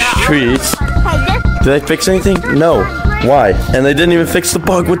straight to the streets. Did they fix anything? No. Why? And they didn't even fix the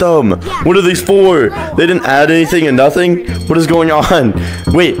bug with them. What are these for? They didn't add anything and nothing? What is going on?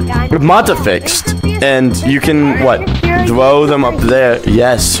 Wait, Mata fixed. And you can, what? Throw them up there.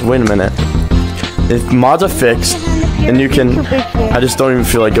 Yes, wait a minute. If Mata fixed, and you can, I just don't even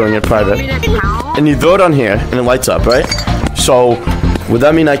feel like going in private. And you throw it on here, and it lights up, right? So, would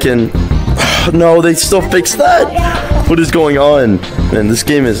that mean I can, no, they still fixed that? What is going on? Man, this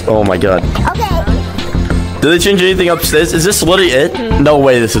game is, oh my god. Did they change anything upstairs? Is this literally it? No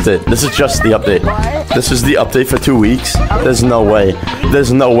way this is it. This is just the update. This is the update for 2 weeks? There's no way.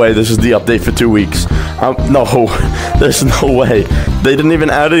 There's no way this is the update for 2 weeks. No. There's no way. They didn't even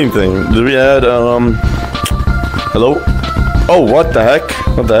add anything. Did we add, hello? Oh, what the heck?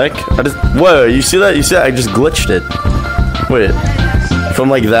 What the heck? I just, whoa, you see that? You see that? I just glitched it. Wait, from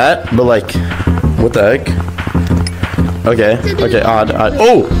like that, but like, what the heck? Okay, okay, odd.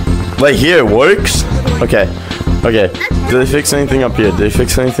 Oh, like here it works? Okay, okay. Did they fix anything up here? Did they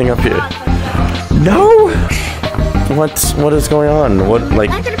fix anything up here? No? What is going on? What,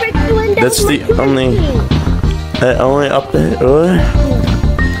 like, that's the only update?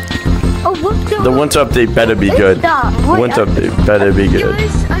 The winter update better be good. Winter update better be good.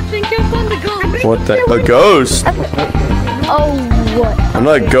 What the? A ghost? Oh, what? I'm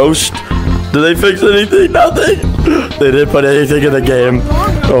not a ghost. Did they fix anything? Nothing. They didn't put anything in the game.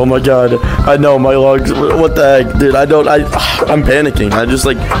 Oh my god. I know my logs. What the heck, dude? I'm panicking. I just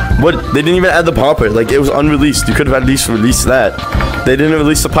like, what? They didn't even add the popper. Like, it was unreleased. You could have at least released that. They didn't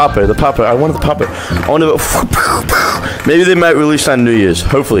release the popper. The popper. I wanted the popper. I wanted it. Maybe they might release that on New Year's.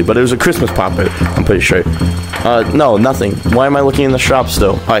 Hopefully. But it was a Christmas popper. I'm pretty sure. No, nothing. Why am I looking in the shop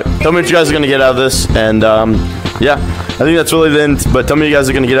still? Alright. Tell me what you guys are going to get out of this. And, yeah. I think that's really the end. But tell me you guys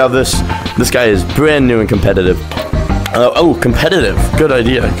are going to get out of this. This guy is brand new and competitive. Oh, competitive. Good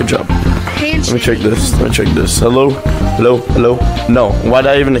idea. Good job. Let me check this. Let me check this. Hello? Hello? Hello? No. Why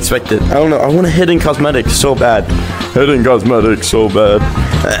did I even expect it? I don't know. I want a hidden cosmetic so bad. Hidden cosmetic so bad.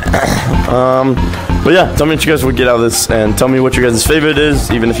 But yeah, tell me what you guys would get out of this, and tell me what your guys' favorite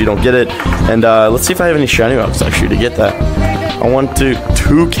is, even if you don't get it. And let's see if I have any shiny rocks actually to get that. I want to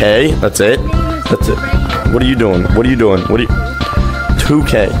 2K. That's it. That's it. What are you doing? What are you doing? What are you?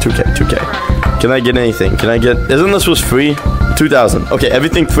 2K. 2K. 2K. Can I get anything? Can I get? Isn't this was free? 2,000. Okay,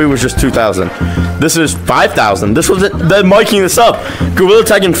 everything free was just 2,000. This is 5,000. This was it. They're marking this up. Gorilla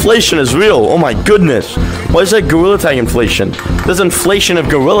Tag inflation is real. Oh my goodness. Why is that Gorilla Tag inflation? There's inflation of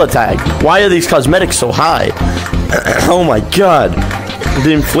Gorilla Tag. Why are these cosmetics so high? Oh my god.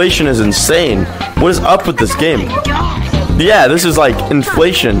 The inflation is insane. What is up with this game? Yeah, this is like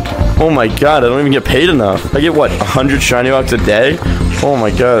inflation. Oh my god, I don't even get paid enough. I get what, 100 shiny rocks a day? Oh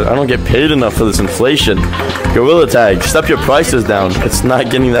my god, I don't get paid enough for this inflation. Gorilla Tag, step your prices down. It's not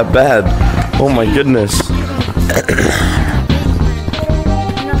getting that bad. Oh my goodness.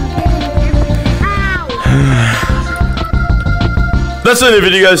 That's the end of the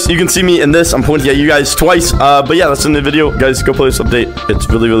video, guys. You can see me in this. I'm pointing at you guys twice. But yeah, that's the end of the video. Guys, go play this update. It's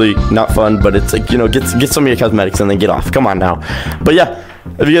really, really not fun, but it's like, you know, get some of your cosmetics and then get off. Come on now. But yeah,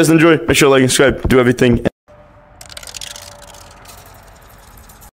 if you guys enjoy, make sure to like and subscribe. Do everything.